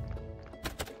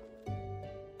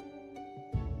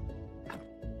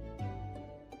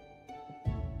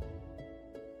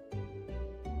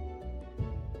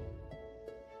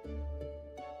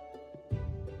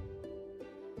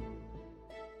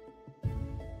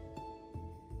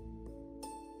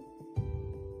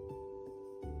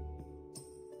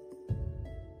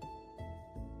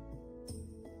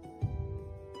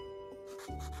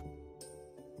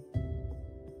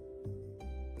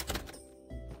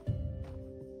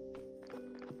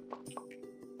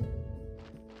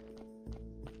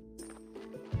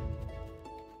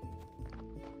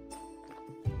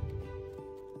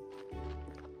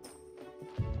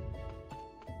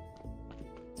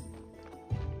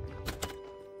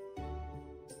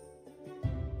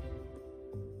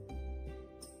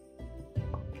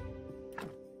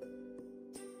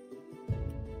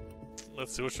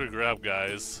 Let's see what should we grab,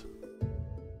 guys.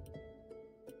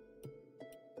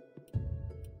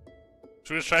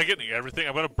 Should we just try getting everything?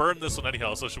 I'm gonna burn this one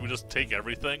anyhow, so should we just take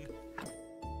everything?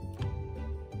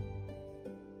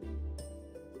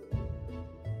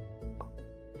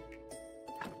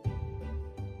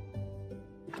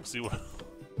 See what...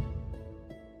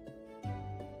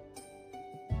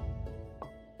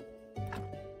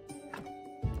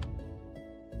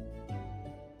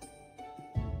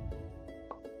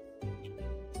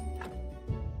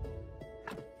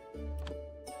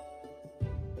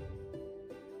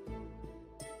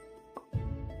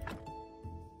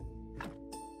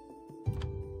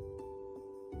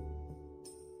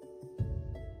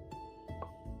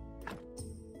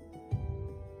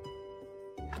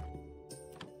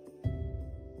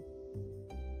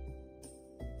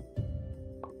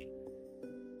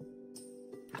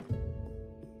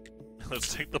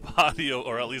 Let's take the body,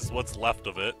 or at least what's left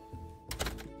of it.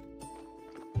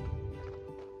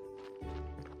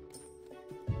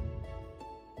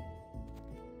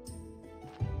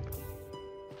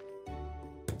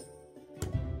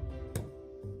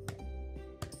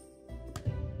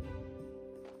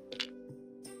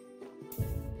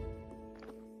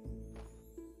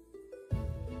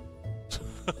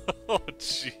 Oh,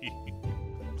 jeez.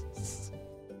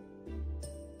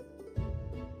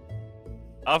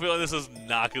 I feel like this is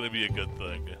not going to be a good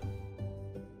thing.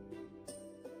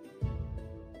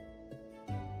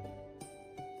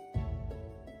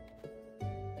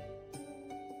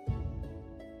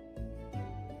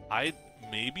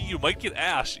 Maybe you might get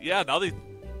Ash. Yeah, now they...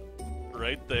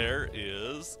 Right there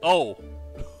is... Oh!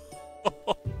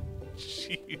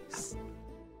 Jeez.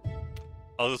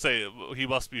 I was gonna say, he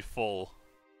must be full.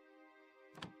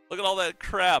 Look at all that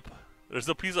crap. There's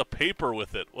a piece of paper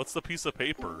with it. What's the piece of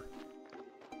paper?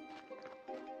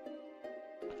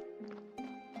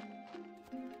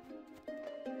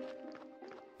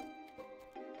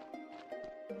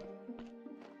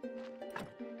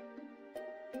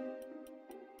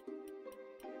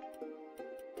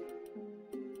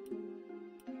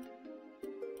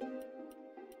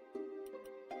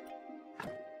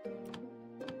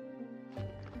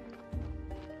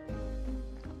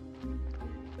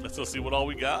 Let's go see what all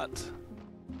we got.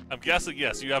 I'm guessing,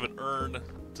 yes, you have an urn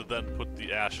to then put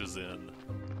the ashes in.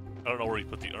 I don't know where you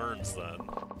put the urns then.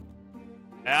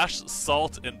 Ash,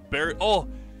 salt, and oh!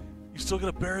 You still get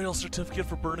a burial certificate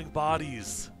for burning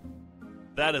bodies.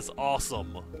 That is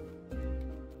awesome.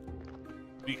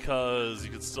 Because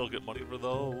you can still get money for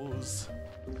those.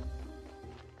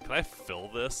 Can I fill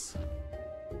this?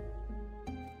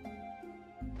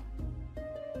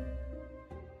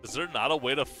 Is there not a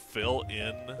way to fill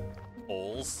in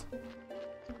holes?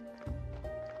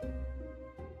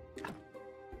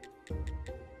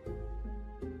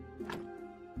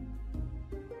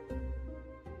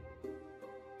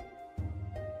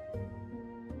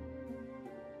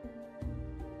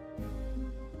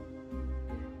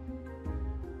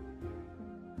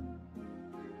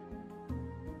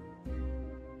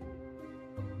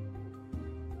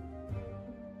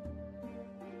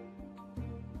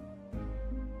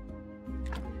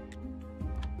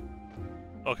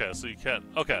 Okay, so you can.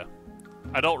 Okay.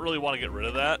 I don't really want to get rid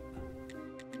of that.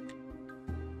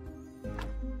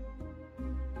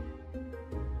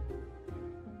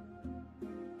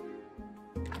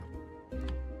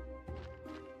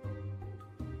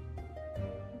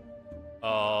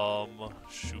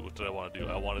 Shoot, what did I want to do?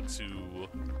 I wanted to...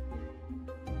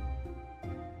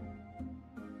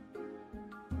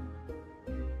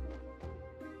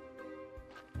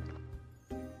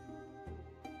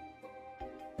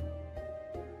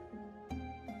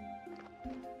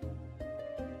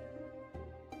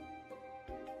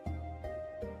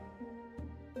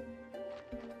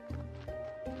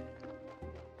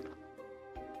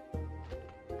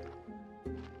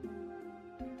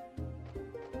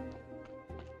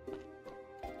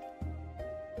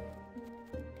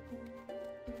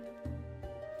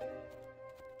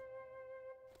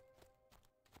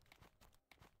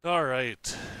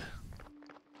 Alright.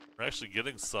 We're actually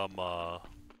getting some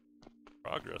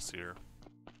progress here.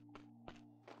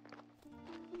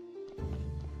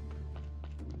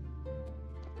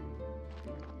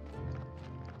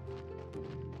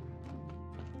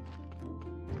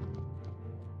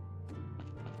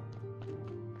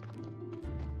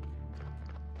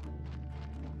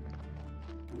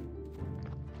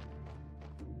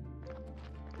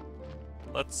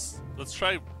 Let's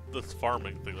try this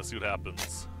farming thing. Let's see what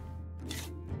happens.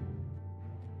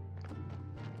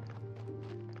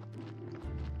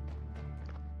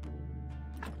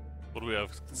 What do we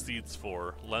have seeds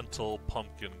for? Lentil,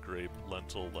 pumpkin, grape,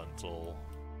 lentil,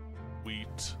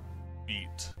 wheat,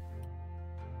 beet.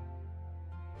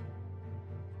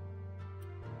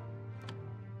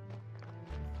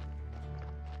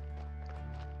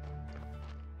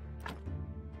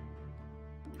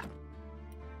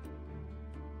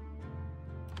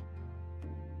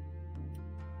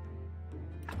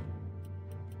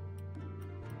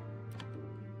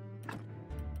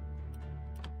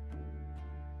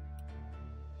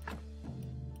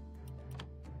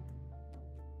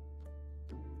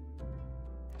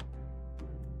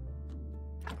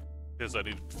 Because I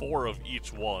need 4 of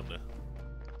each one.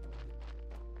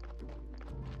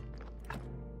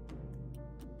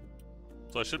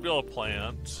 So I should be able to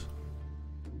plant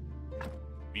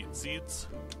beet seeds.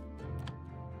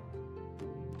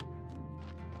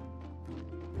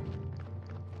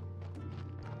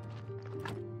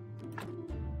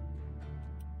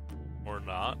 Or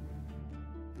not.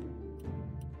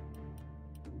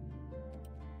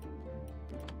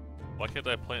 Why can't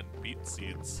I plant beet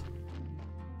seeds?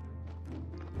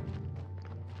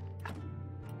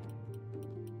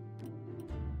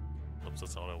 Oops,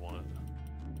 that's not what I wanted.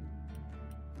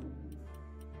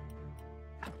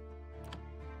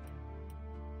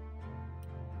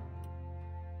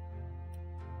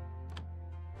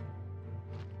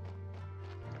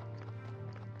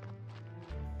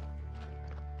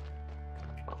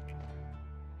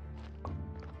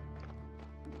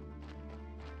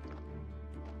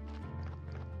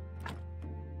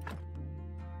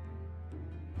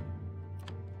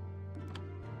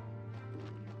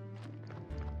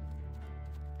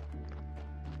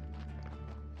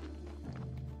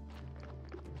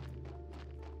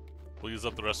 We'll use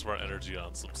up the rest of our energy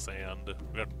on some sand.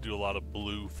 We have to do a lot of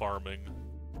blue farming.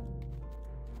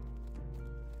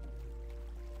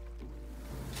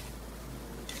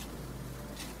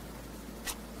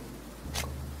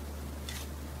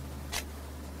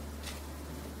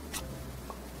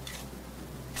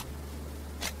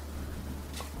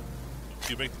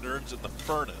 Do you make nerds in the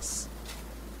furnace?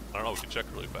 I don't know, we can check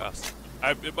really fast.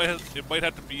 It might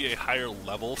have to be a higher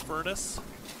level furnace.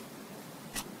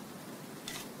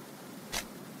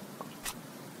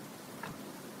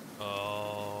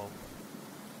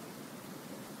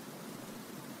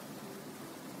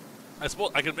 I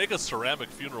suppose I can make a ceramic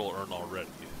funeral urn already.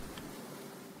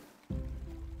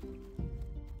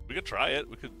 We could try it.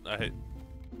 We could.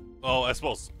 Oh, I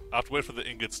suppose I have to wait for the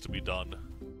ingots to be done.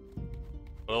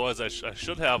 Otherwise, I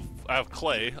should have. I have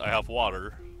clay. I have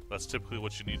water. That's typically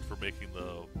what you need for making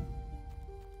the.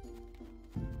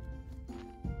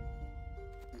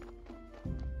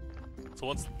 So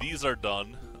once these are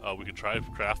done, we can try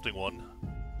crafting one.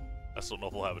 I still don't know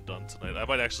if we'll have it done tonight. I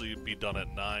might actually be done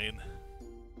at 9.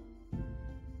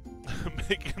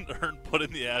 Make an urn, put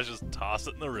in the ashes, toss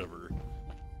it in the river.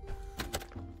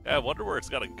 Yeah, I wonder where it's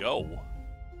gotta go.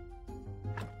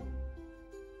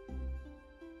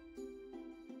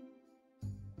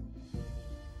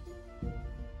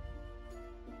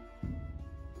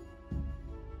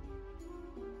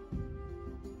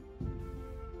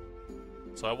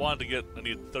 So I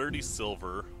need 30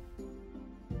 silver.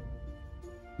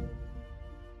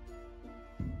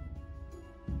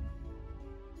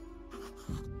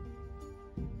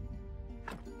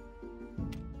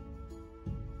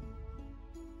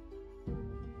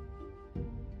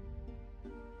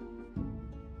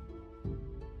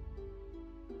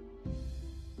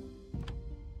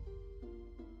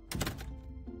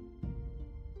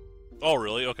 Oh,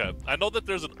 really? Okay. I know that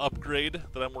there's an upgrade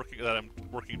that I'm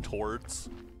working towards.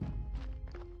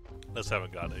 Just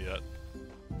haven't gotten it yet.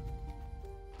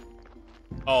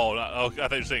 Oh, I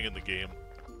thought you were saying in the game.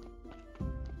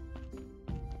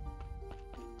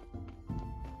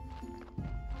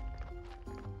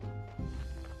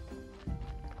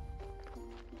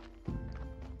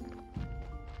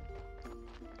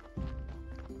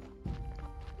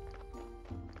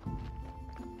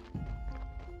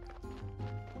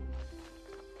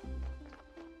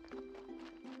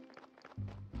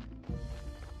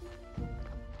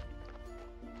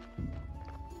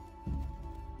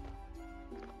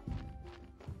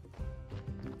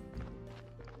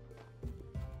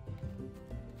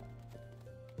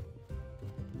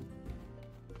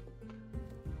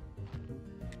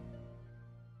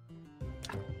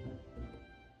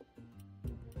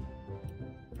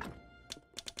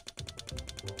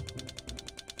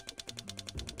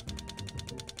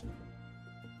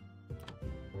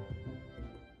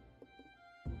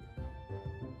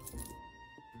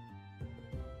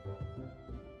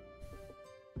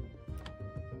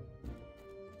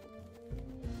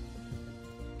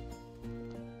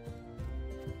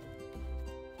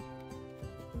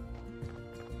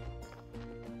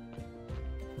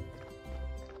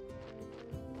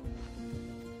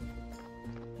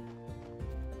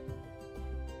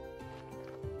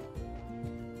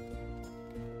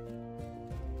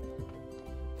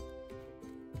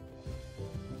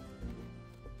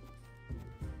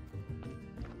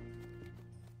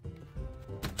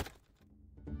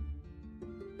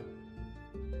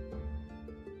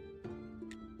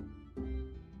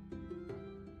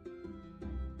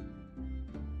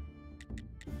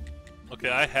 Okay,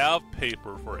 I have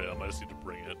paper for him. I just need to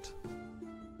bring it.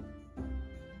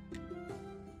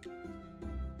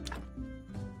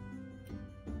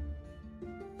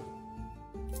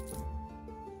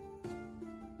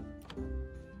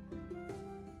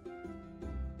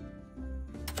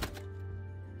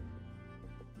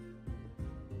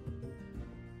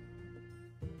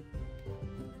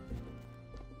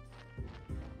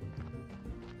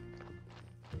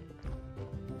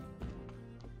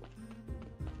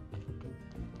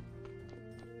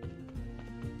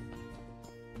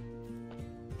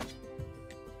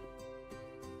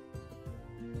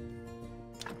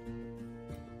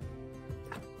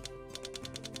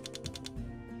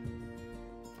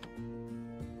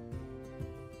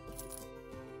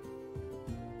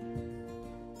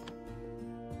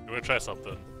 I'm gonna try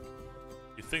something.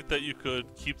 You think that you could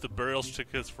keep the burial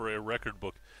tickets for a record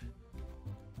book?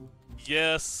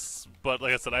 Yes, but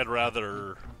like I said, I'd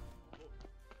rather...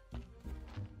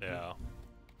 Yeah.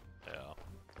 Yeah.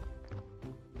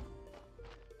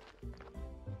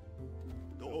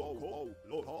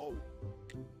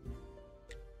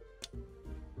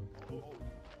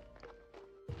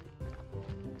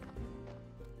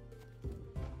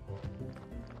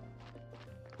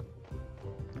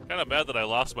 Kinda mad that I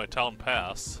lost my town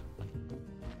pass.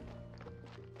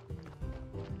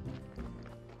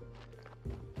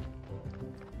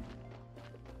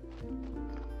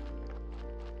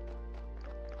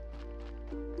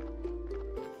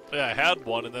 Yeah, I had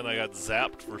one and then I got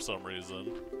zapped for some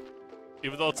reason.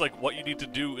 Even though it's like what you need to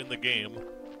do in the game.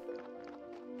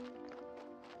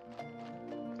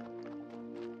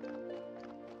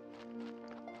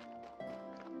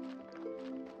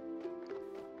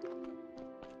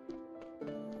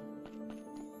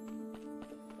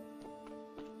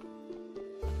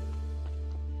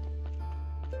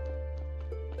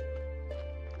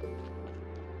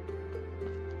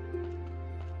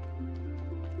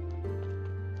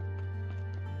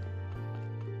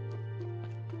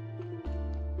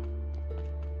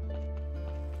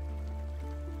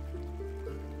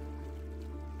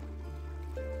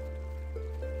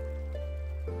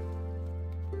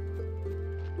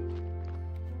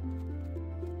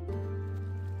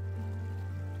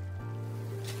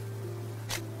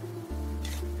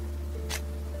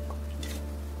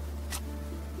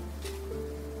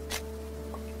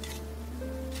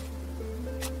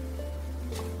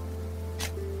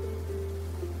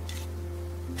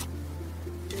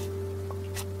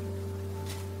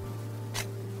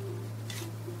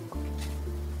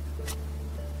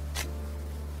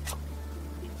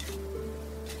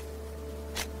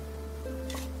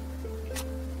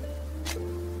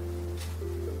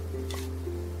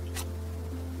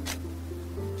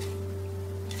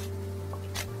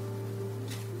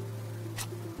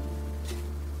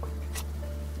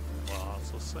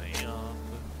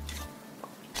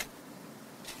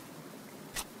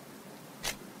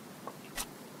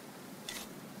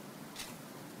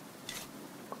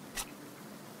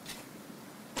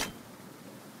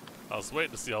 I was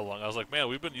waiting to see how long. I was like, man,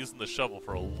 we've been using the shovel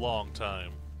for a long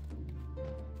time.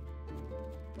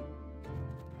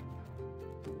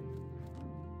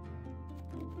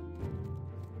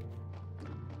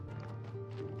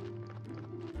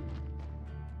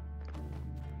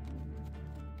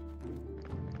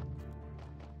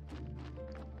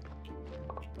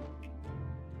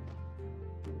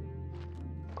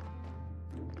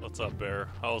 What's up, Bear?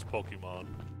 How's Pokemon?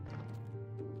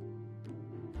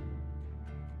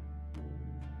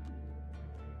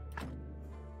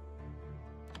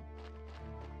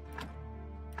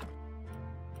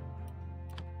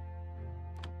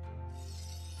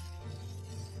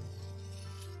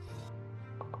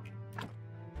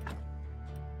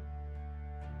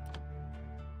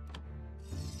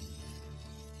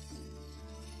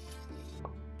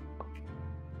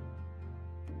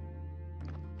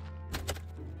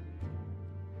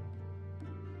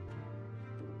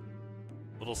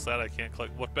 Little sad I can't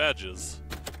collect what badges.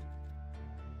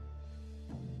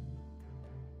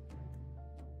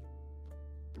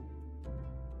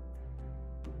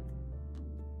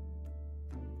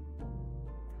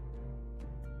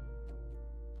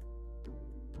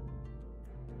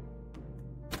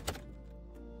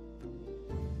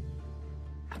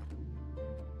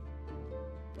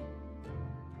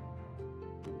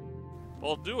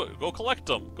 Well, do it. Go collect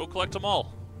them. Go collect them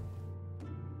all.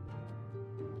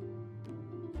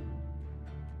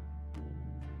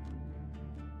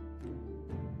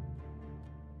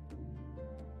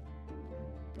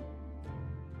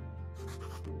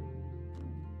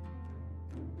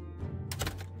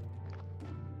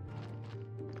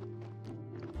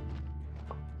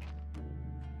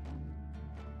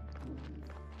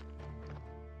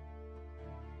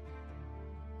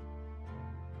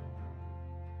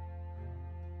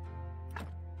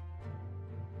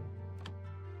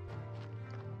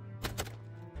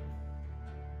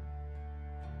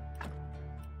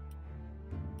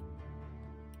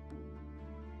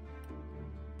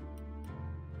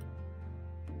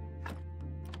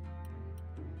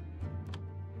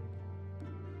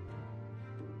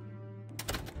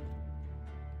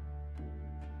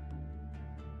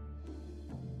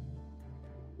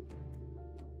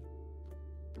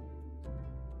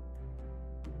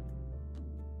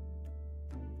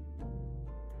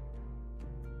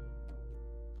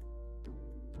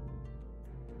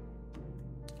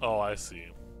 Oh, I see.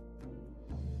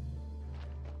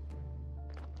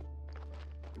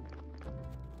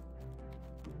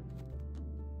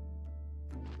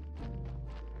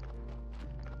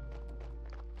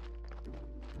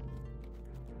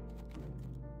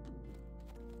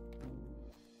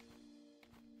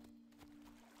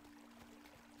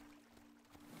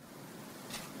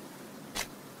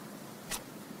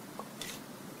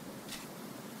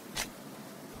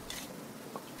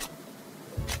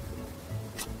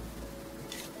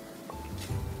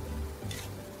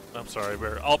 I'm sorry,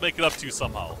 Bear. I'll make it up to you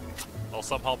somehow. I'll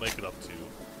somehow make it up to you.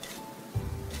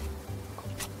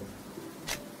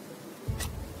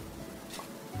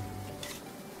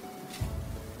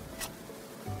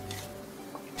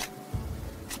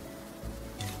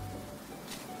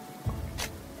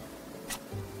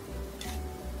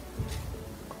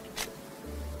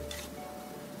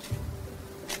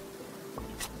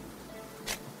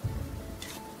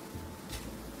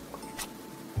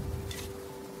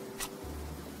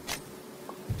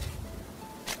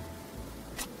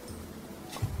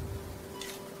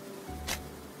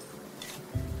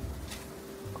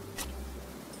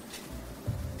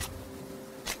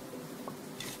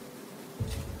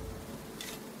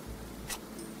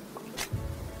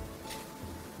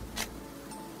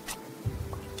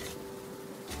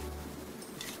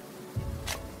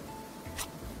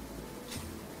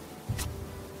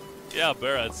 Yeah,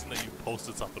 Bear, I'd seen that you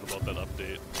posted something about that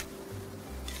update.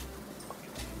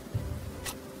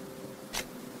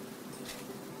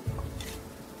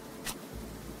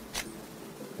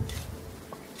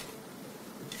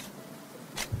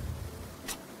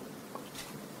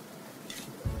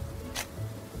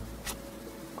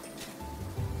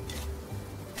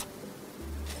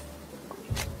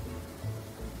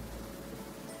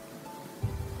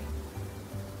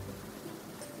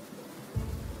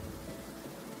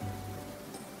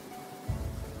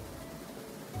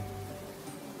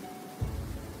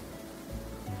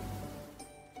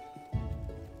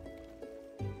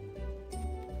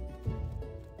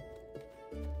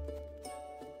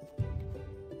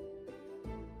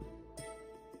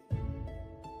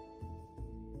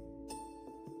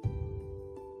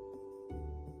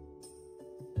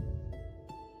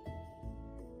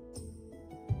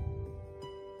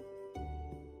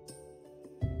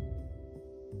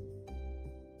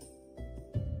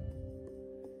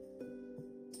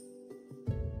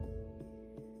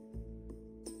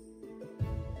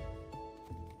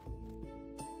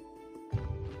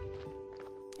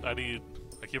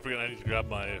 I keep forgetting I need to grab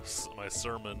my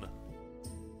sermon.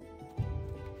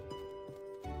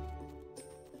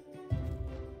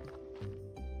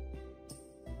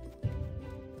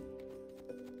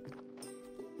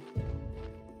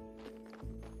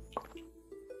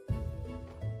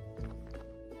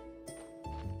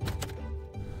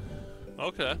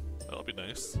 Okay, that'll be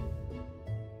nice.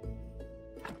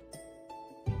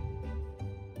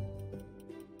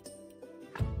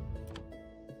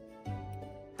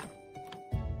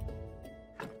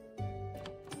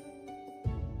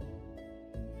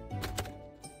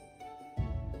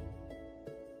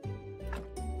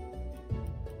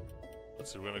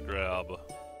 So we're gonna grab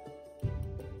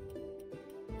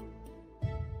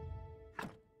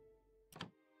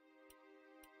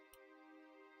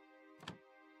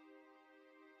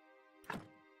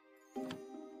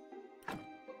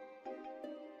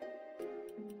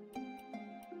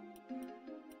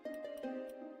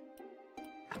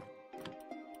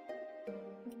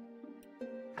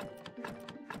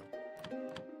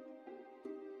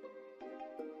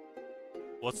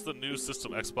what's the new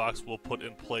system Xbox will put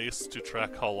in place to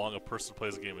track how long a person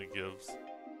plays a game it gives?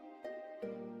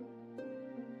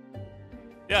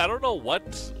 Yeah, I don't know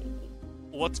what's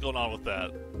going on with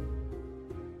that.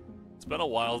 It's been a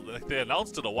while. Like, they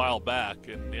announced it a while back,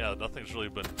 and yeah, nothing's really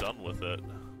been done with it.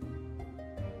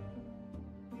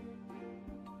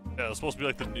 Yeah, it's supposed to be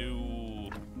like the new...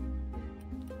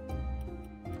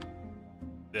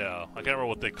 Yeah, I can't remember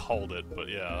what they called it, but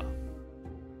yeah.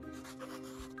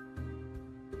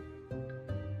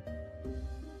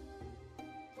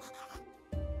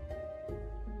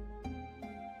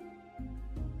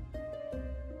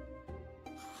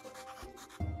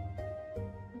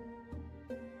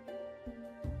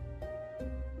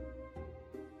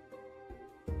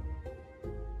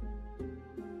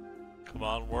 Come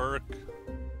on, work.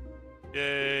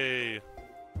 Yay.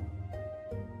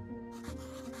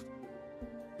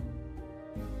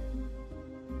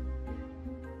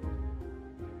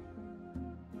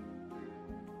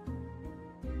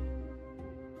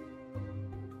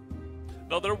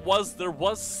 No, there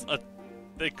was a,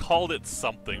 they called it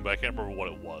something, but I can't remember what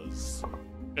it was.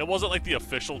 It wasn't like the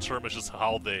official term, it's just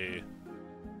how they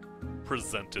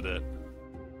presented it.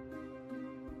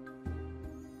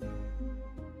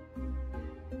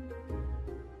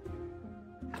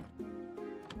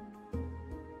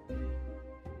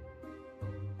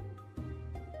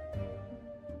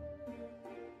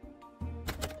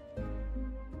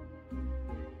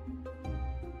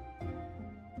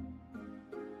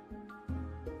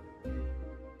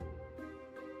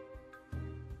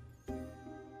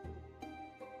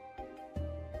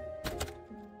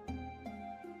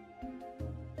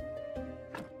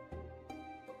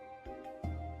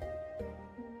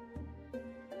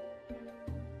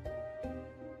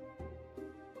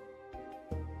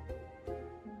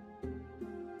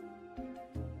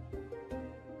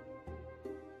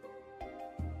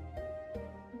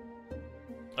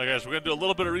 Alright guys, we're gonna do a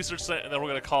little bit of research tonight, and then we're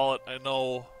gonna call it. I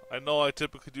know I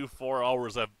typically do 4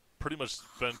 hours. I've pretty much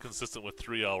been consistent with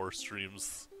 3-hour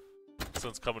streams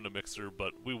since coming to Mixer,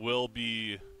 but we will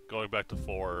be going back to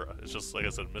 4. It's just, like I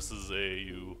said, Mrs.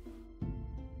 AAU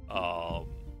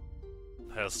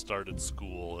has started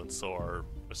school, and so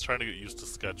is trying to get used to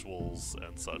schedules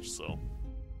and such, so.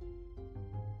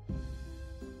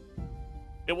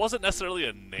 It wasn't necessarily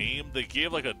a name. They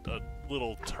gave like a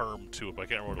little term to it, but I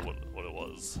can't remember what it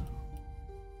was.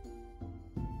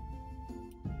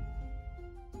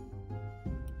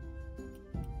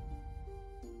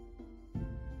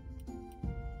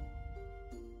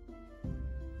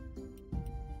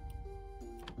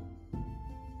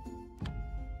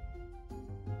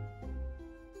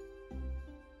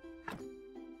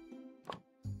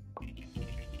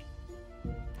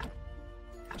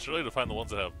 I should really find the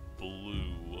ones that have blue.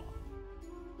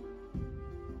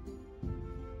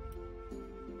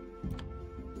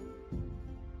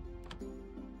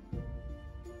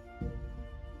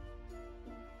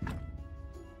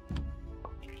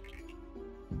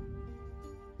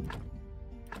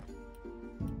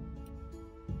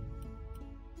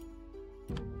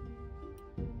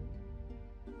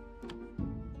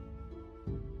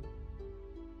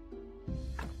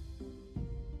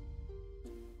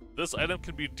 This item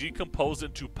can be decomposed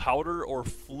into powder or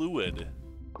fluid.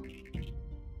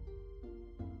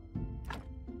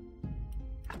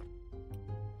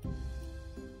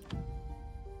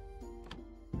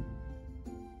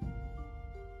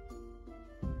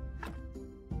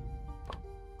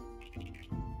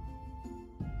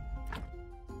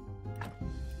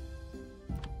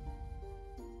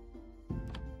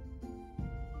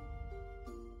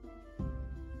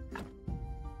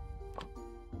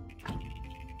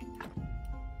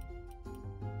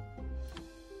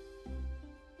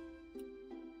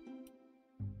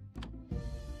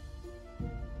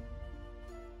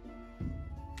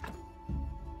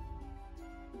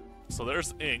 So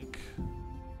there's ink.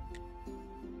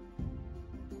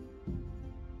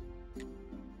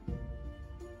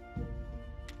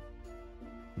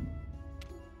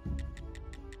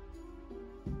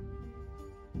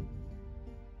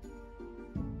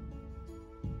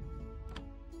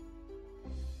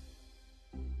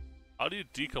 How do you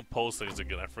decompose things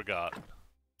again? I forgot.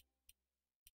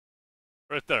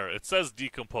 Right there, it says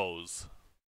decompose.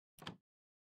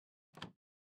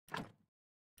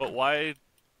 But why?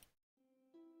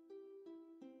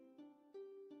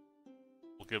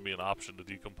 Will give me an option to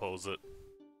decompose it.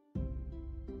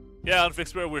 Yeah, on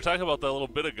Fixed Bear, we were talking about that a little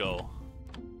bit ago.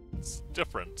 It's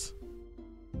different.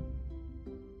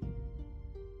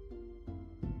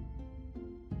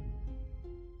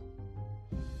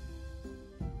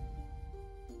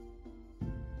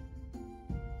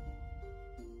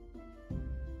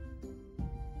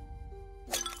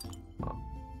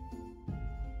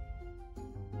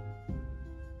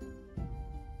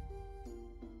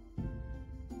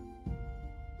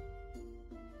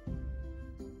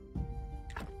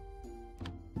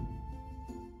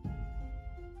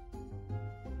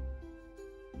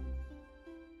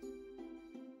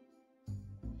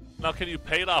 Now, can you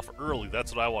pay it off early?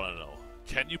 That's what I want to know.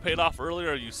 Can you pay it off early,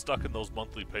 or are you stuck in those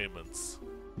monthly payments?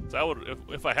 So I would,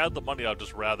 if I had the money, I'd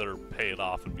just rather pay it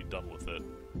off and be done with it.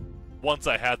 Once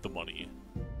I had the money.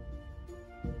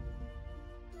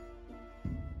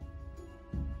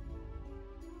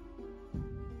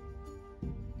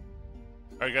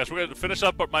 Alright guys, we're going to finish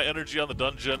up my energy on the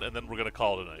dungeon, and then we're going to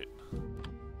call it a night.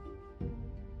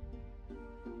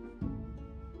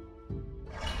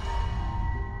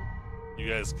 You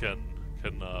guys can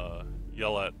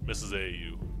yell at Mrs.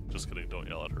 AAU. Just kidding, don't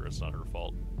yell at her, it's not her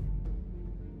fault.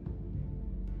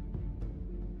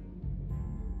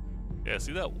 Yeah,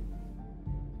 see that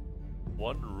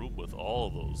one room with all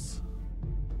of those.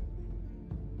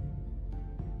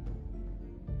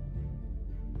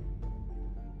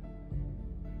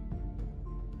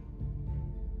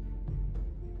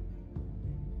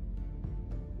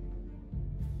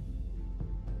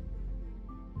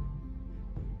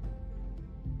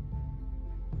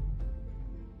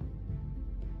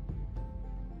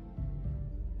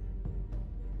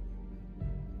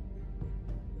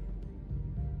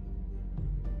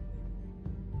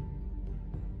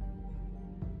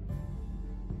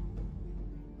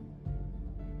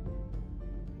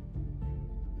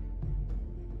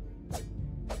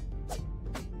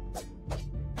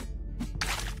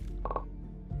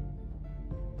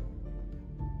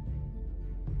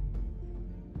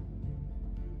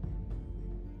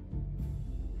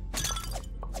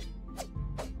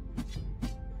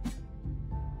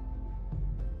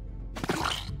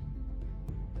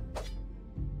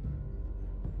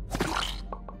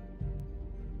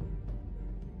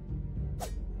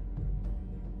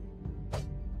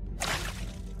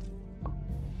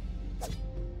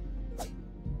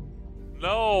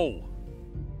 No!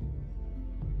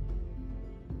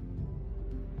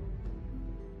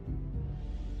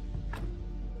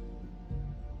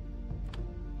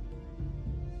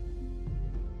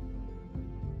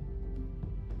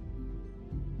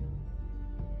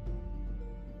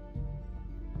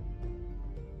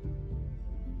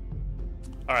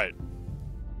 Alright.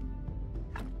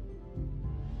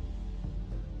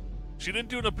 She didn't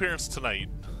do an appearance tonight,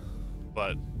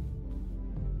 but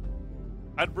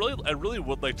I really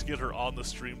would like to get her on the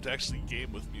stream to actually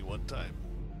game with me one time.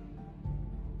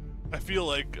 I feel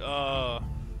like,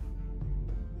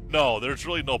 no, there's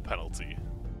really no penalty.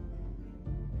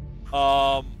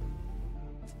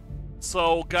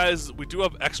 So guys, we do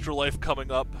have Extra Life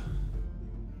coming up.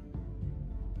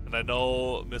 And I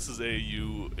know Mrs.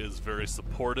 AU is very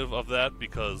supportive of that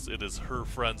because it is her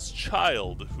friend's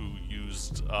child who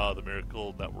used the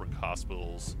Miracle Network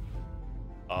hospitals,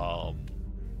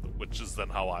 which is then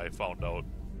how I found out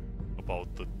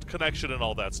about the connection and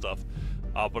all that stuff.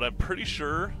 But I'm pretty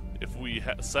sure if we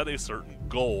set a certain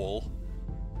goal,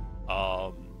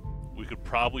 we could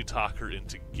probably talk her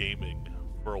into gaming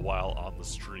for a while on the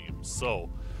stream. So,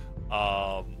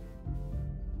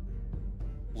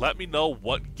 let me know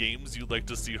what games you'd like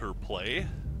to see her play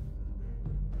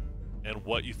and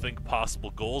what you think possible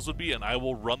goals would be, and I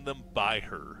will run them by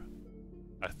her.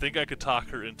 I think I could talk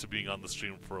her into being on the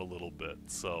stream for a little bit.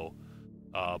 So,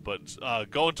 but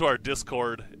go into our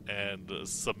Discord and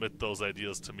submit those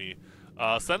ideas to me.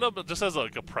 Send them just as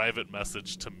like a private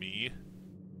message to me.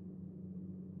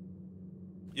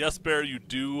 Yes, Bear, you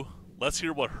do. Let's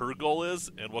hear what her goal is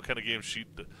and what kind of game she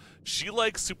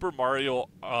likes. Super Mario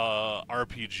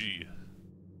RPG.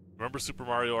 Remember Super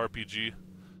Mario RPG?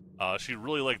 She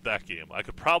really liked that game. I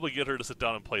could probably get her to sit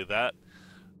down and play that.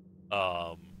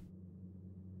 I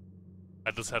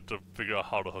just have to figure out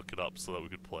how to hook it up so that we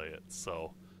could play it.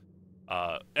 So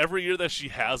every year that she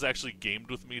has actually gamed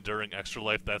with me during Extra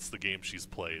Life, that's the game she's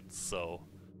played. So,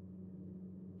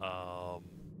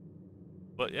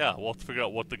 but yeah, we'll have to figure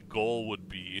out what the goal would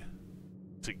be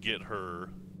to get her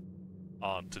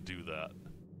on to do that.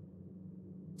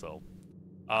 So,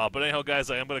 but anyhow,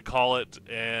 guys, I am going to call it,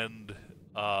 and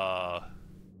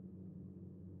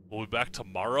we'll be back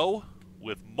tomorrow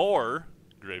with more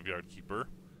Graveyard Keeper.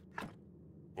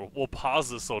 We'll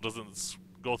pause this so it doesn't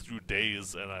go through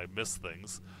days and I miss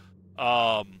things.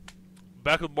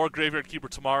 Back with more Graveyard Keeper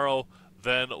tomorrow,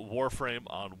 then Warframe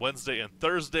on Wednesday and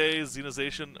Thursday.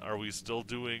 Xenization, are we still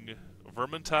doing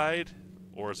Vermintide?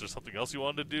 Or is there something else you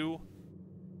wanted to do?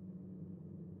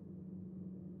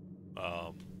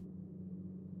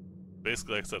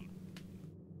 Basically, like I said,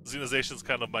 Xenization's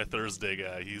kind of my Thursday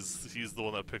guy. He's the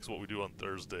one that picks what we do on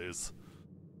Thursdays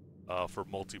for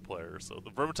multiplayer. So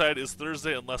the Vermintide is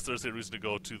Thursday, unless there's a reason to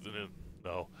go to the...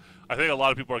 No. I think a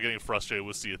lot of people are getting frustrated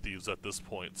with Sea of Thieves at this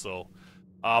point. So,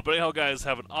 but anyhow, guys,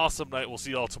 have an awesome night. We'll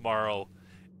see you all tomorrow.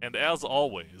 And as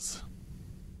always...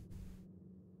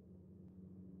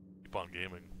 on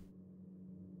gaming.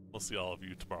 We'll see all of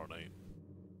you tomorrow night.